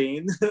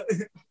 15.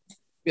 You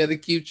got to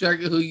keep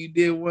track of who you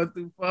did 1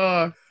 through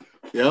 5.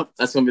 Yep,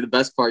 that's gonna be the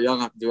best part. Y'all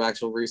have to do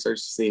actual research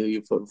to see who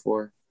you put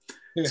for.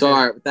 So,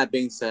 all right. With that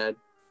being said,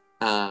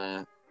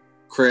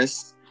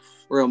 Chris,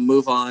 we're gonna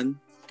move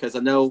on because I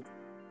know,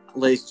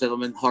 ladies and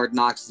gentlemen, Hard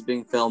Knocks is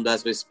being filmed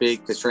as we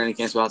speak because training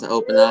camp's about to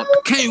open up.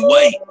 Can't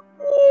wait.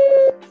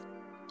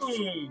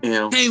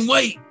 Can't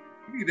wait.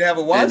 You need to have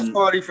a watch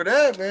party for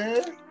that,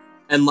 man.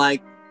 And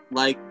like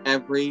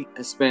every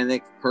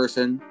Hispanic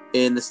person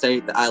in the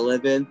state that I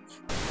live in,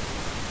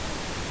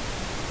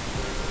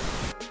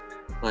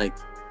 I'm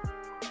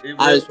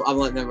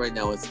letting everybody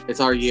know it's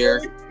our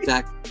year.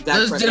 Dak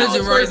Let's judge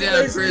it right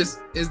now, Chris.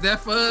 Is that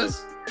for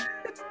us?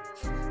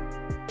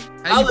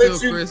 How you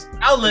feel, Chris?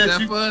 I'll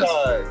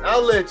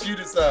let you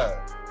decide.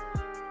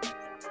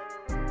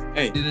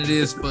 Hey, then it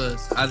is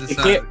fuzz. I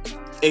decided.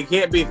 It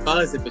can't be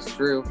fuzz if it's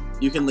true.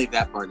 You can leave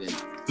that part in.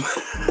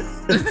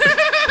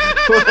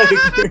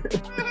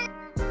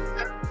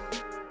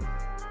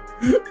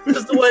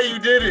 Just the way you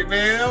did it,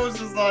 man. I was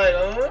just like,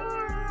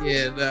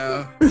 Yeah,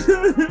 no.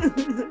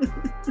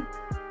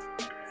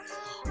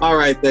 All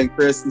right, then,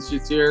 Chris. This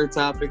is your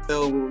topic,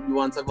 though. You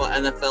want to talk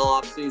about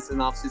NFL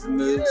offseason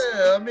moves?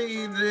 Yeah, I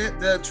mean,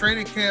 the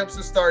training camps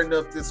are starting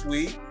up this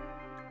week.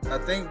 I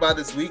think by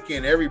this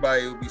weekend,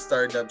 everybody will be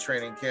starting up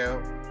training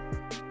camp.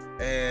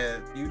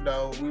 And,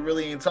 we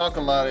really ain't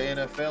talking a lot of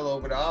NFL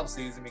over the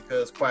offseason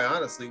because, quite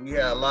honestly, we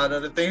had a lot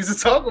of other things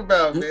to talk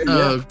about, man.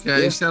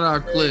 Okay, shout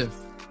out Cliff.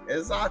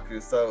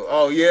 Exactly.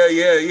 So,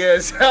 yeah.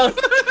 Shout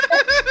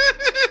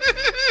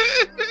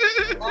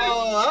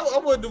I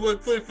wonder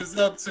what Cliff is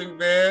up to,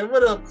 man.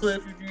 What up,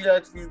 Cliff, if you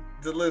actually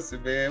to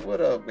listen, man?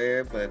 What up,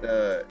 man?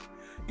 But,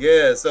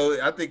 yeah,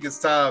 so I think it's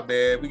time,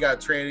 man. We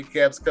got training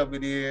camps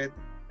coming in.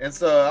 And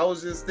so I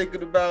was just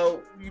thinking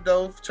about,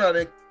 trying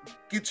to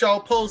get y'all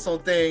posts on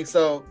things.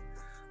 So,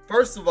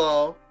 first of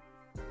all,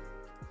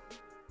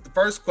 the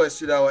first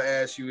question I will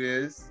ask you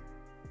is,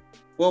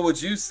 what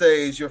would you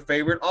say is your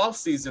favorite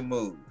offseason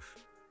move?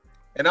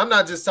 And I'm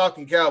not just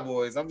talking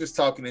Cowboys. I'm just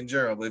talking in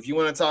general. But if you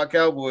want to talk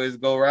Cowboys,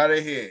 go right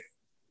ahead.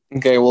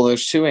 Okay, well,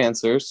 there's 2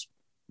 answers.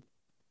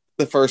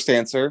 The first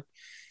answer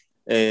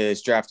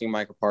is drafting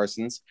Michael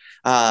Parsons.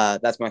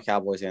 That's my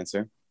Cowboys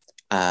answer.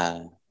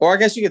 Or I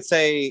guess you could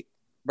say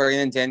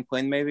bringing in Dan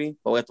Quinn maybe,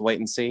 but we have to wait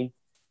and see.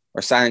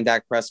 Or signing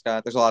Dak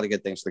Prescott. There's a lot of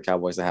good things for the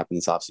Cowboys that happen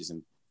this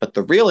offseason. But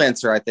the real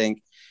answer, I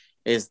think,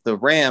 is the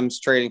Rams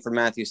trading for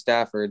Matthew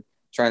Stafford,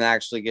 trying to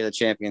actually get a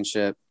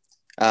championship.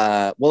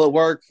 Will it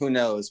work? Who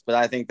knows? But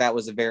I think that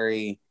was a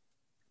very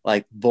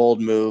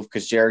bold move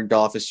because Jared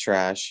Goff is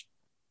trash.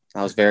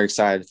 I was very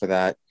excited for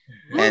that.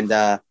 And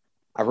I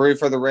rooted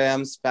for the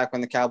Rams back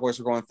when the Cowboys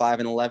were going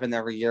 5-11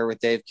 every year with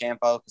Dave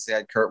Campo because they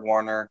had Kurt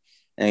Warner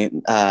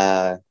and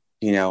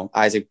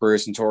Isaac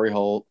Bruce and Torrey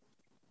Holt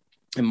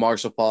and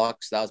Marshall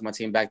Faulk. That was my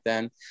team back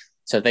then.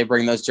 So if they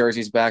bring those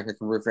jerseys back, I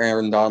can root for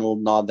Aaron Donald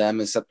and all them,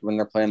 except when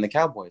they're playing the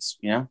Cowboys.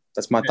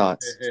 That's my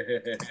thoughts.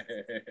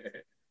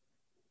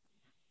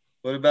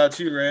 What about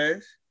you,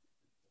 Reg?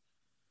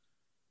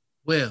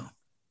 Well,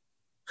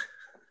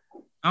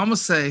 I'm going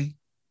to say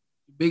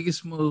the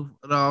biggest move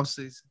of the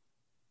offseason.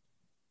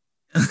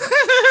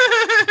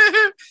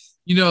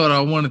 You know what I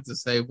wanted to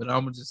say, but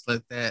I'm going to just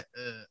let that.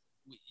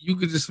 You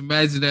could just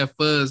imagine that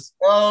fuzz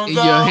in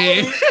your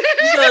head.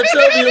 You got to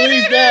tell me at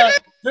least that.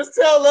 Just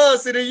tell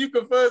us, and then you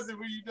can fuzz it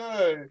when you're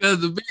done. Because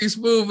the biggest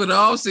move of the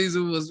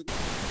offseason was...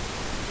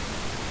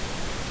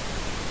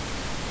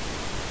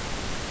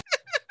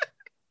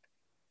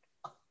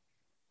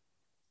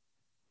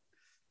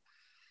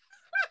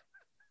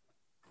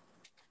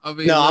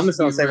 I'm just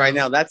gonna say right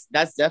now that's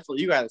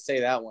definitely, you gotta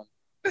say that one.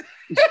 That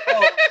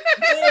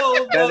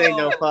ain't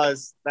no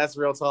fuzz. That's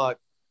real talk.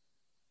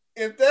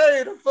 If that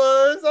ain't a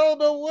fuzz, I don't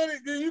know what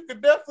it is. You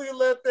could definitely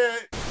let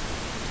that.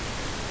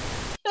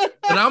 But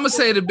I'm gonna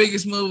say the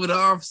biggest move of the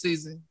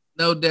offseason,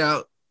 no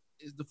doubt,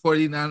 is the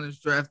 49ers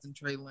drafting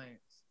Trey Lance.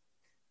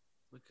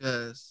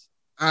 Because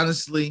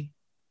honestly,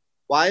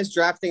 why is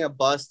drafting a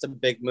bust a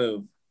big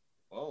move?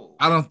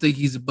 I don't think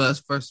he's a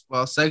bust, first of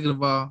all. Second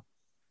of all,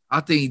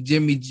 I think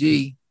Jimmy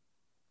G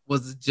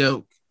was a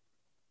joke.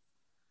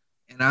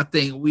 And I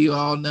think we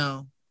all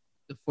know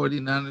the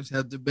 49ers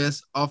have the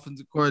best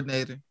offensive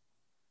coordinator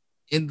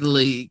in the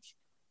league.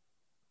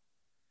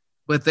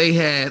 But they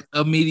had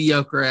a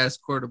mediocre-ass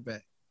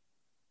quarterback.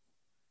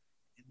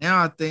 And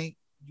now I think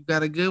you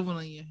got a good one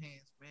on your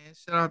hands, man.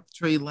 Shout out to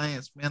Trey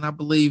Lance, man. I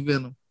believe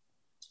in him.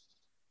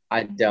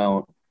 I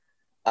don't.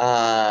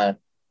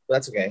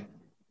 That's okay.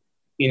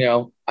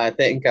 I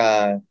think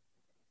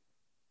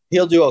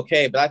he'll do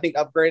okay. But I think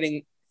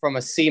upgrading from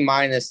a C-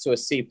 to a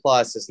C+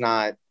 is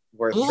not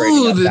worth trading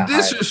Ooh, up the that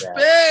disrespect.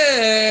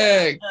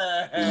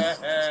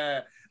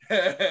 high.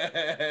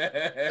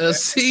 A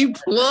C+.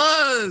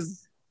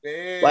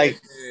 Like,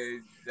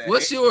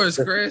 what's yours,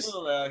 Chris?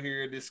 Out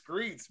here in the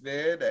streets,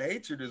 man. The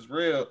hatred is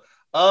real.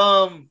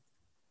 I'm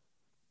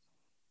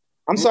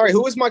sorry.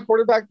 Who was my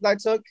quarterback that I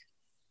took?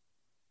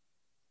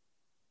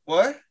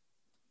 What?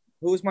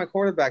 Who was my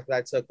quarterback that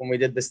I took when we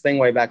did this thing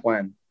way back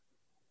when?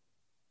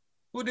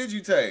 Who did you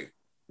take?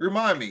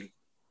 Remind me.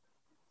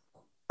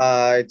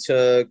 I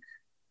took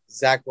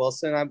Zach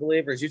Wilson, I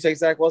believe. Or did you take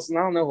Zach Wilson?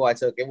 I don't know who I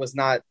took. It was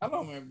not. I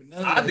don't remember.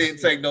 I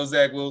didn't take no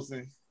Zach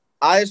Wilson.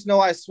 I just know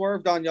I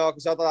swerved on y'all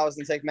because I thought I was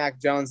going to take Mac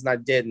Jones and I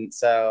didn't.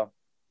 So.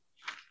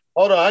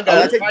 Hold on. I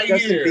got it right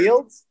Justin here.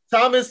 Fields?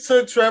 Thomas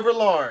took Trevor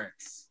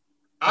Lawrence.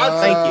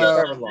 Thank you,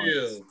 Trevor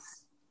Lawrence.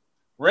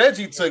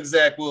 Reggie took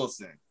Zach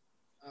Wilson.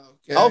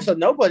 Okay. Oh, so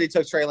nobody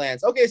took Trey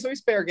Lance. Okay, so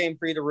he's fair game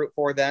for you to root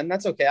for then.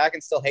 That's okay. I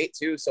can still hate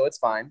too, so it's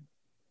fine.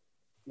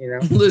 You know?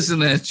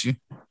 Listen at you.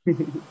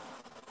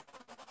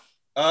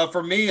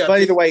 For me,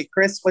 but either way,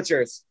 Chris, what's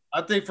yours?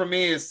 I think for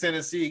me, it's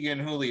Tennessee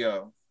getting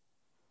Julio.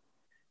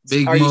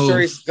 Are you sure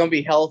he's going to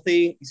be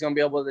healthy? He's going to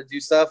be able to do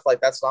stuff? Like,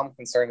 that's what I'm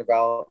concerned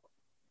about.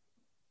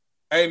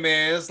 Hey,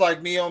 man, it's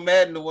like me on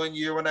Madden the one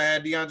year when I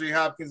had DeAndre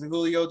Hopkins and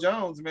Julio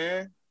Jones,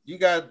 man. You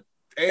got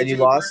AJ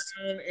Brown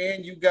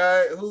and you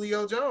got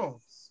Julio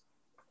Jones.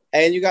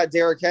 And you got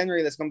Derrick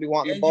Henry that's going to be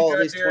wanting the ball at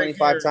least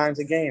 25 times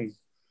a game.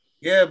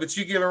 Yeah, but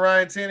you giving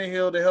Ryan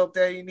Tannehill the help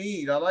that he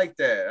need. I like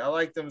that. I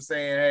like them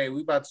saying, hey,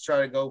 we about to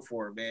try to go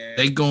for it, man.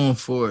 They going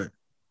for it.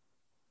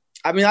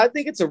 I mean, I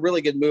think it's a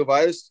really good move.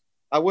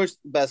 I wish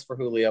the best for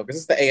Julio because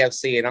it's the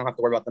AFC and I don't have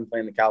to worry about them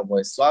playing the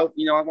Cowboys. So, I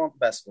want the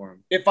best for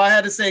him. If I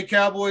had to say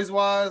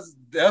Cowboys-wise,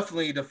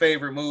 definitely the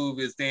favorite move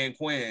is Dan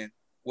Quinn.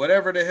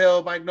 Whatever the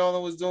hell Mike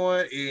Nolan was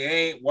doing, it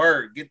ain't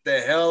work. Get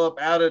the hell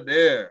up out of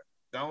there.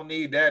 Don't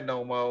need that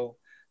no more.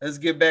 Let's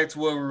get back to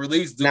what we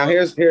released. Now,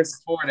 here's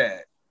for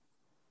that.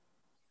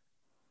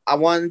 I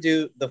want to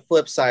do the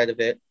flip side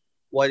of it.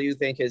 What do you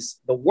think is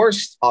the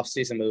worst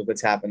offseason move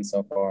that's happened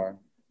so far?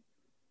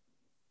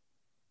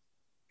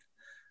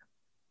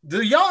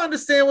 Do y'all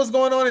understand what's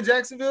going on in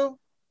Jacksonville?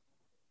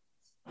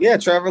 Yeah,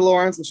 Trevor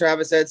Lawrence and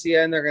Travis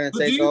Etienne, they're going to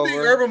take over. Do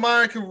you think Urban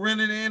Meyer can run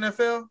in the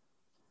NFL?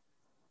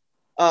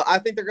 I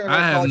think they're going to. I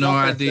have no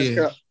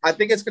idea. I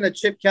think it's going to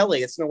Chip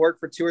Kelly. It's going to work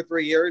for 2 or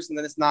 3 years, and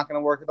then it's not going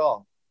to work at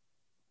all.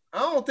 I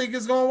don't think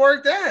it's going to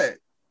work that.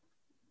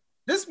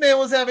 This man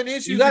was having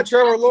issues. You got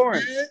Trevor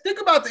Lawrence. Man.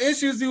 Think about the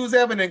issues he was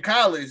having in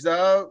college,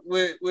 dog,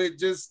 with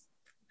just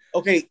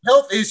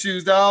health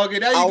issues, dog.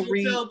 And now you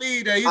can tell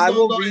me that he's going to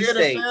go to the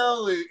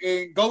NFL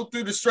and go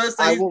through the stress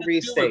that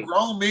he's with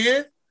grown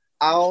men.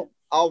 I'll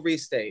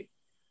restate.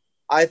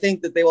 I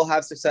think that they will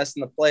have success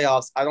in the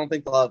playoffs. I don't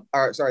think they'll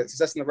have,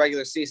 success in the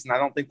regular season. I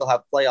don't think they'll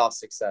have playoff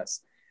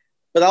success.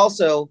 But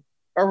also,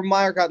 Urban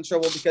Meyer got in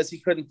trouble because he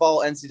couldn't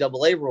follow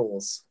NCAA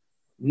rules,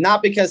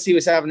 not because he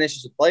was having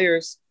issues with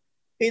players.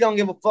 He don't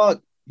give a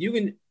fuck. You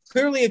can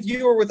clearly, if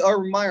you were with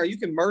Urban Meyer, you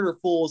can murder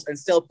fools and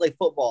still play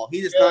football. He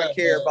does not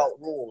care about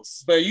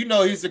rules. But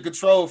he's a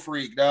control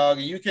freak, dog,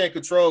 and you can't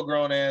control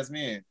grown ass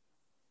men.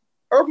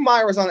 Urban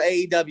Meyer was on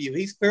AEW.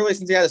 He's clearly,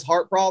 since he had his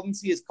heart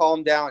problems, he has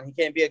calmed down. He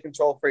can't be a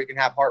control freak and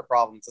have heart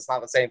problems. It's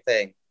not the same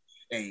thing.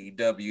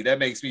 AEW, that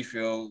makes me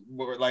feel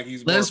like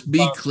he's. Let's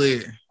be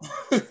clear.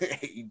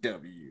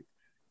 AEW,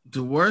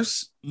 the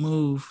worst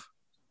move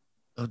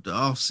of the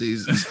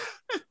offseason.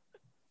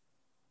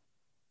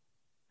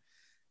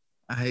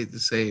 I hate to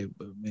say it,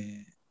 but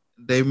man,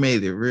 they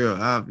made it real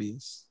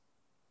obvious.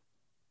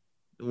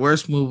 The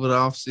worst move of the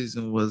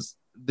offseason was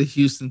the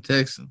Houston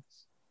Texans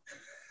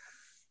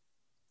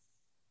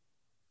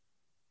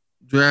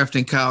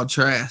drafting Kyle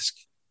Trask.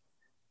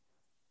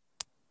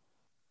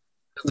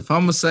 If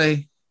I'm going to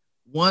say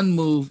one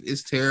move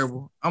is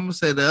terrible, I'm going to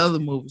say the other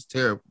move is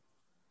terrible.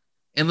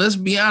 And let's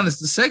be honest,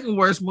 the second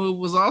worst move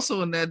was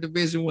also in that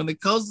division when the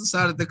coach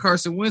decided that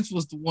Carson Wentz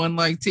was the one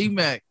like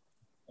T-Mac.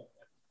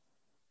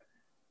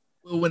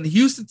 Well, when the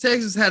Houston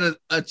Texans had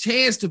a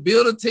chance to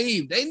build a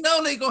team, they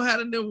know they're going to have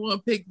the number 1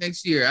 pick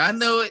next year. I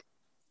know it.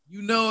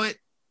 You know it.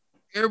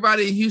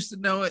 Everybody in Houston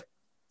know it.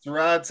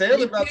 Rod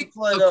Taylor about to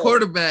play a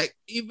quarterback,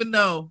 even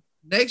though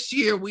next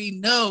year we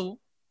know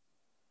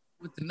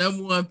with the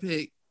number 1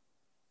 pick,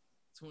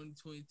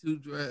 2022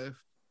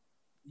 draft,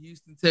 the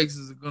Houston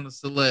Texans are going to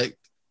select.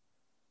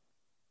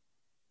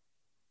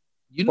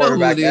 You know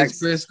who it is,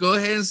 Chris. Go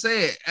ahead and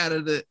say it. Out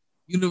of the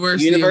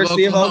University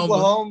of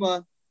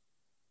Oklahoma.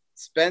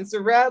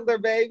 Spencer Rattler,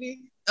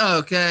 baby.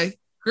 Okay.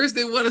 Chris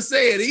didn't want to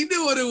say it. He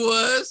knew what it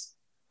was.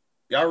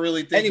 Y'all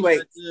really think anyway,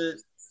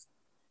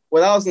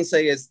 what I was going to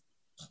say is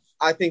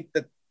I think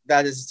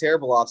that is a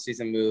terrible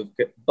offseason move.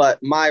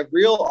 But my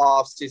real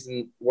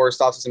worst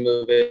offseason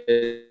move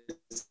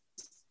is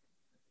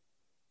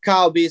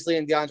Kyle Beasley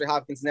and DeAndre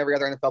Hopkins and every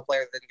other NFL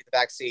player that didn't get the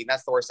vaccine.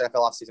 That's the worst NFL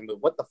offseason move.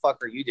 What the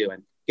fuck are you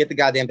doing? Get the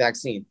goddamn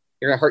vaccine.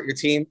 You're going to hurt your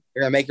team.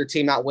 You're going to make your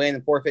team not win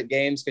and forfeit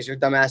games because your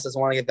dumbass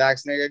doesn't want to get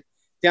vaccinated.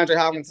 DeAndre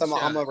Hopkins, I'm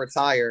going to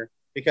retire.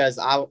 because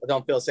I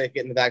don't feel safe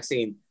getting the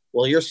vaccine.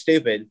 Well, you're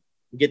stupid.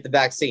 Get the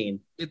vaccine.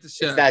 Get the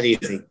shot. It's that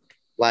easy.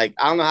 Like,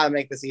 I don't know how to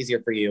make this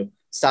easier for you.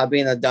 Stop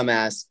being a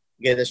dumbass.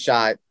 Get a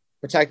shot.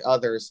 Protect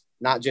others,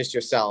 not just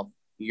yourself.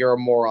 You're a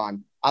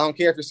moron. I don't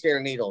care if you're scared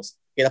of needles.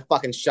 Get a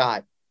fucking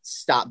shot.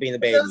 Stop being a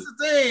baby. That's the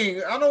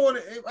thing. I don't want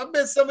to. I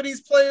bet some of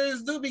these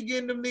players do be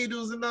getting them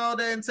needles and all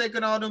that and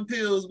taking all them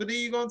pills. But then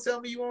you gonna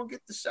tell me you won't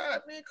get the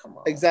shot, man? Come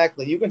on.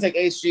 Exactly. You can take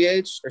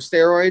HGH or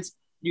steroids.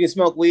 You can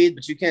smoke weed,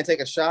 but you can't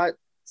take a shot.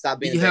 Stop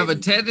being. Do you have a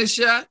tetanus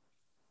shot?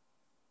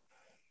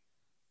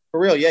 For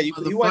real, yeah.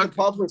 You went to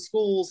public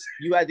schools.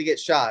 You had to get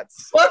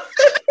shots. What?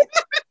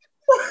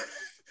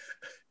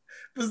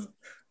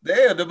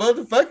 Damn, the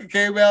motherfucker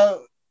came out.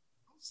 I'm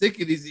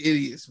sick of these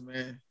idiots,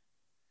 man.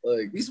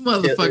 Like, these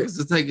motherfuckers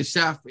will take a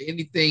shot for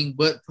anything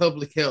but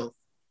public health.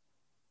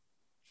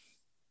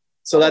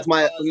 So that's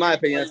my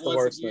opinion. That's the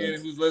worst thing.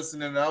 Who's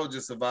listening? I would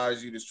just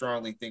advise you to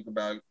strongly think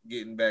about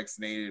getting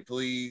vaccinated,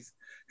 please.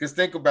 Because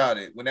think about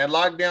it. When that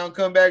lockdown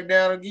come back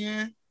down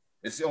again,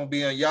 it's gonna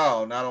be on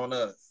y'all, not on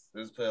us.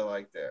 Let's put it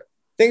like that.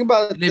 Think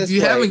about it. And if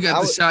you haven't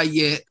got the shot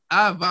yet,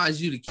 I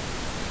advise you to.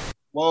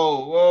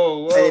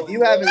 Whoa! And if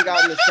you haven't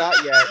gotten the shot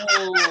yet,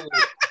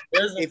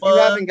 you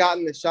haven't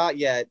gotten the shot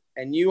yet,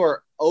 and you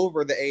are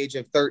over the age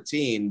of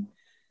 13,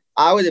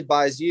 I would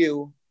advise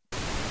you.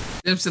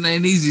 Simpson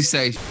ain't easy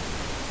say.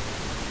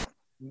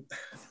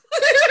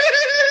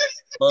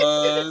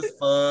 Fuzz.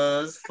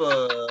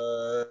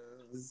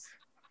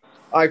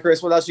 All right,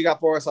 Chris, what else you got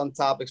for us on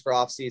topics for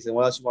off season?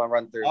 What else you want to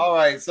run through? All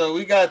right, so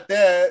we got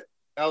that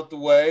out the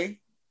way.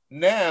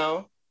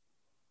 Now,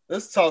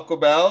 let's talk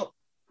about.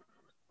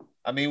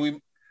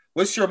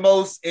 What's your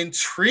most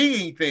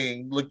intriguing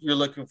thing you're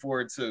looking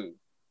forward to?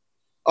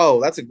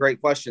 Oh, that's a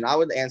great question. I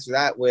would answer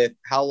that with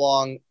how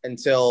long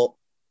until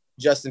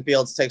Justin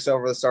Fields takes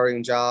over the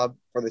starting job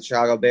for the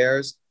Chicago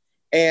Bears,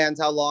 and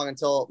how long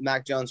until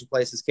Mac Jones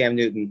replaces Cam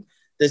Newton.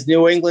 Does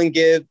New England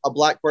give a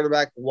black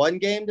quarterback one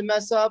game to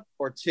mess up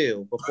or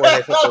two before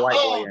they put the white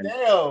boy in?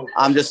 Damn.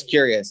 I'm just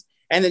curious.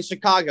 And then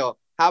Chicago,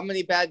 how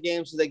many bad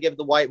games do they give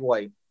the white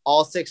boy?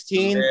 All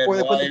 16 before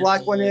they put the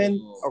black one in,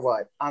 or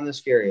what? I'm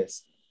just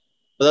curious.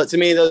 But to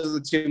me, those are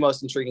the two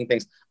most intriguing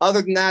things.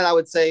 Other than that, I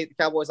would say the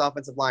Cowboys'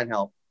 offensive line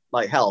health.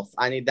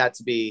 I need that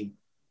to be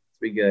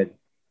good.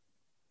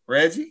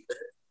 Reggie?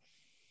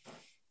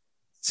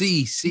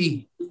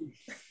 See.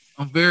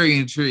 I'm very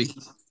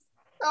intrigued.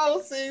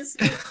 Oh, see.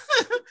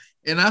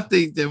 And I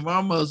think that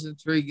my most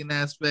intriguing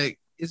aspect,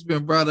 it's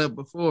been brought up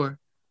before.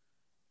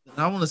 And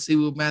I want to see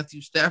what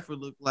Matthew Stafford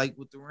looked like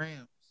with the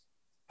Rams.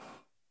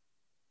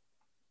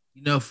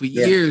 You know, for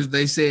years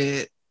they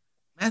said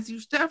Matthew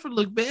Stafford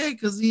looked bad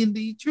because he in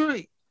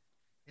Detroit.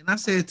 And I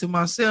said to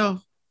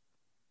myself,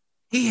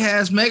 he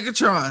has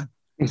Megatron.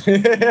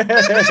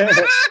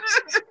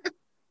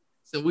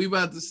 So we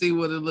about to see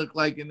what it looked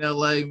like in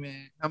LA,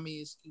 man. How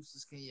many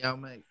excuses can y'all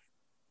make?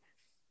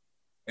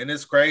 And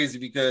it's crazy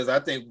because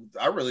I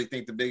really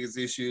think the biggest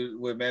issue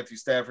with Matthew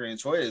Stafford in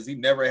Detroit is he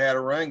never had a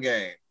run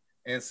game.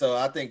 And so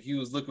I think he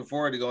was looking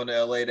forward to going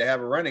to LA to have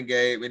a running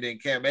game, and then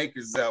Cam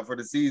Akers is out for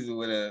the season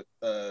with a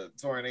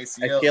torn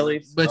ACL.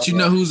 Achilles. But you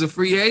know who's a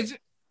free agent?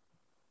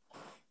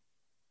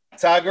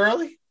 Ty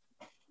Gurley?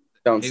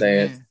 Don't say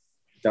it.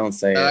 Don't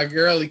say Ty it.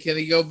 Gurley, can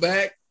he go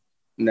back?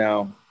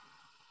 No.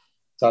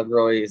 Todd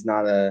Gurley is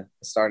not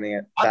starting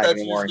at back back anymore. I thought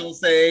you anymore. was going to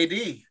say AD.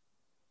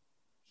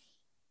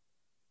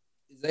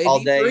 Is AD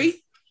All day.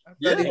 free? I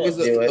thought he was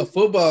a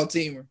football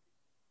teamer.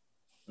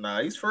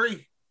 Nah, he's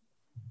free.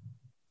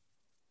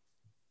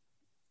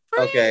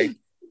 Okay.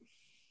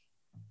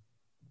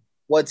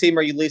 What team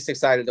are you least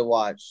excited to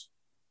watch?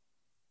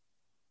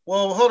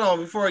 Well, hold on.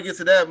 Before I get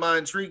to that, my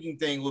intriguing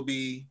thing will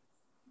be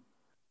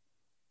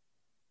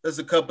there's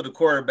a couple of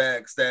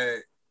quarterbacks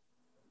that,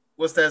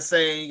 what's that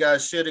saying? You got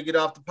shit to get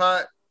off the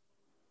pot?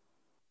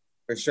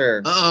 For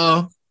sure.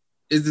 Uh-oh.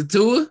 Is it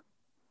Tua?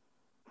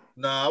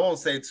 No, I won't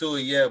say Tua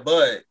yet,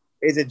 but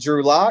Is it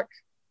Drew Lock?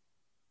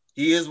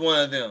 he is one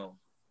of them.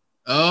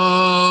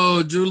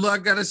 Oh, Drew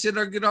Lock got a shit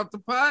or get off the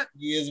pot?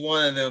 He is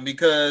one of them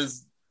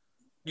because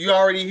you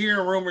already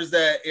hearing rumors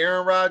that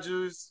Aaron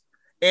Rodgers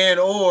and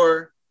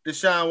or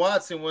Deshaun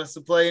Watson wants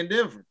to play in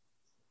Denver.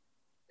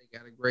 They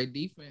got a great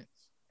defense.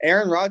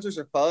 Aaron Rodgers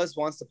or Fuzz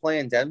wants to play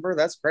in Denver?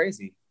 That's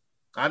crazy.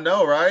 I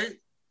know, right?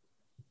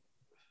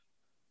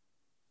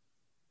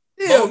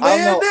 Yeah,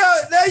 man.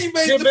 Now you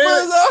made the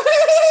Fuzz off.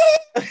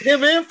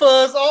 Him and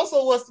Fuzz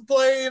also wants to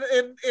play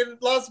in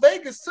Las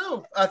Vegas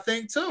too, I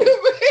think too.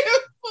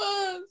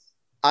 Fuzz.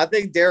 I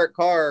think Derek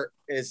Carr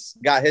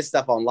got his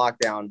stuff on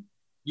lockdown.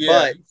 Yeah,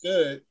 but he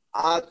could.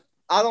 I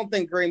don't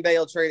think Green Bay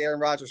will trade Aaron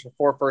Rodgers for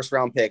 4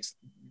 first-round picks.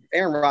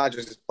 Aaron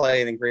Rodgers is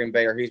playing in Green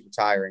Bay or he's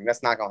retiring.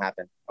 That's not going to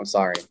happen. I'm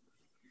sorry.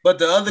 But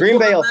the other Green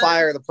Bay will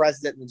fire the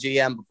president and the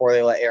GM before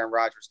they let Aaron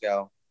Rodgers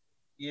go.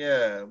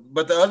 Yeah,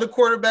 but the other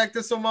quarterback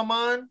that's on my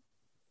mind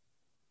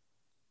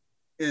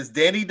is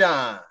Danny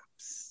Dimes.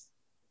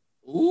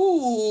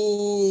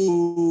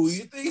 Ooh,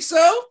 you think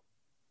so?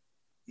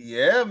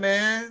 Yeah,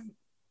 man.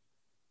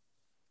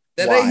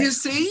 That ain't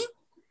his team?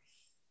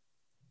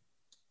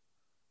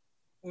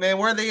 Man,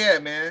 where they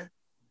at, man?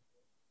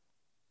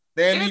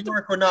 They in New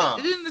York or not?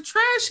 It's in the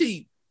trash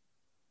heap.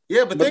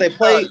 Yeah, but they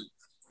play.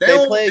 They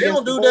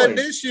don't do that boys.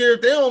 this year.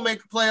 If they don't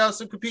make the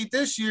playoffs and compete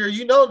this year,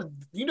 you know the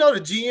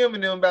GM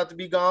and them about to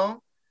be gone.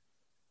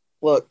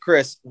 Look,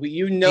 Chris,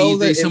 you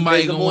that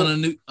somebody gonna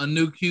want a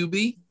new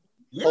QB.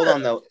 Yeah. Hold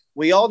on though.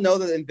 We all know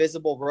that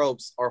invisible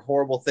ropes are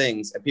horrible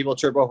things, and people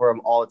trip over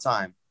them all the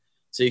time.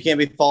 So you can't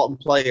be faulting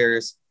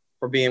players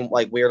for being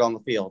like weird on the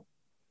field.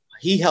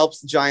 He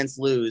helps the Giants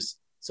lose,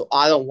 so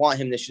I don't want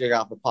him to shit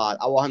off the pod.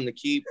 I want him to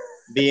keep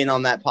being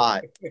on that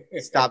pod.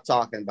 Stop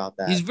talking about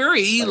that. He's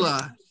very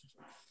Eli.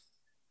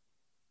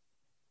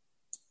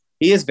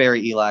 He is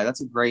very Eli.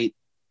 That's a great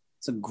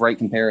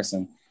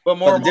comparison. But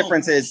the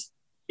difference is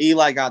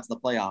Eli got to the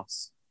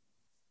playoffs.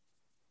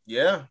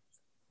 Yeah.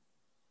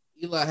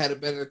 Eli had a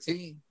better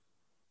team.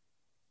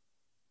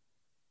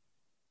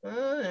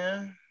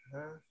 Yeah.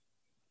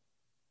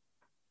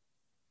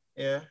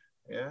 Yeah.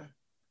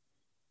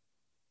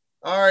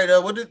 All right.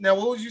 What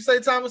would you say,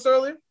 Thomas,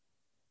 earlier?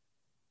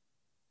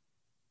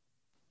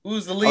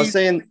 Who's the least? I was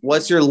saying,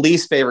 what's your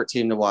least favorite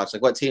team to watch?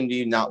 Like, what team do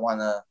you not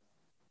want to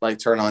like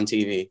turn on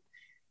TV?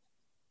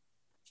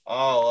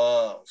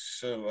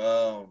 Shoot.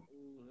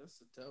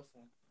 That's a tough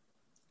one.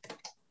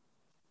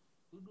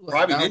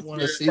 Probably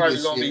this year.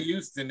 It's probably gonna be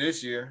Houston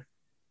this year.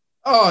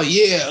 Oh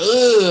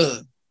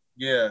yeah.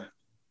 Yeah.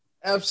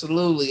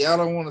 Absolutely. I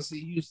don't want to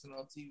see Houston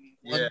on TV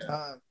one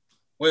time.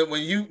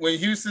 When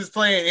Houston's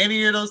playing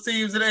any of those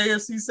teams in the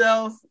AFC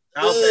South,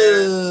 out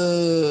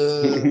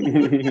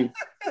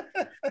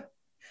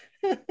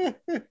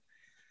there.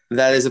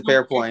 That is a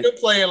fair point. You could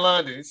play in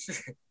London.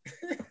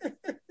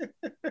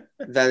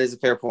 That is a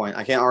fair point.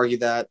 I can't argue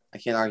that.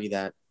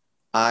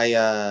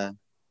 I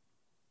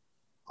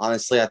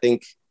honestly, I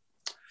think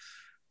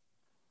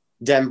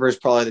Denver is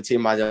probably the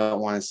team I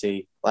don't want to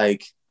see.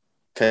 Like,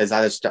 because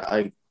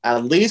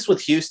at least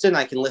with Houston,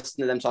 I can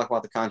listen to them talk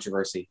about the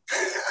controversy.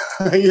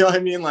 You know what I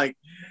mean? Like,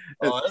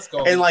 that's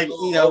gonna be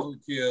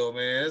overkill,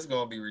 man. It's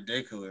gonna be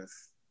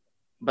ridiculous.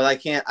 But I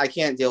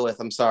can't deal with.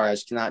 I'm sorry, I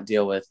just cannot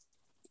deal with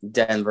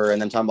Denver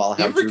and them talking about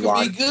how Denver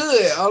could be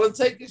good. All it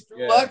takes is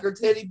Drew Lock or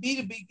Teddy B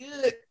to be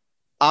good.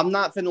 I'm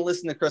not finna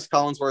listen to Chris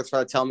Collinsworth try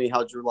to tell me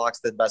how Drew Lock's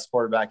the best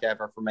quarterback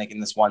ever for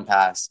making this one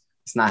pass.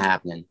 It's not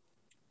happening.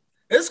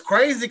 It's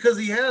crazy because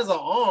he has an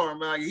arm.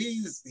 Like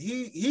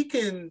he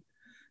can,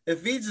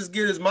 if he just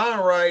get his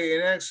mind right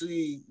and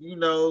actually,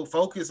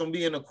 focus on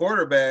being a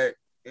quarterback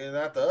and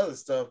not the other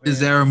stuff. Man. Does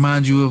that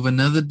remind you of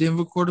another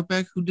Denver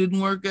quarterback who didn't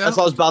work out? That's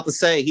what I was about to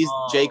say. He's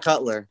Jay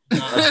Cutler.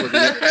 That's what he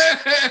is.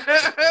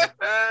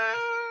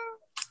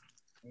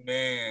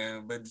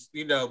 Man, but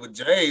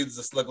Jay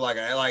just look like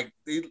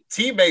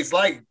teammates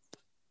like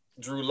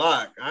Drew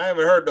Lock. I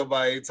haven't heard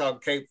nobody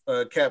talk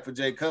cap for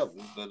Jay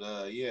Cutler,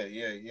 but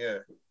yeah.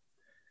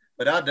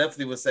 But I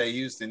definitely would say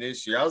Houston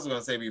this year. I was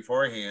gonna say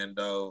beforehand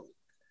though.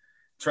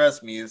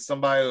 Trust me, if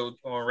somebody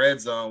on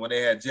Red Zone when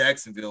they had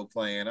Jacksonville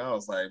playing, I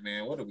was like,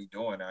 man, what are we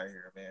doing out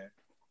here, man?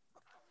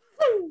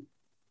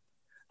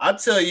 I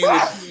tell you,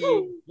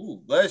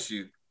 bless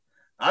you.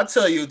 I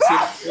tell you,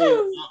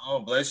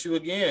 bless you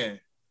again.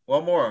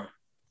 One more.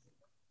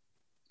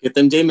 Get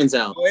them demons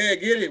out. Go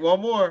ahead, get it. One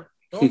more.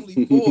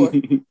 Only 4.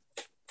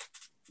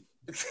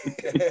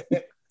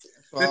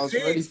 I was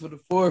ready for the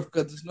 4th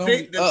because it's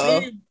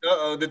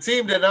the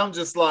team that I'm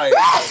just like,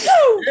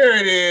 there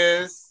it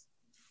is.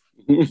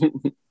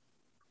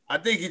 I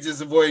think he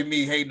just avoided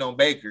me hating on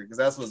Baker because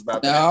that's what's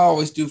about to happen. I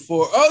always do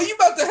 4. Oh, you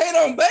about to hate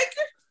on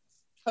Baker?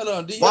 Hold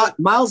on.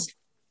 Miles?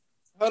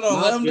 Hold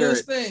on. Let him do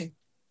his thing.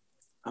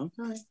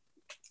 Okay.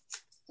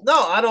 No,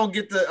 I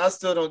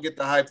still don't get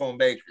the hype on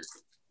Baker.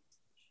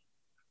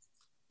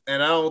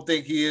 And I don't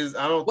think he is.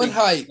 I don't think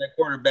he's that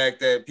quarterback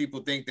that people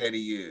think that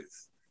he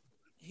is.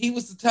 He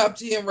was the top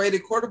 10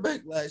 rated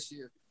quarterback last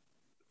year.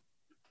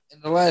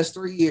 In the last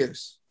 3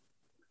 years.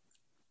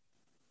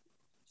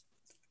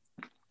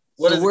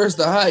 Where's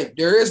the hype?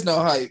 There is no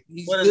hype.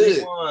 He's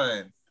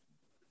good.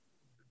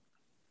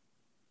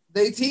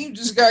 Their team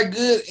just got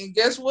good, and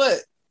guess what?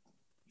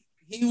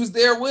 He was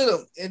there with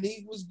them, and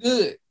he was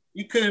good.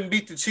 You couldn't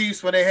beat the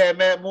Chiefs when they had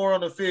Matt Moore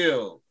on the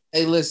field.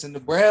 Hey, listen, the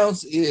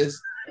Browns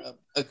is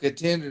a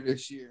contender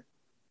this year.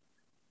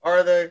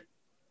 Are they?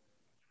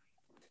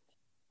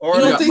 Or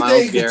you don't think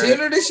they're a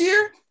contender this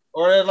year?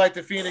 Or they're like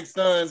the Phoenix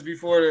Suns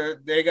before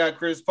they got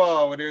Chris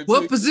Paul.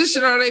 What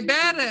position are they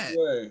bad at?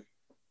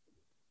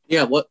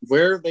 Yeah,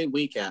 where are they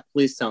weak at?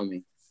 Please tell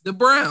me. The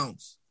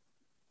Browns.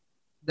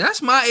 That's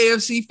my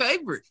AFC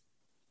favorite.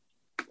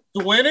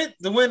 To win it?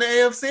 To win the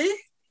AFC?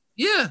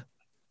 Yeah.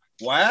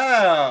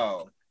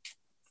 Wow.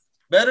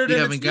 Better than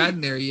you haven't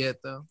gotten there yet,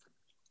 though.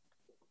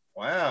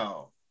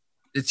 Wow.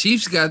 The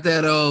Chiefs got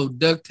that old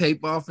duct tape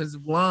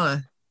offensive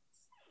line.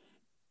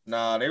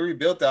 Nah, they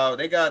rebuilt out.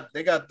 They got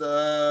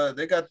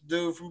the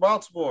dude from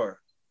Baltimore.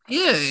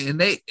 Yeah,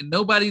 and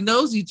nobody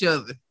knows each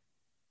other.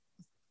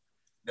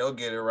 They'll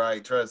get it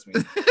right, trust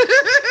me.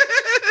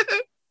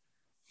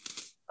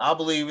 I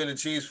believe in the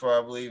Chiefs before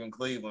I believe in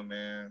Cleveland,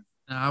 man.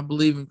 I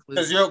believe in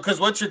Cleveland. Because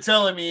what you're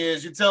telling me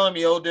is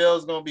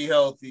Odell's gonna be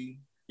healthy.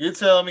 You're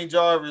telling me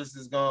Jarvis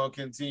is gonna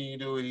continue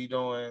to do what he's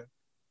doing?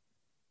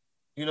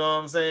 You know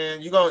what I'm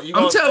saying?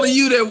 I'm telling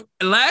you that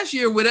last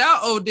year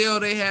without Odell,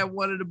 they had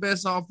one of the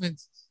best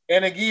offenses.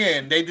 And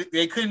again,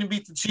 they couldn't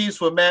beat the Chiefs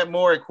with Matt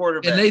Moore at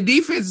quarterback. And their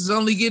defense is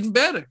only getting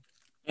better.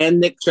 And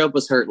Nick Chubb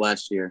was hurt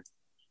last year.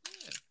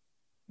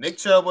 Nick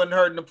Chubb wasn't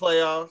hurt in the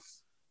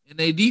playoffs. And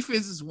their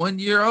defense is 1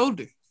 year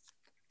older.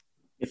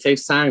 It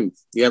takes time.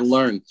 You got to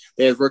learn.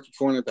 They have rookie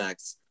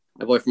cornerbacks.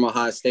 My boy from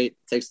Ohio State.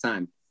 It takes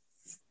time.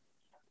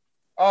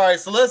 All right,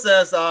 so let's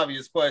ask the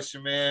obvious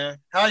question, man.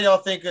 How y'all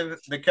thinking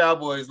the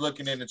Cowboys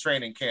looking in the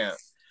training camp?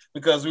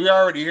 Because we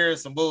already hearing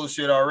some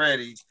bullshit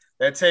already.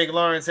 That Tank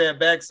Lawrence had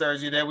back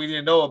surgery that we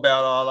didn't know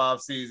about all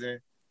offseason.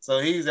 So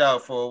he's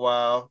out for a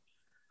while.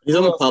 He's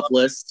on the pup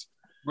list.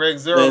 Greg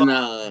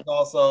Zerline is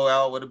also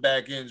out with a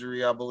back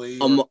injury, I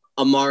believe.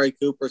 Amari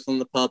Cooper's on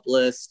the pup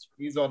list.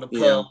 He's on the pup.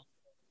 Yeah.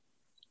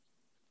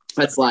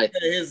 That's life.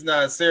 He's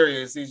not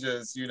serious. He's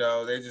just,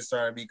 they're just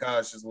trying to be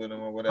cautious with him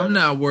or whatever. I'm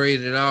not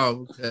worried at all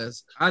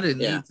because I didn't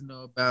need to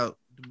know about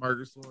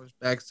DeMarcus Lawrence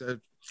back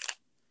surgery.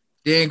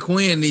 Dan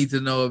Quinn needs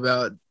to know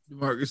about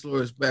DeMarcus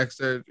Lawrence back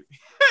surgery.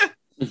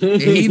 And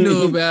he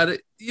knew about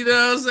it. You know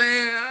what I'm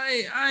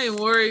saying? I ain't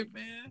worried,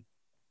 man.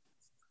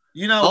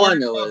 All I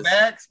know is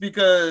backs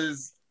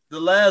because the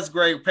last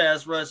great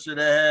pass rusher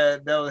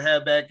that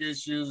had back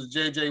issues was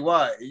J.J.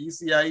 Watt. You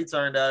see how he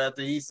turned out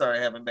after he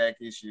started having back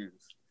issues.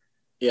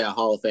 Yeah,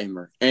 Hall of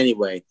Famer.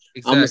 Anyway,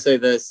 exactly. I'm going to say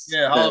this.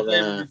 Yeah, Hall of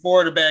Famer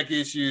before the back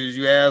issues,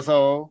 you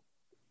asshole.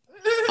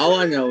 All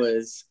I know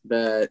is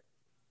that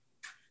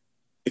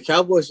the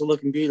Cowboys are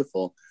looking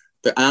beautiful.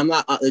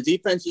 The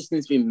defense just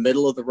needs to be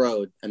middle of the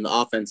road, and the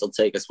offense will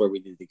take us where we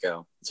need to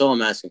go. That's all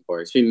I'm asking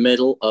for. It's be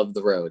middle of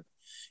the road.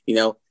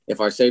 If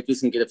our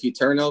safeties can get a few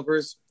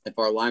turnovers, if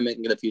our linemen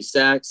can get a few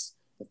sacks,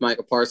 if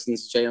Michael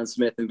Parsons, Jalen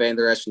Smith, and Van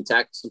Der Esch can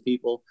tackle some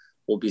people,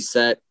 we'll be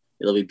set.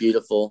 It'll be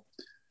beautiful.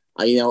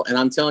 And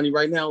I'm telling you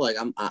right now, like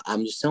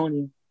I'm just telling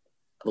you,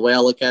 the way I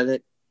look at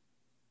it,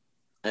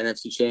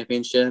 NFC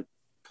Championship,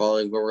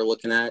 probably where we're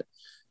looking at.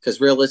 Because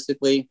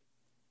realistically,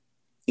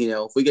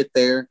 if we get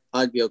there,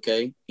 I'd be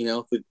okay.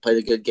 If we played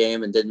a good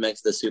game and didn't make it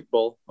to the Super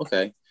Bowl,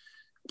 okay.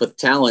 But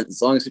talent,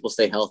 as long as people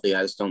stay healthy,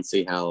 I just don't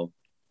see how.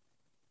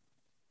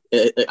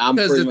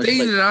 Because the thing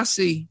that I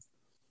see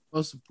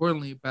most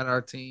importantly about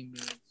our team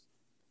is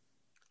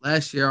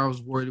last year I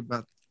was worried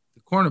about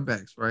the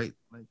cornerbacks, right?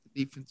 Like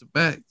the defensive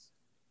backs.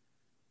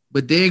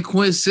 But Dan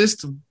Quinn's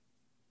system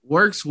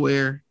works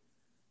where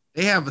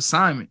they have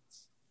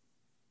assignments.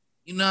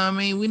 You know what I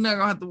mean? We're not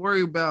going to have to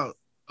worry about,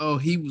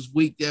 he was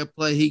weak that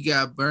play, he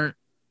got burnt.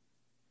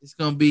 It's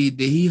going to be,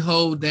 did he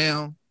hold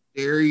down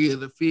the area of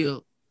the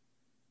field?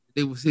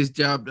 It was his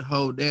job to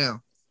hold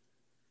down.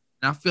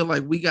 And I feel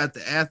like we got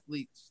the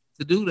athletes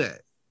to do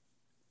that.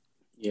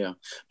 Yeah.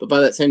 But by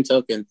that same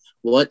token,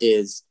 what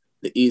is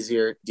the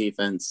easier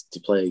defense to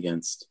play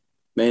against?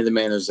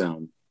 Man-to-man or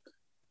zone?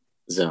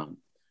 Zone.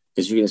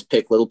 Because you can just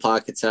pick little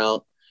pockets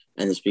out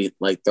and just be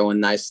like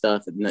throwing nice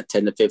stuff in that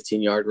 10 to 15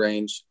 yard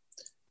range.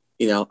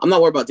 I'm not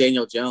worried about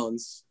Daniel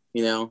Jones.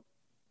 I'm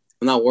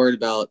not worried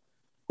about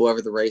whoever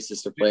the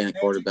racists are playing at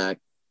quarterback.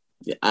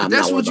 Yeah,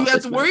 that's what you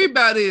have to worry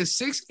about is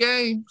 6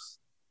 games.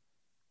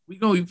 We're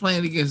going to be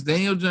playing against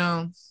Daniel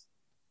Jones,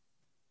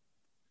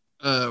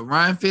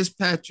 Ryan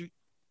Fitzpatrick,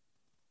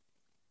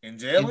 and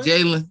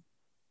Jalen.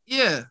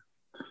 Yeah.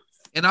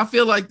 And I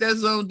feel like that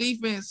zone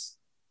defense,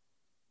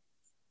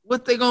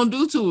 what they going to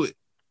do to it?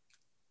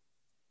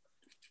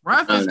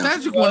 Ryan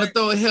Fitzpatrick want to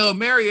throw a Hail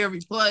Mary every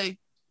play.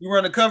 You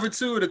run the cover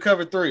 2 or the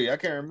cover 3? I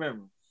can't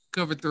remember.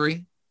 Cover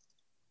 3.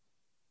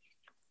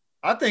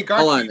 I think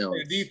our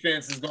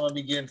defense is going to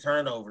be getting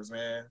turnovers,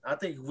 man. I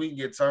think if we can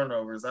get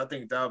turnovers, I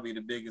think that'll be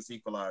the biggest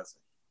equalizer.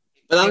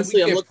 But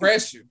honestly, I'm looking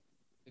pressure.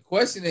 The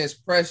question is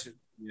pressure.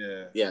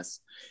 Yeah.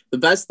 Yes. The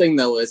best thing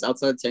though is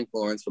outside of Tank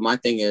Lawrence, but my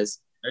thing is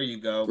there you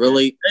go.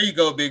 Really, man. There you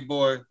go, big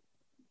boy.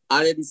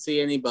 I didn't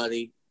see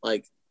anybody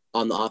like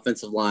on the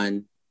offensive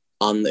line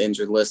on the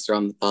injured list or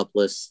on the pup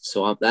list.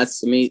 So that's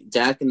to me,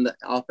 Dak and the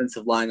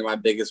offensive line are my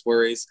biggest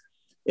worries.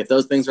 If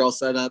those things are all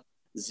set up,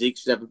 Zeke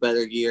should have a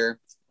better year.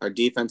 Our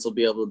defense will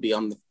be able to be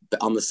on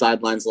the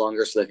sidelines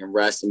longer so they can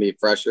rest and be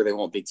fresher. They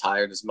won't be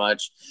tired as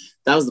much.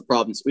 That was the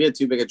problem. So we had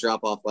too big a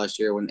drop-off last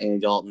year when Andy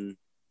Dalton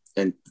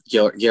and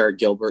Garrett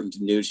Gilbert and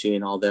Danucci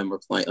and all them were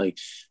playing. Like,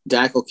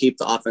 Dak will keep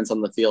the offense on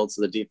the field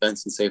so the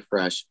defense can stay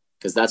fresh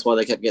because that's why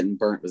they kept getting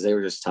burnt because they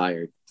were just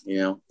tired,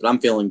 But I'm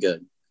feeling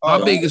good.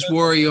 My biggest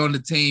worry on the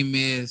team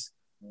is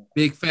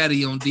big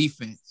fatty on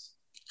defense.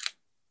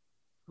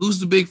 Who's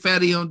the big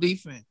fatty on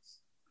defense?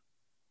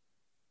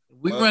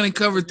 We running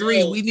cover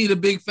 3. We need a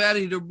big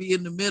fatty to be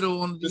in the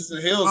middle on the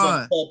Mr. Hill's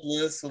on the pup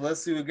list, so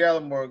let's see what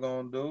Gallimore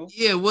gonna do.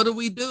 Yeah, what do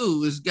we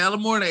do? Is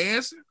Gallimore the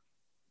answer?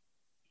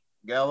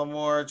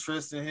 Gallimore,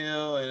 Tristan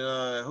Hill,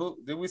 and who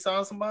did we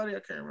sign somebody?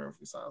 I can't remember if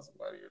we signed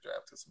somebody or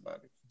drafted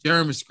somebody.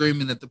 Jeremy is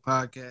screaming at the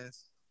podcast.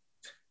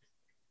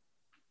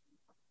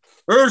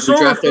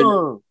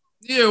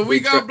 We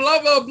got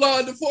blah blah blah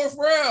in the 4th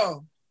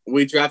round.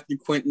 We drafted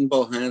Quentin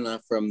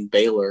Bohanna from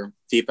Baylor,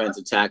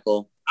 defensive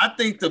tackle. I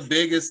think the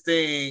biggest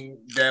thing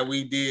that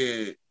we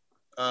did,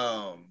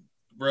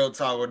 real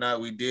talk or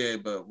not, we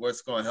did, but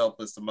what's going to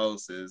help us the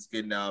most is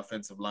getting our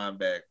offensive line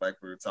back, like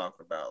we were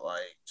talking about.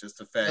 Like, just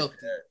the fact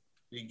that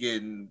we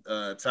getting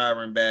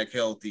Tyron back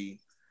healthy.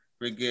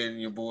 We're getting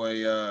your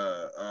boy,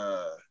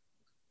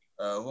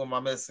 who am I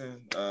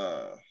missing?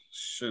 The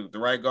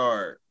right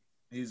guard.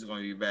 He's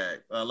going to be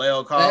back.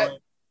 Leo Collins.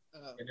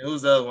 And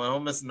who's the other one?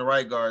 I'm missing the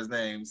right guard's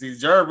name. See,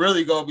 Jared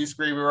really going to be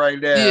screaming right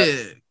now.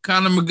 Yeah,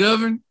 Connor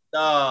McGovern.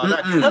 No,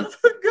 not Connor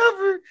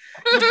McGovern.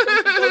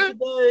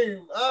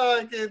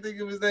 I can't think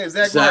of his name.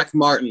 Zach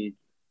Martin.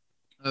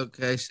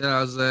 Okay, shout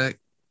out Zach.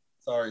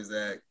 Sorry,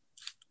 Zach.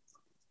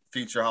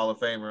 Future Hall of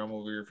Famer. I'm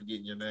over here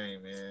forgetting your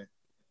name, man.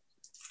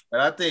 But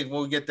I think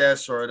we'll get that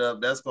short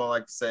up. That's going to,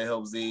 like to say,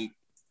 help Zeke.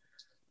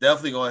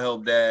 Definitely going to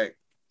help Dak.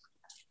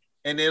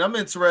 And then I'm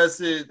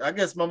interested. I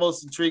guess my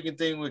most intriguing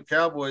thing with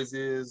Cowboys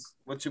is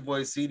what your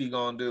boy CD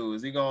going to do.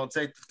 Is he going to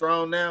take the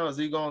throne now? Is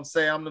he going to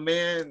say I'm the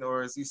man?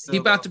 Or is he still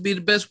about to be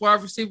the best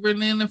wide receiver in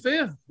the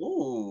NFL?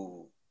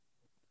 Ooh.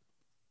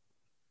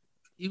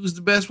 He was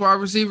the best wide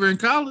receiver in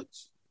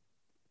college.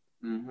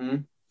 Mm-hmm.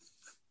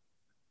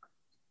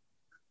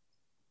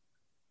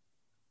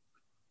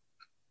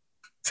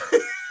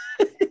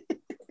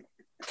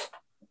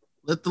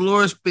 Let the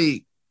Lord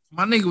speak.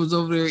 My nigga was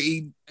over there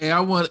eating. Hey, I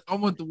want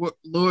the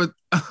Lord,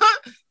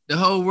 the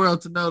whole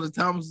world to know that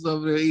Thomas was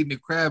over there eating a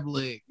crab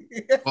leg.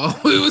 While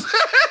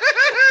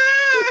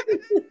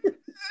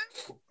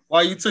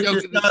While you took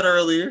your shot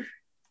earlier.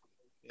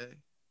 Okay.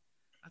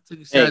 I took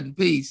a shot in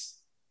peace.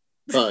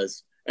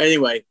 Buzz.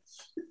 Anyway,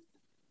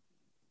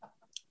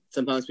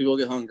 sometimes people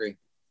get hungry.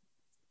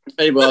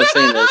 Anyway, I was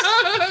saying this,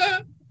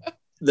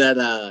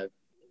 that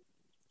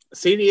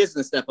CD is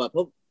going to step up.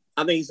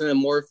 I think he's going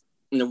to morph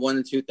into one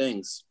or two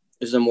things.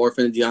 Is going to morph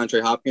into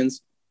DeAndre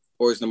Hopkins,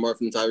 or is going to morph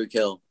into Tyreek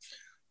Hill.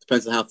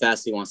 Depends on how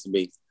fast he wants to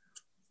be.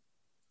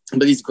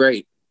 But he's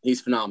great.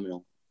 He's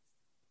phenomenal.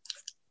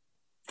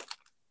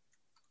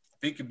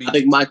 I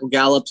think Michael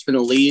Gallup's going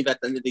to leave at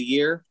the end of the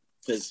year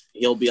because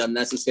he'll be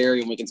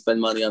unnecessary and we can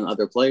spend money on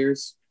other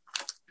players.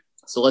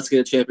 So let's get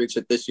a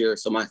championship this year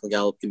so Michael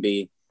Gallup can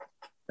be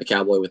a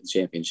Cowboy with the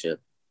championship.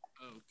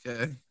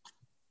 Okay.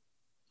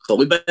 But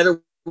we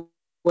better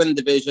win the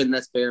division.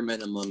 That's bare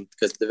minimum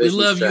because the division.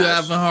 We love trash. you,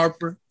 Alvin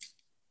Harper.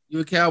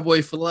 You're a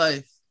Cowboy for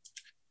life.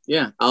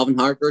 Yeah, Alvin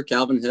Harper,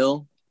 Calvin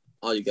Hill,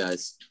 all you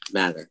guys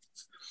matter.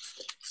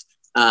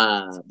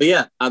 But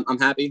yeah, I'm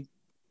happy.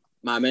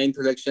 My main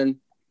prediction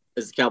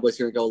is the Cowboys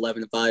are going to go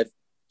 11-5.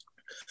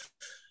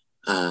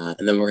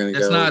 And then we're going to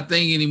go. That's not a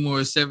thing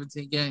anymore. It's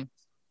 17 games.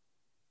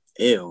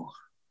 Ew.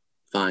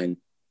 Fine.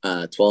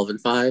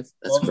 12-5.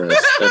 That's gross.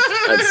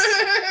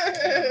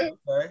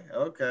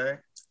 Okay.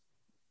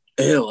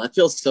 Ew, that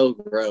feels so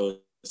gross.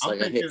 I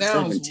hate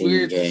 17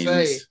 weird games.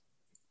 To say.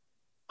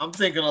 I'm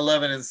thinking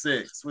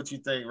 11-6. What you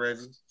think,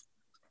 Reggie?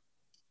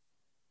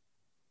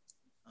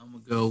 I'm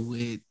gonna go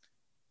with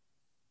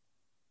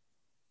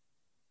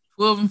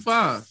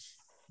 12-5.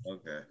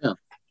 Okay. Yeah.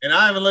 And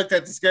I haven't looked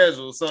at the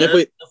schedule, so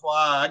FYI,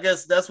 I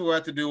guess that's what we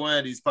have to do one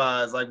of these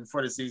pods, like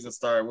before the season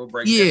starts. We'll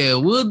break. Yeah,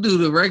 we'll do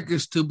the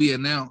records to be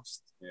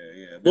announced.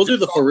 Yeah. We'll do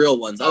the for real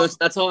ones.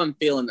 That's how I'm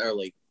feeling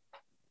early.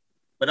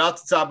 But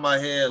off the top of my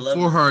head,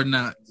 for Hard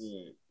Knocks.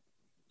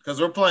 Because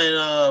we're playing.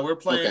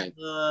 Okay.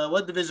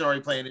 What division are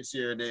we playing this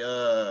year?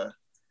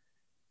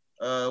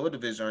 What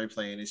division are we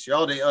playing this year?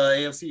 Oh, the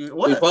AFC.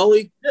 What? We're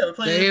playing the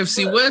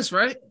AFC West,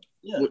 right?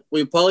 Yeah.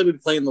 We'd probably be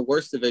playing the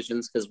worst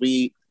divisions because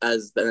we,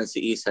 as the NFC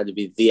East, had to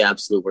be the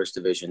absolute worst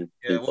division.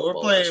 Yeah, well,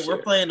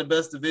 we're playing the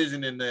best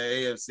division in the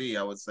AFC,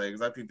 I would say,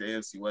 because I think the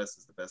AFC West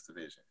is the best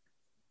division.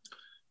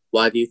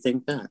 Why do you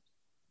think that?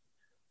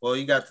 Well,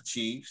 you got the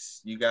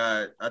Chiefs.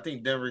 I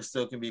think Denver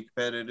still can be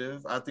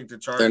competitive. I think the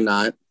Chargers They're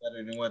not are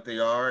better than what they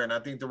are, and I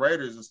think the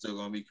Raiders are still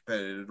going to be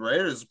competitive. The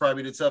Raiders is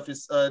probably the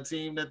toughest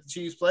team that the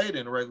Chiefs played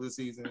in the regular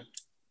season.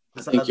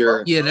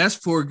 That's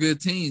 4 good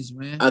teams,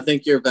 man. I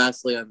think you're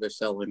vastly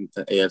underselling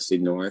the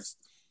AFC North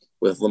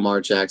with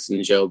Lamar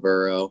Jackson, Joe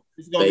Burrow,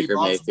 Baker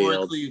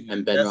Mayfield,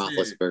 and Ben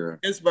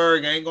Roethlisberger.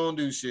 Pittsburgh ain't going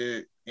to do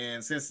shit,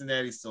 and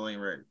Cincinnati still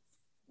ain't ready.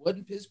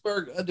 Wasn't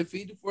Pittsburgh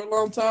undefeated for a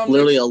long time?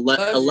 Literally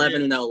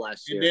 11-0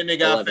 last year. And then they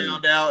got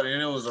found out,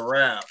 and it was a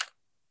wrap.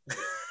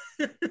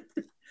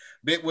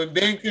 When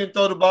Ben couldn't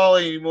throw the ball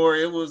anymore,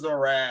 it was a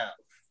wrap.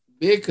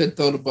 Ben couldn't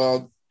throw the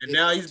ball. And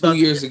now he's 2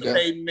 years ago.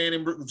 Peyton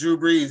Manning, Drew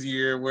Brees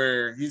year,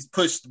 where he's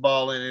pushed the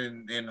ball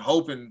in and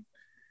hoping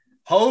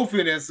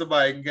that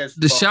somebody can catch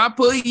the ball. Shot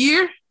put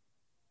year?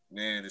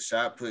 Man, the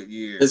shot put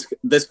year.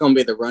 This going to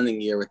be the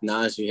running year with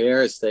Najee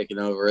Harris taking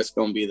over. It's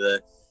going to be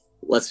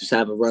let's just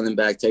have a running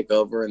back take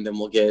over, and then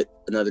we'll get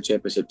another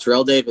championship.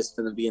 Terrell Davis is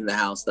going to be in the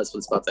house. That's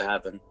what's about to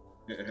happen.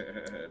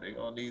 They're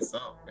going to need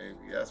something,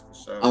 baby. That's for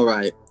sure. All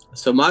right.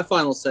 So my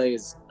final say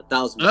is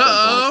 1,000%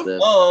 positive.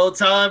 Oh,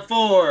 time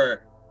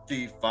for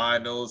the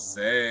final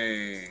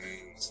say.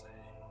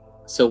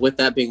 So with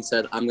that being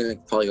said, I'm going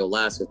to probably go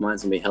last because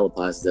mine's going to be hella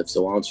positive.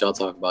 So why don't y'all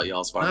talk about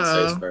y'all's final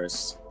says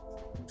first?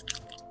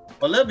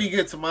 Well, let me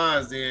get to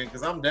mine then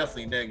because I'm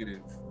definitely negative.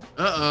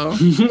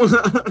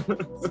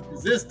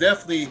 This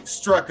definitely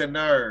struck a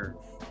nerve.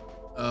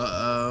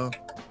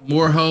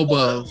 More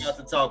hobos. About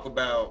to talk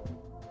about.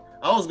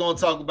 I was going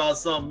to talk about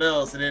something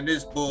else, and then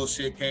this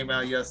bullshit came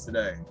out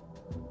yesterday.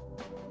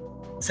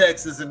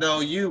 Texas and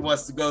OU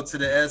wants to go to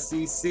the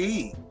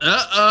SEC.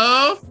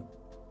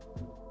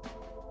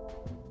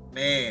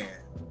 Man,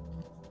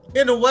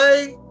 in a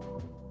way,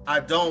 I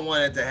don't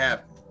want it to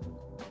happen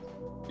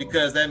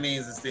because that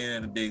means it's the end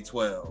of the Big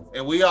 12,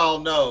 and we all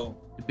know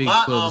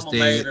my alma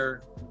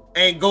mater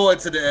ain't going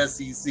to the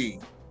SEC.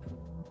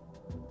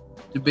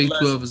 The Big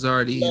 12 is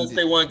already unless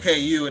they want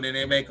KU and then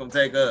they make them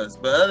take us.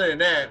 But other than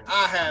that,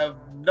 I have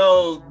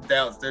no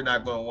doubts they're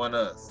not going to want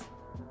us.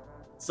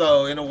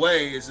 So in a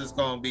way, it's just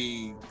going to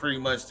be pretty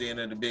much the end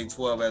of the Big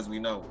 12 as we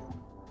know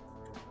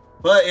it.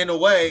 But in a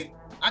way,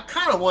 I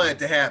kind of want it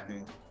to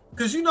happen.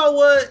 Because you know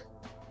what?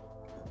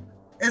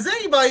 Has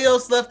anybody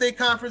else left their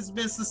conference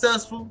been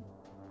successful?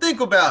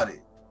 Think about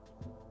it.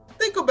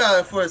 Think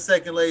about it for a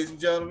second, ladies and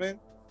gentlemen.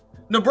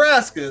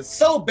 Nebraska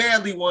so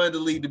badly wanted to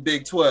lead the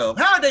Big 12.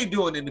 How are they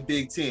doing in the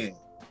Big 10?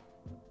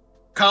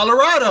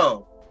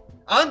 Colorado.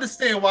 I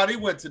understand why they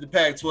went to the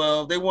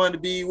Pac-12. They wanted to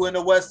be in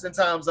the Western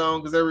time zone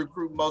because they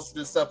recruit most of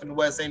this stuff in the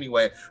West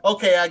anyway.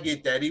 Okay, I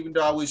get that, even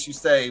though I wish you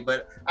stayed,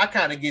 but I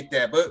kind of get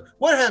that. But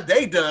what have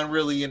they done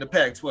really in the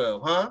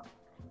Pac-12, huh?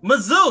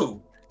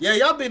 Mizzou. Yeah,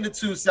 y'all been to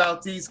 2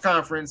 Southeast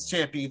Conference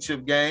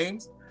championship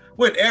games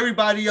when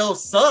everybody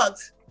else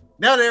sucked.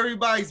 Now that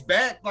everybody's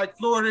back, like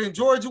Florida and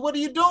Georgia, what are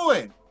you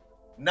doing?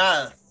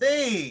 Not a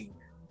thing.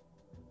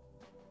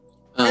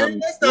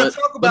 Let's not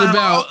talk about what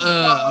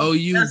about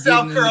OU and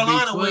South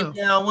Carolina went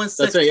down when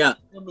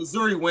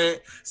Missouri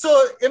went.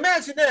 So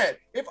imagine that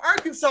if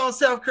Arkansas and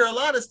South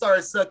Carolina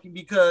started sucking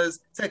because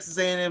Texas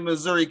A&M and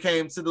Missouri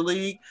came to the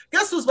league,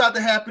 guess what's about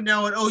to happen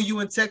now when OU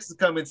and Texas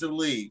come into the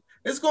league?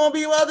 It's going to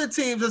be other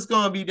teams that's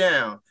going to be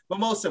down. But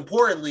most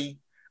importantly,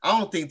 I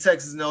don't think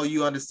Texas and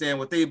OU understand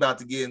what they about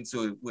to get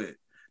into it with.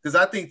 Because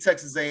I think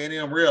Texas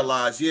A&M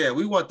realized, yeah,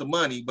 we want the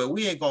money, but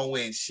we ain't going to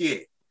win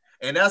shit.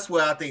 And that's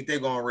what I think they're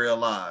going to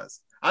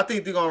realize. I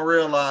think they're going to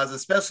realize,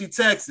 especially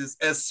Texas,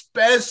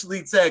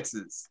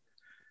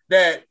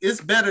 that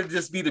it's better to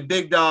just be the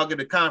big dog in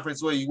the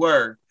conference where you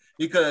were,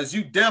 because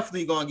you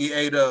definitely going to get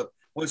ate up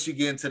once you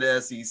get into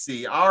the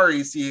SEC. I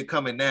already see it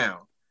coming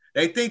now.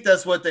 They think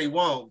that's what they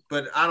want,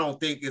 but I don't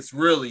think it's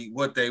really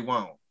what they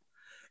want.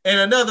 And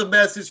another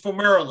message for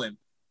Maryland.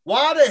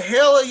 Why the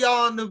hell are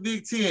y'all in the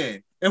Big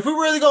Ten? If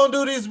we're really going to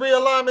do these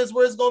realignments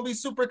where it's going to be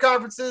super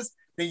conferences,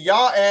 then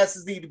y'all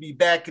asses need to be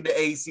back in the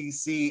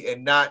ACC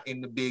and not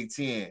in the Big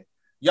Ten.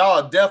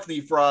 Y'all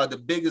definitely fraud, the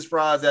biggest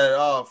frauds out of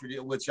all for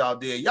what y'all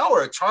did. Y'all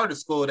were a charter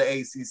school of the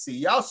ACC.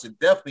 Y'all should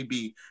definitely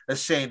be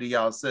ashamed of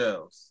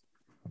yourselves.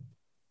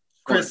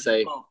 Chris,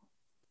 say,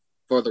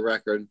 for the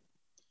record,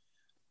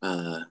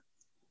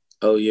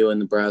 OU and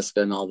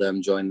Nebraska and all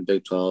them joined the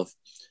Big 12.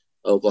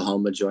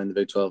 Oklahoma joined the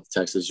Big 12.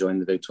 Texas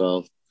joined the Big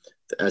 12.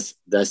 The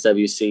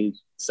SWC,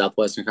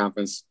 Southwestern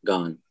Conference,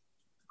 gone.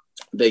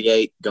 Big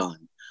 8,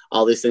 gone.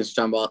 All these things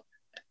we're talking about,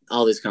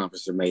 all these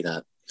conferences are made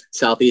up.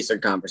 Southeastern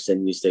Conference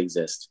didn't used to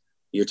exist.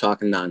 You're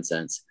talking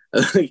nonsense.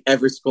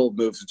 Every school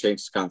moves to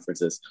change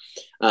conferences.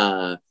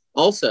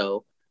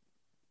 Also,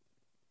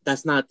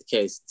 that's not the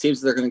case. It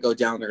seems they're going to go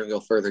down. They're going to go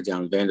further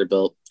down.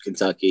 Vanderbilt,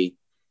 Kentucky,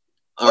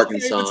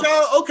 Arkansas.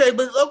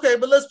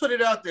 But let's put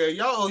it out there.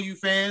 Y'all OU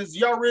fans,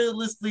 y'all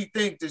realistically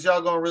think that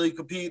y'all going to really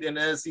compete in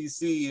the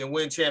SEC and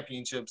win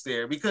championships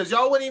there? Because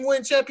y'all wouldn't even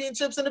win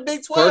championships in the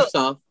Big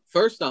 12.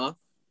 First off,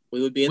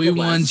 we would be in the West. We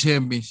won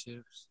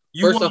championships.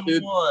 First off, we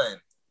won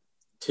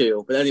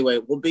 2. But anyway,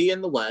 we'll be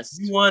in the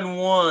West. You won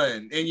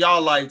 1 in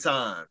y'all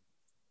lifetime.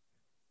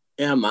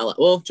 Yeah,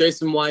 well,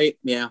 Jason White,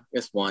 yeah, I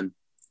guess 1.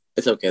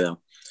 It's okay, though.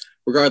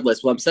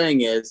 Regardless, what I'm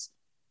saying is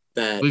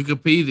that we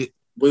competed.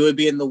 We would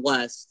be in the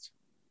West.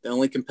 The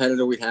only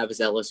competitor we'd have is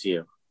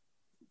LSU.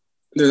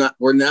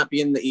 We're not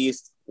be in the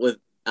East with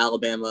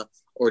Alabama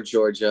or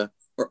Georgia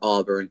or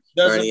Auburn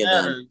or any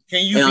matter. Of them.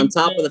 Can you and on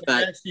top of the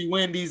fact actually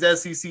win these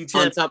SEC championships?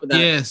 On top of that,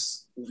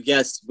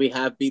 yes, we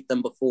have beat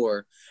them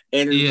before.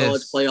 And in the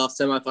college playoff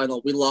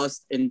semifinal, we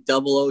lost in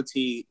double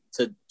OT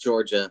to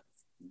Georgia.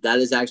 That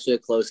is actually a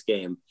close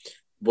game.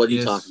 What are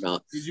you talking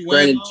about? Did you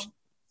win?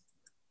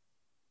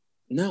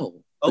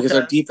 No. Because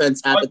our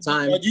defense at the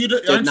time aren't you the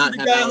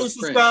guy who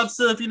subscribes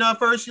to if you're not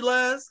first, you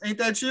last? Ain't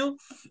that you?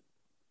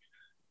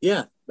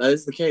 Yeah, that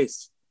is the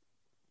case.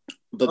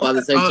 But by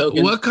the same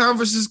token, what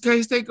conference is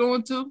K-State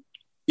going to?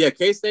 Yeah,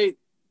 K-State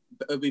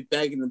will be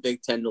begging the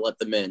Big Ten to let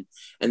them in,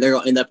 and they're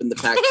going to end up in the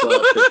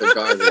Pac-12 because they're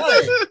garbage.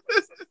 Hey,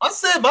 I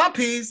said my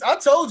piece. I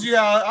told you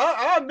how.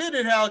 I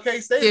admitted how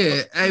K-State.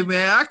 Yeah, hey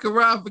man, I can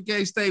ride for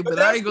K-State, but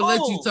I ain't gonna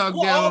let you talk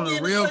down on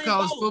a real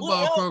college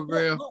football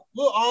program.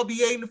 We'll all be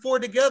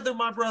 8-4 together,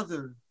 my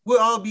brother. We'll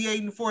all be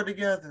 8-4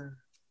 together.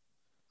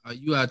 Are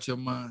you out your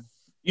mind?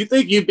 You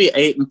think you'd be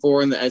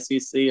 8-4 in the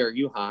SEC? Are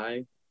you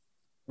high?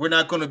 We're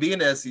not going to be in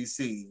the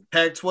SEC.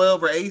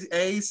 Pac-12 or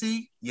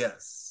AAC?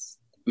 Yes.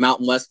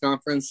 Mountain West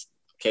Conference?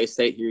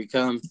 K-State, here you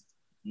come.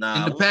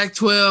 Nah. In the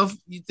Pac-12,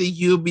 you think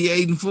you'll be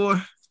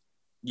 8-4?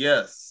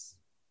 Yes.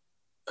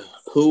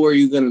 Who are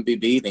you going to be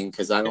beating?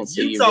 Because I don't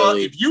see you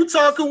really. If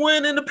Utah can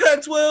win in the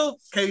Pac-12,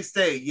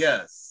 K-State,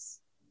 yes.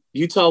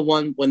 Utah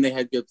won when they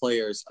had good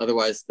players.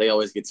 Otherwise, they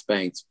always get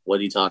spanked. What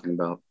are you talking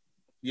about?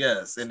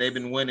 Yes, and they've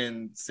been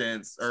winning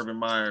since Urban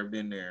Meyer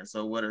been there.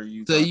 So what are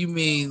you? So you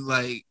mean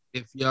like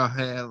if y'all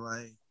had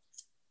like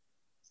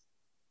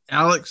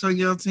Alex on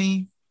your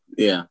team?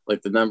 Yeah,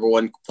 like the number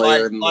one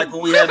player. Like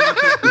when we had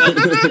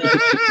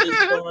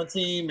the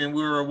team and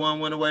we were 1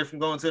 win away from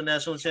going to a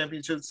national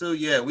championship too.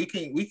 Yeah, we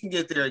can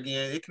get there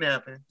again. It can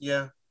happen.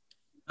 Yeah.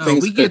 Oh,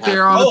 we get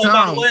there all the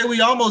time. By the way,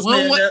 we almost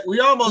made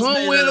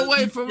one win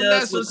away from a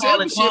national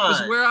championship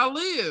is where I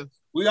live.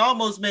 We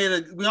almost made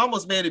a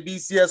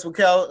BCS with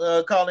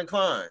Colin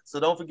Klein.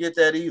 So don't forget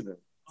that either.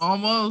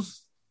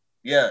 Almost.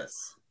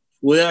 Yes.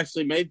 We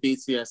actually made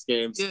BCS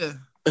games. Yeah.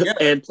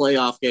 And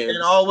playoff games.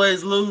 And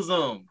always lose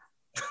them.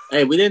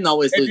 Hey, we didn't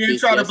always lose. And then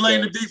try to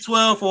blame the Big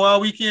 12 for why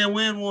we can't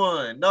win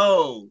one.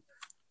 No.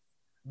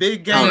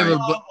 Big game.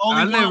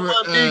 I never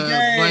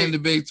blamed the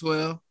Big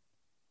 12.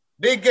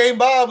 Big Game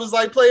Bob was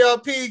like,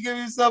 playoff P, give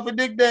yourself a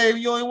nickname.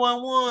 You only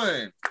won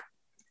one.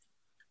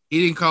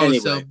 He didn't call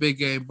himself Big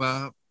Game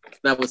Bob.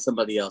 That was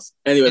somebody else.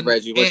 Anyway,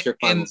 Reggie, what's your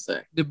final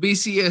say? The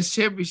BCS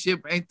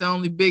championship ain't the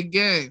only big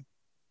game.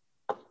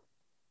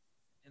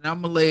 And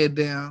I'm going to lay it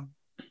down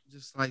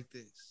just like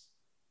this.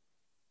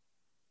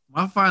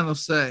 My final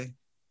say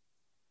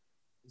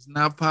is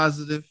not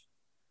positive.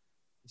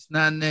 It's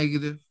not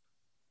negative.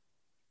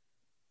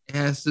 It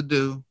has to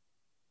do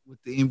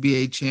with the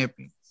NBA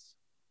champions.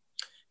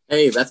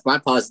 Hey, that's my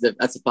positive.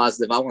 That's a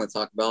positive I want to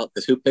talk about.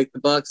 Because who picked the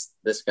Bucks?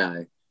 This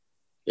guy.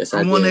 Yes,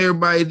 I want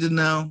everybody to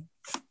know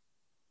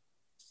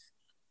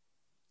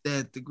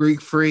that the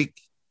Greek Freak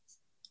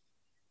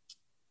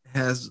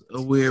has a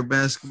weird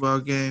basketball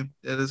game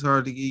that is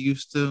hard to get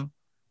used to.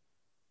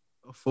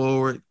 A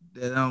forward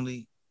that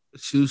only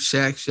shoots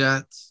shack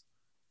shots.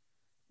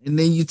 And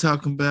then you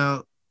talking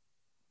about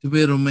the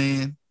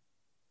middleman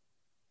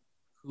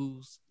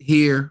who's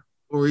here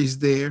or he's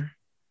there.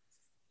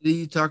 Then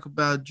you talk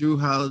about Drew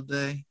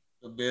Holiday.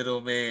 The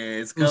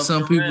middleman. Who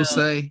some people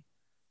say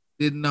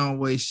didn't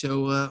always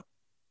show up.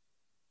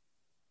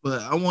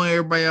 But I want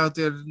everybody out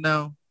there to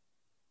know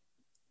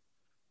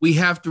we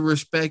have to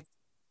respect.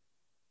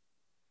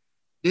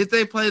 Did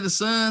they play the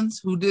Suns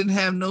who didn't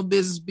have no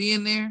business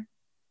being there?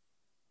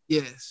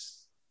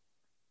 Yes.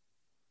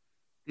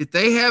 Did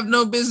they have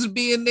no business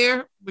being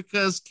there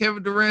because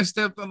Kevin Durant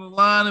stepped on the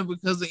line and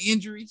because of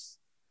injuries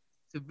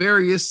to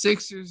various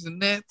Sixers and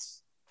Nets?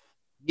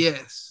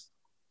 Yes.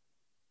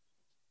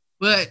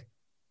 But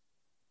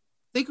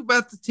think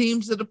about the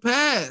teams of the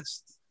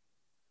past.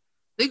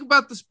 Think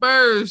about the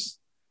Spurs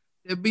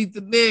that beat the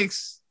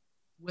Knicks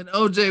when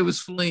OJ was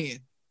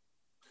fleeing.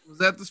 Was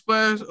that the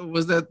Spurs or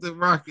was that the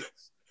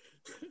Rockets?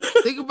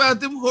 Think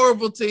about them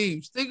horrible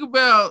teams. Think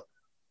about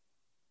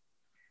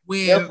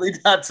when... Definitely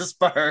not the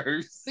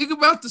Spurs. Think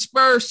about the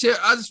Spurs.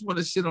 I just want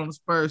to shit on the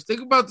Spurs.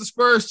 Think about the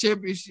Spurs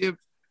championship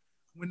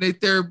when their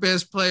third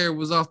best player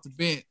was off the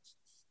bench.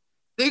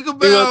 Think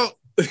about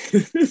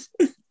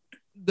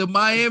the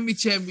Miami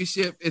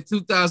championship in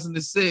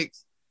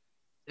 2006.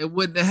 It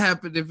wouldn't have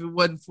happened if it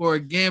wasn't for a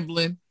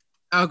gambling,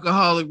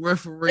 alcoholic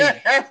referee.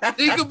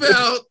 Think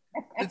about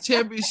the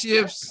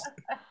championships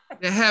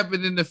that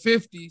happened in the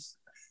 50s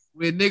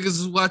where niggas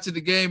was watching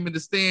the game in the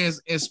stands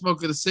and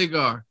smoking a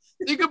cigar.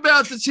 Think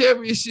about the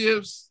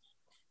championships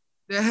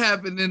that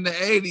happened in the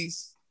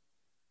 80s.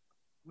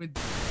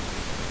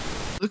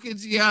 Look at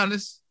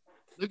Giannis.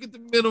 Look at the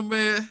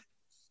middleman.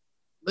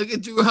 Look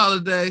at Drew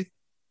Holiday.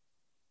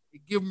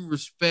 And give him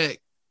respect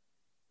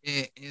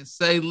and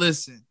say,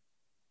 listen,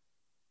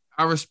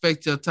 I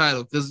respect your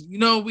title. Because you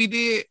know what we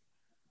did?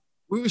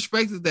 We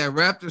respected that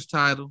Raptors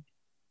title.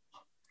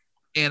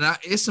 And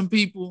it's some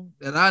people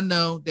that I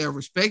know that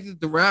respected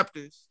the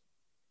Raptors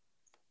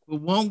but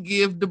won't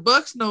give the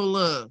Bucks no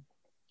love.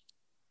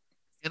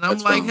 And I'm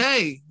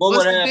hey,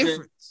 what's the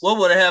difference? What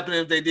would have happened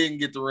if they didn't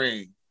get the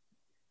ring?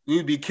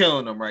 We'd be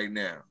killing them right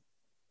now.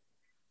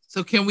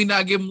 So can we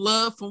not give them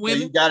love for winning?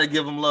 Yeah, you got to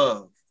give them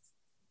love.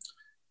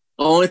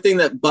 The only thing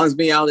that bums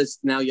me out is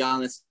now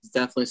Giannis is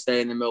definitely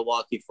staying in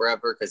Milwaukee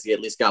forever because he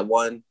at least got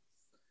one.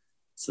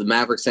 So the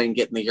Mavericks ain't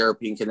getting the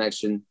European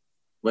connection.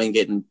 We ain't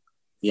getting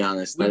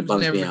Giannis. That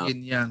bums me out.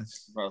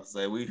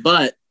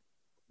 But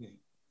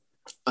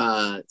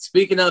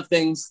speaking of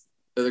things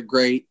that are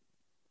great,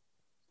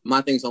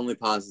 my thing's only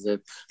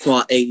positive.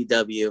 So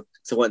AEW.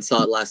 So I went and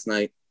saw it last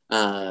night.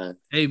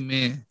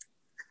 Amen.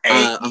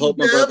 I hope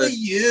my brother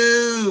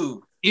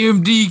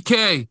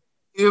MDK.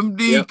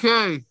 Yep.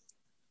 I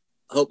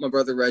hope my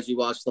brother Reggie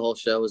watched the whole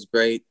show. It was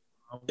great.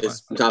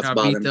 It's from top to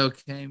bottom.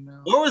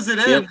 Where was it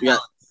at?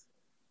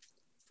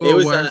 It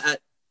was at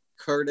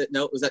Curtis.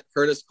 No, it was at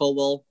Curtis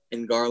Colwell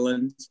in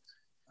Garland.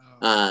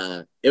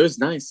 It was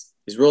nice.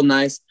 It was real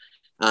nice.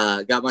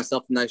 Got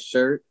myself a nice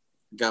shirt.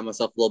 Got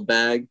myself a little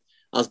bag.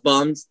 I was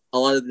bummed. A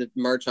lot of the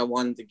merch I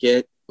wanted to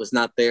get was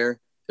not there.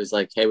 It was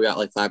like, hey, we got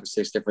like 5 or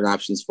 6 different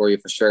options for you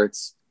for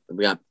shirts.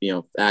 We got,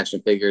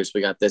 action figures.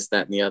 We got this,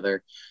 that, and the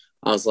other.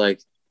 I was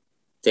like,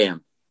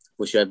 damn.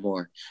 Wish you had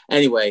more.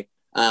 Anyway,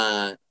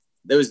 there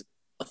was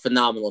a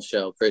phenomenal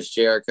show. Chris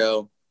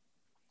Jericho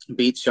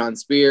beat Shawn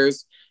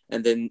Spears,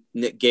 and then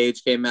Nick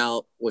Gage came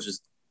out, which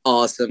was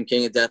awesome.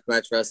 King of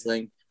Deathmatch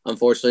Wrestling.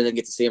 Unfortunately, I didn't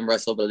get to see him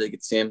wrestle, but I did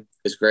get to see him. It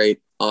was great,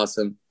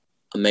 awesome,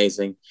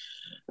 amazing.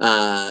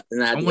 I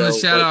want to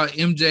shout out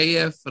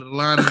MJF for the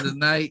line of the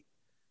night,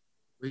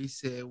 where he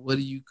said, "What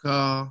do you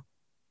call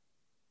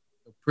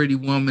a pretty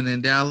woman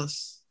in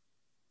Dallas?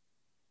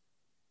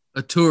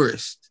 A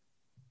tourist."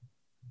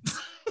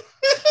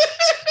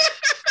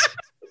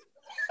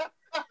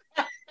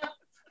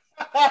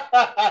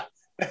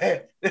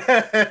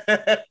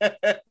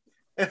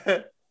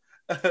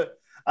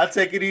 I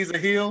take it he's a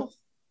heel.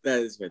 That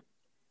is good.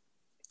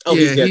 Oh,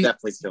 yeah, he's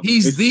definitely still.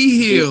 He's the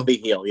heel. He's the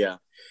heel, yeah.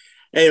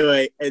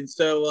 Anyway, and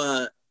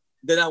so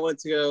then I went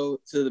to go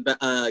to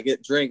the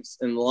get drinks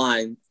in the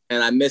line,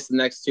 and I missed the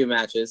next two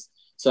matches.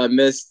 So I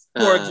missed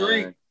for a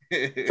drink.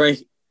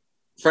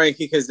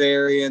 Frankie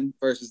Kazarian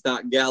versus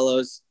Doc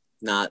Gallows.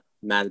 Not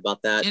mad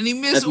about that. And he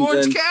missed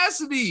Orange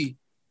Cassidy.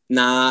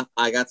 Nah,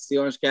 I got to see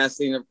Orange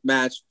Cassidy in a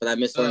match, but I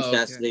missed Orange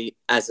Cassidy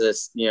as a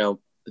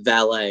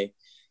valet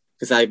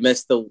because I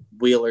missed the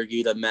Wheeler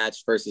Yuta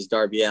match versus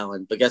Darby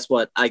Allin. But guess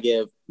what? I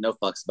give no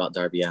fucks about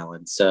Darby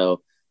Allin.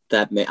 So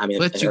but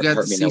you got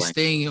to see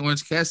Sting and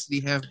Orange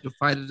Cassidy have the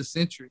fight of the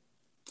century.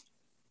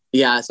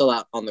 Yeah, I saw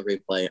that on the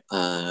replay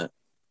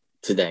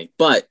today.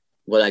 But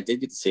what I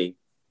did get to see,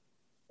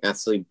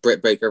 actually,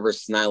 Britt Baker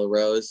versus Nyla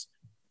Rose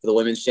for the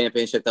women's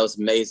championship. That was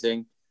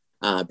amazing.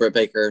 Britt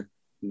Baker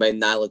made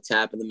Nyla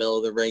tap in the middle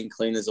of the ring,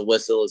 clean as a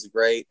whistle. Is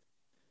great.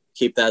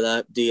 Keep that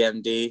up.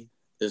 DMD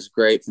is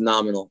great,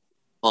 phenomenal,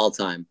 all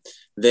time.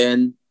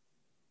 Then,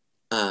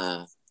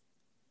 I'm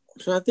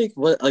trying to think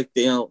what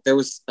there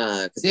was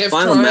the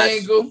final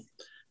Triangle. Match.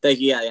 Thank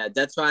you. Yeah.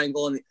 Death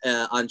Triangle and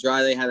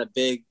Andrade had a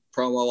big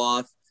promo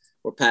off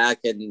where Pac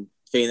and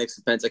Phoenix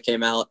and Penta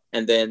came out,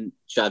 and then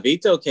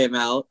Chavito came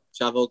out.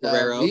 Chavo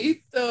Guerrero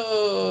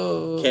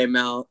came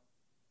out.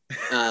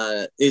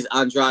 He's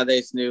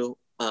Andrade's new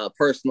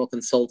personal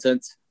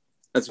consultant.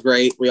 That's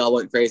great. We all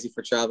went crazy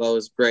for Chavo. It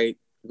was great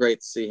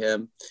to see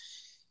him.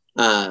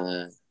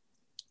 Trying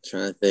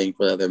to think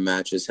what other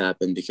matches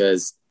happened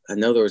because I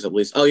know there was at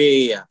least. Oh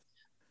yeah.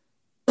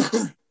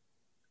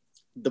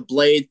 The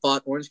Blade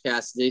fought Orange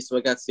Cassidy, so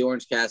I got to see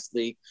Orange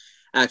Cassidy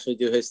actually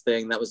do his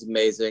thing. That was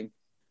amazing.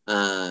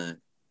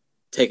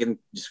 Taking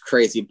just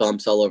crazy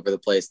bumps all over the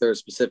place. There was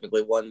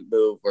specifically one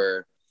move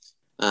where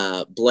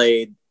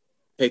Blade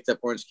picked up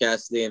Orange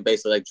Cassidy and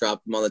basically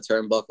dropped him on the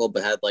turnbuckle,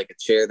 but had a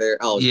chair there.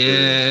 Oh,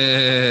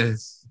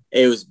 yes,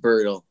 it was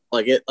brutal.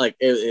 It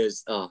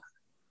was.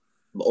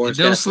 Orange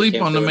don't Cassidy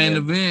sleep on the main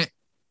event.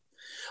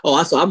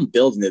 Oh, I'm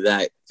building to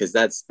that because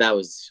that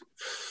was,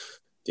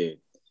 dude.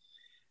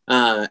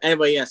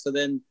 Anyway, yeah. So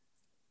then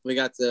we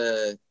got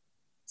to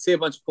see a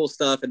bunch of cool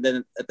stuff, and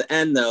then at the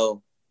end,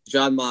 though,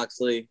 Jon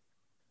Moxley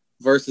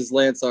versus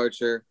Lance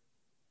Archer,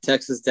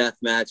 Texas Death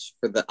Match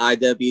for the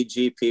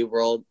IWGP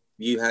World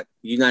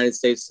United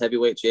States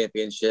Heavyweight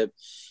Championship,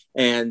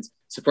 and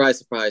surprise,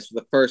 surprise, for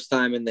the first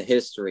time in the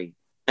history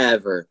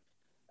ever,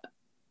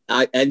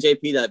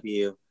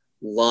 NJPW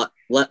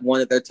let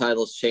one of their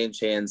titles change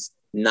hands,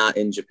 not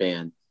in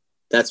Japan.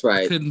 That's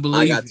right.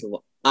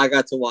 I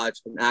got to watch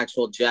an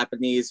actual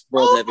Japanese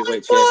World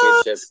Heavyweight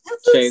Championship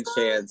change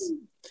hands.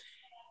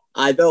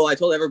 I know. I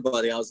told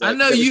everybody. I was like, I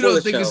know you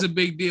don't think it's a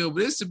big deal,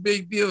 but it's a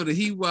big deal that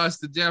he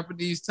watched the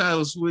Japanese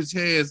title switch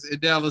hands in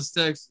Dallas,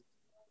 Texas,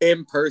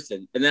 in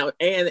person, and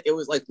it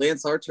was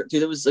Lance Archer.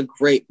 Dude, it was a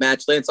great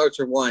match. Lance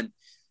Archer won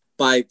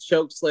by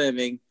choke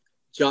slamming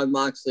Jon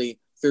Moxley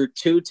through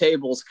two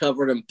tables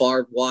covered in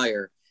barbed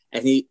wire,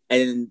 and you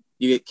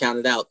get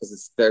counted out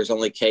because there's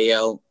only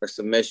KO or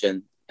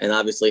submission. And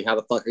obviously, how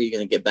the fuck are you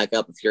going to get back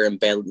up if you're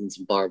embedded in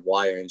some barbed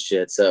wire and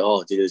shit?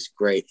 So, dude, it was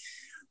great.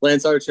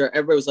 Lance Archer,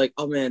 everybody was like,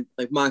 oh, man,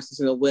 Moxley's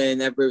going to win.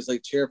 Everybody was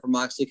cheering for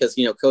Moxley because,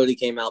 Cody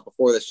came out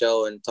before the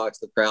show and talked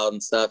to the crowd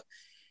and stuff.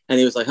 And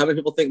he was like, how many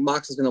people think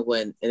Moxley's going to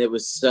win? And it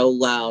was so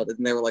loud.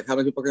 And they were like, how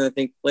many people are going to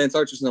think Lance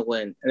Archer's going to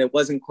win? And it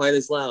wasn't quite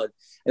as loud.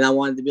 And I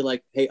wanted to be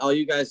like, hey, all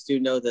you guys do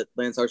know that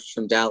Lance Archer's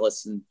from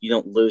Dallas and you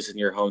don't lose in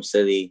your home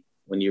city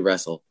when you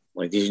wrestle.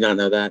 Did you not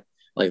know that?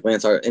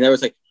 Lance Archer. And there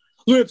was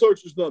Lance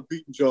Archer's not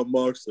beating Jon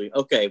Moxley.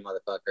 Okay,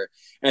 motherfucker.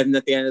 And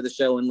at the end of the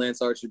show, when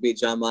Lance Archer beat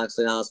Jon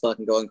Moxley, and I was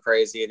fucking going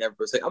crazy, and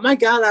everybody was like, oh my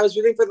God, I was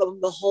rooting for them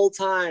the whole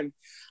time.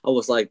 I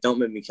was like, don't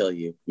make me kill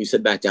you. You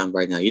sit back down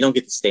right now. You don't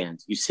get to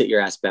stand. You sit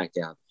your ass back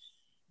down.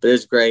 But it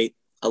was great.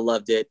 I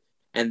loved it.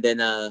 And then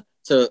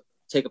to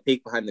take a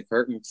peek behind the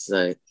curtains,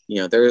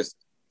 there's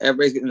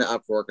everybody's getting the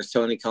uproar because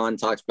Tony Khan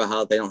talks about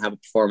how they don't have a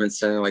performance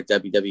center like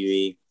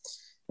WWE.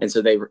 And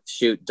so they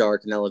shoot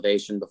Dark and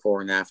Elevation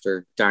before and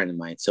after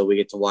Dynamite. So we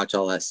get to watch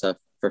all that stuff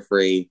for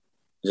free,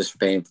 just for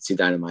paying to see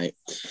Dynamite.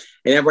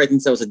 And everybody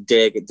thinks that was a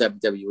dig at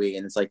WWE.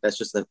 And it's that's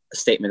just a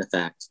statement of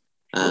fact.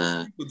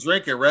 People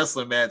drinking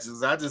wrestling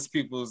matches. I just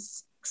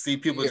see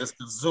people just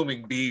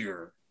consuming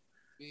beer.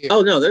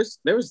 Oh, no,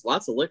 there was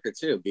lots of liquor,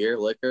 too. Beer,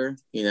 liquor,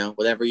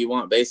 whatever you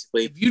want,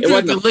 basically. If you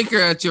drink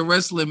liquor at your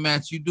wrestling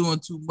match, you're doing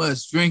too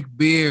much. Drink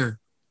beer.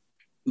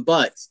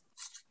 But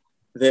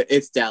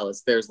it's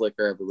Dallas. There's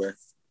liquor everywhere.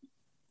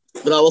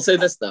 But I will say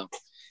this though.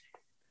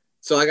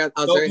 So I was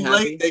Don't very be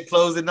happy late. They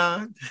close at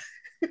 9.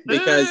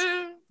 because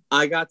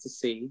I got to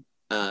see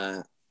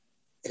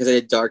because I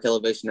did dark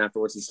elevation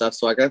afterwards and stuff.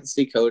 So I got to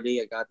see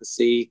Cody. I got to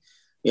see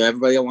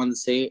everybody I wanted to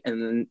see,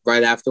 and then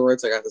right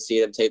afterwards I got to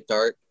see them tape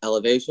dark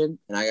elevation,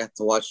 and I got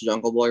to watch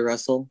Jungle Boy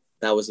wrestle.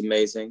 That was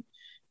amazing.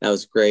 That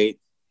was great.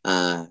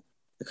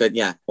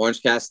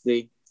 Orange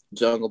Cassidy,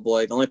 Jungle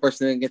Boy. The only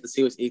person I didn't get to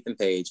see was Ethan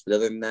Page, but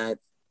other than that,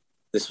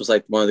 this was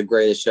like one of the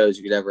greatest shows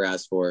you could ever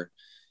ask for.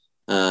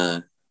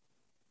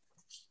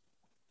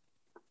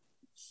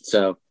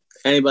 So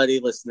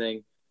anybody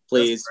listening,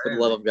 please, for the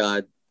love of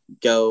God,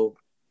 go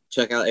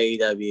check out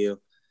AEW.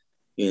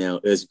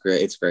 It was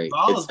great. It's great.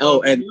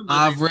 And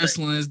live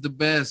wrestling is the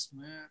best,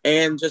 man.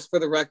 And just for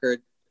the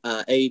record,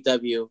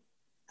 AEW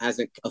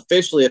hasn't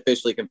officially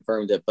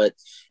confirmed it, but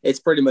it's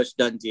pretty much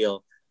done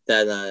deal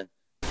that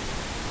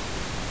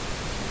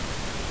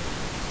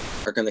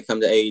are going to come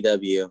to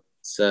AEW.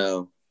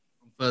 So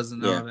I'm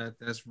buzzing all that.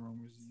 That's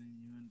rumors and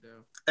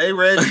innuendo. Hey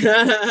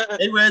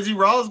Reggie,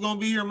 Raw's gonna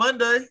be here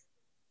Monday.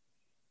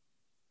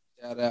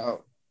 Shout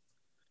out.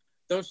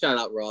 Don't shout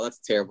out Raw. That's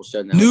a terrible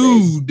show nowadays.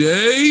 New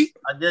Day.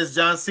 I guess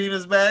John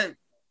Cena's back.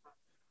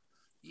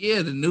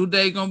 Yeah, the New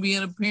Day gonna be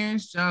in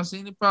appearance. John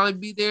Cena probably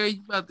be there.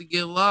 You about to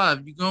get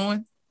live. You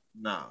going?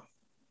 No.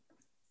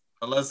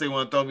 Unless they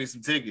want to throw me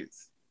some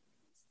tickets.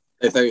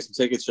 They throw you some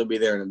tickets, she'll be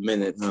there in a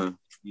minute, huh?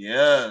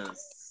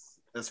 Yes.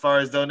 As far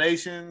as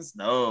donations,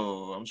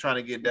 no. I'm trying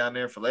to get down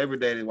there for Labor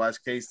Day to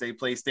watch K-State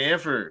play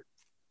Stanford.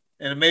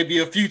 And it may be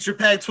a future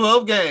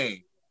Pac-12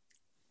 game.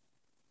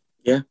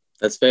 Yeah,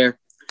 that's fair.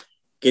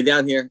 Get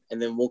down here,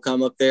 and then we'll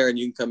come up there, and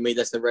you can come meet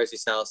us at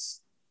Reggie's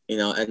house, end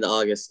of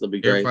August. It'll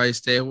be great. Everybody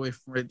stay away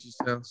from Reggie's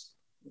house.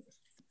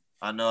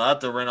 I know. I have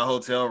to rent a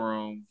hotel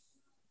room.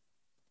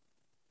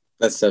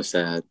 That's so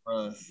sad.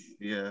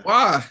 Yeah.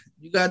 Why?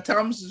 You got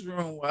Thomas's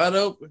room wide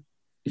open.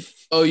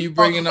 Oh, you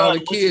bringing all the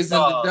kids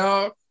and the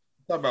dog?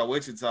 Talk about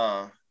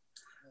Wichita.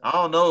 I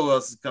don't know who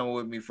else is coming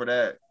with me for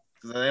that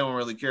because they don't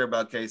really care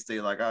about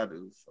K-State like I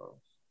do. So,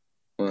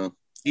 well,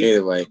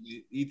 either way,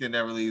 Ethan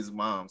never leaves his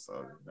mom,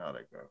 so now they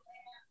go.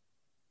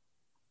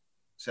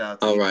 Shout out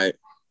to all Ethan. right.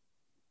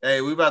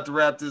 Hey, we about to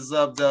wrap this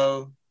up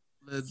though.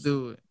 Let's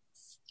do it.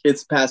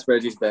 It's past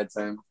Reggie's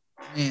bedtime.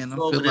 Man, I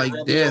feel like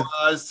death.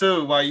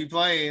 Too, while you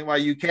playing, while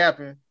you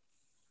capping.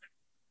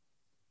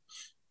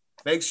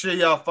 Make sure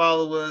y'all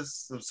follow us,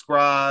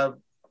 subscribe,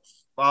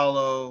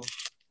 follow,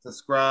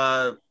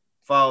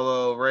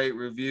 rate,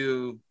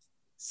 review,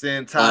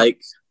 send time,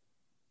 like,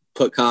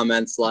 put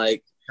comments,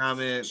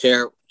 comment,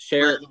 share,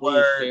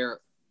 please, share.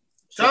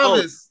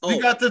 Thomas, we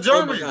got the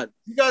German. Oh my God.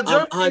 You got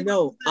German. I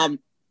know. I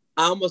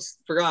almost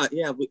forgot.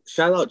 Yeah,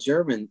 shout out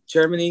Germany.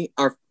 We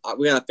got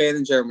a fan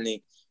in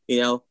Germany.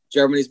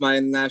 Germany's my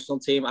international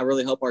team. I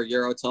really hope our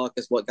Euro talk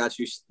is what got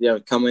you,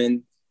 come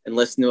in and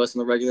listen to us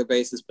on a regular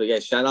basis. But yeah,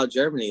 shout out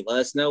Germany. Let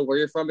us know where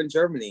you're from in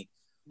Germany.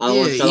 I don't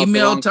want to shout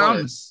email out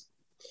Thomas.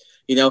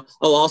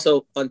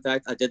 Also, fun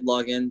fact, I did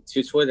log in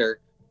to Twitter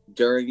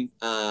during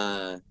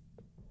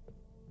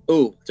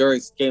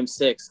game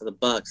 6 of the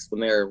Bucks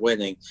when they were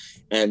winning.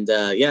 And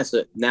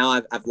so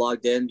now I've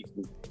logged in. You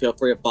can feel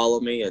free to follow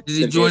me. Did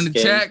you join the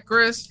chat,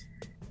 Chris?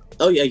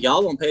 Oh yeah,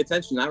 y'all don't pay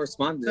attention. I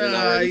responded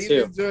already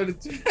too.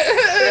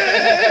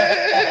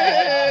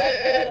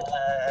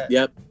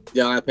 Yep.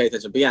 Yeah, I pay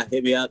attention. But yeah,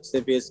 hit me up,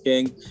 Cynthia's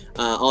King.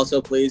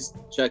 Also, please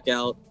check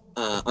out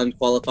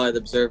Unqualified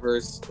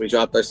Observers. We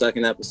dropped our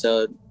 2nd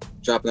episode,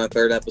 dropping our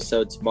 3rd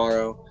episode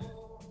tomorrow.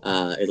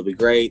 It'll be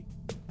great.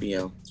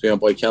 It's my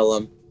boy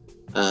Kellum.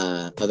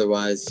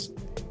 Otherwise,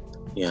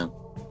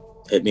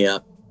 hit me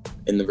up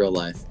in the real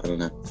life. I don't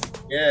know.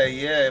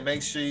 Yeah.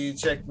 Make sure you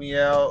check me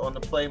out on the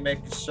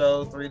Playmaker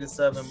Show 3 to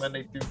 7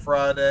 Monday through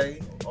Friday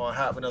on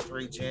Hot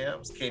 103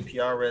 Jams,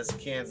 KPRS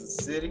Kansas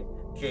City,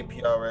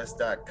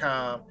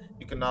 KPRS.com.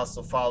 You can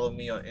also follow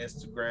me on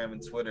Instagram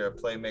and Twitter at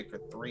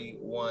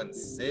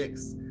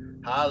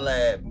Playmaker316.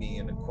 Holla at me,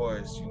 and of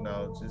course,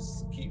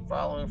 just keep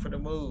following for the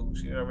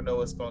moves. You never know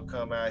what's gonna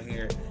come out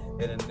here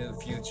in the new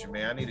future,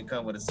 man. I need to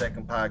come with a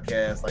second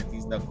podcast like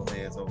these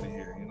knuckleheads over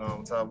here. You know what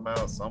I'm talking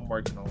about? So I'm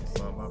working on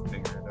something. I'll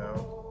figure it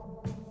out.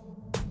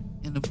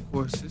 And of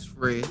course, it's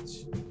Reg.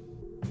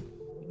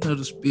 You know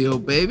the spiel,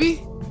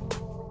 baby.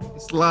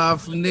 It's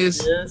live from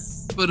this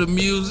for the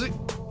music,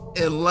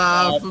 and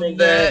live from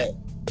that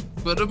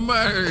for the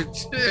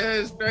merch.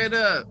 Yeah, straight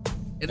up.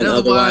 And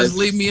otherwise,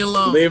 leave me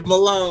alone. Leave them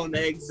alone,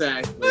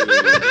 exactly.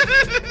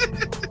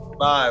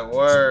 My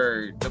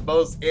word. The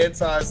most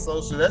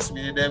anti-social. That should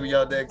be the name of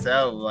your next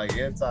album, like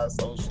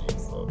anti-social.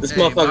 So. This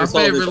motherfucker's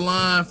my favorite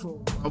line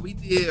from we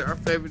did our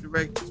favorite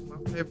directors. My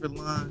favorite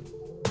line,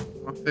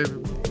 my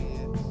favorite movie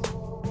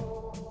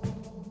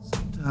is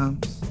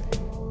sometimes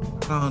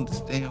I don't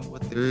understand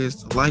what there is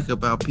to like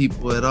about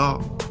people at all.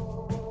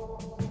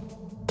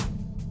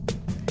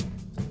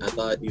 I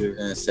thought you were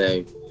gonna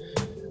say,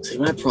 see,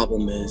 my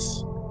problem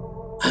is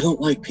I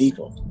don't like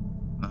people.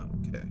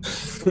 Okay.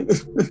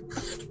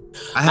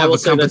 I have a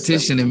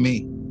competition in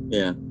me.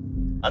 Yeah.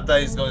 I thought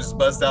he was gonna just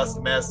bust out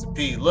some Master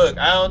P. Look,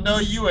 I don't know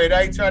you, and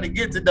I ain't trying to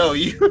get to know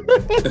you.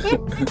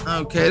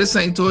 Okay, this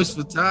ain't Toys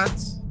for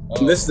Tots.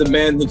 This is the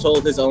man who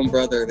told his own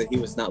brother that he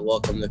was not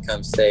welcome to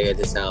come stay at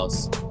his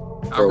house.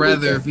 I'd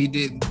rather if he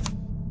didn't.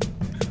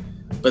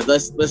 But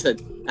listen,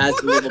 as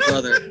the little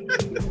brother,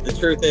 the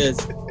truth is,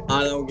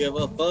 I don't give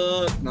a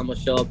fuck, and I'm gonna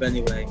show up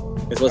anyway.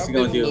 Because what's he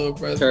gonna do?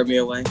 Turn me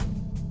away?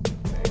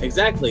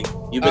 Exactly.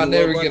 I'll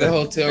never get a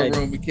hotel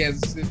room in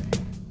Kansas City.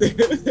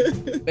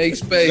 Make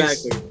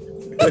space.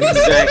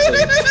 Exactly.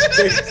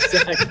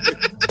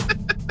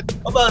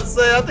 I'm about to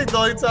say, I think the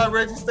only time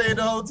Reggie stayed in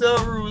the hotel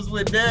room was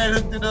when Dad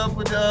hooked it up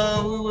with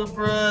we went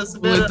for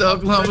we went to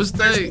Oklahoma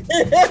State.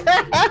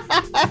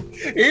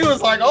 He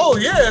was like, "Oh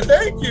yeah,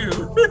 thank you."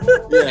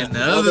 Yeah, and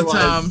the other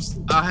times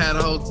I had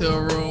a hotel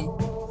room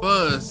for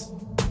us.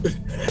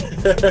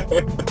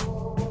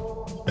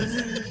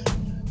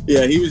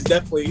 Yeah, he would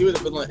have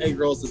been like, "Hey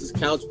girls, does this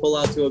couch pull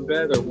out to a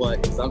bed or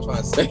what?" Because I'm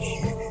trying to stay.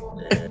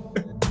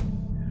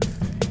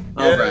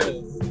 All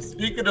right.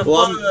 Speaking of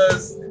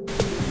fuzz,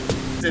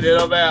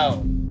 I'm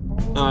out.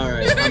 All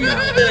right, I'm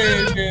out.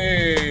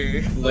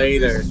 Hey.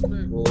 Later.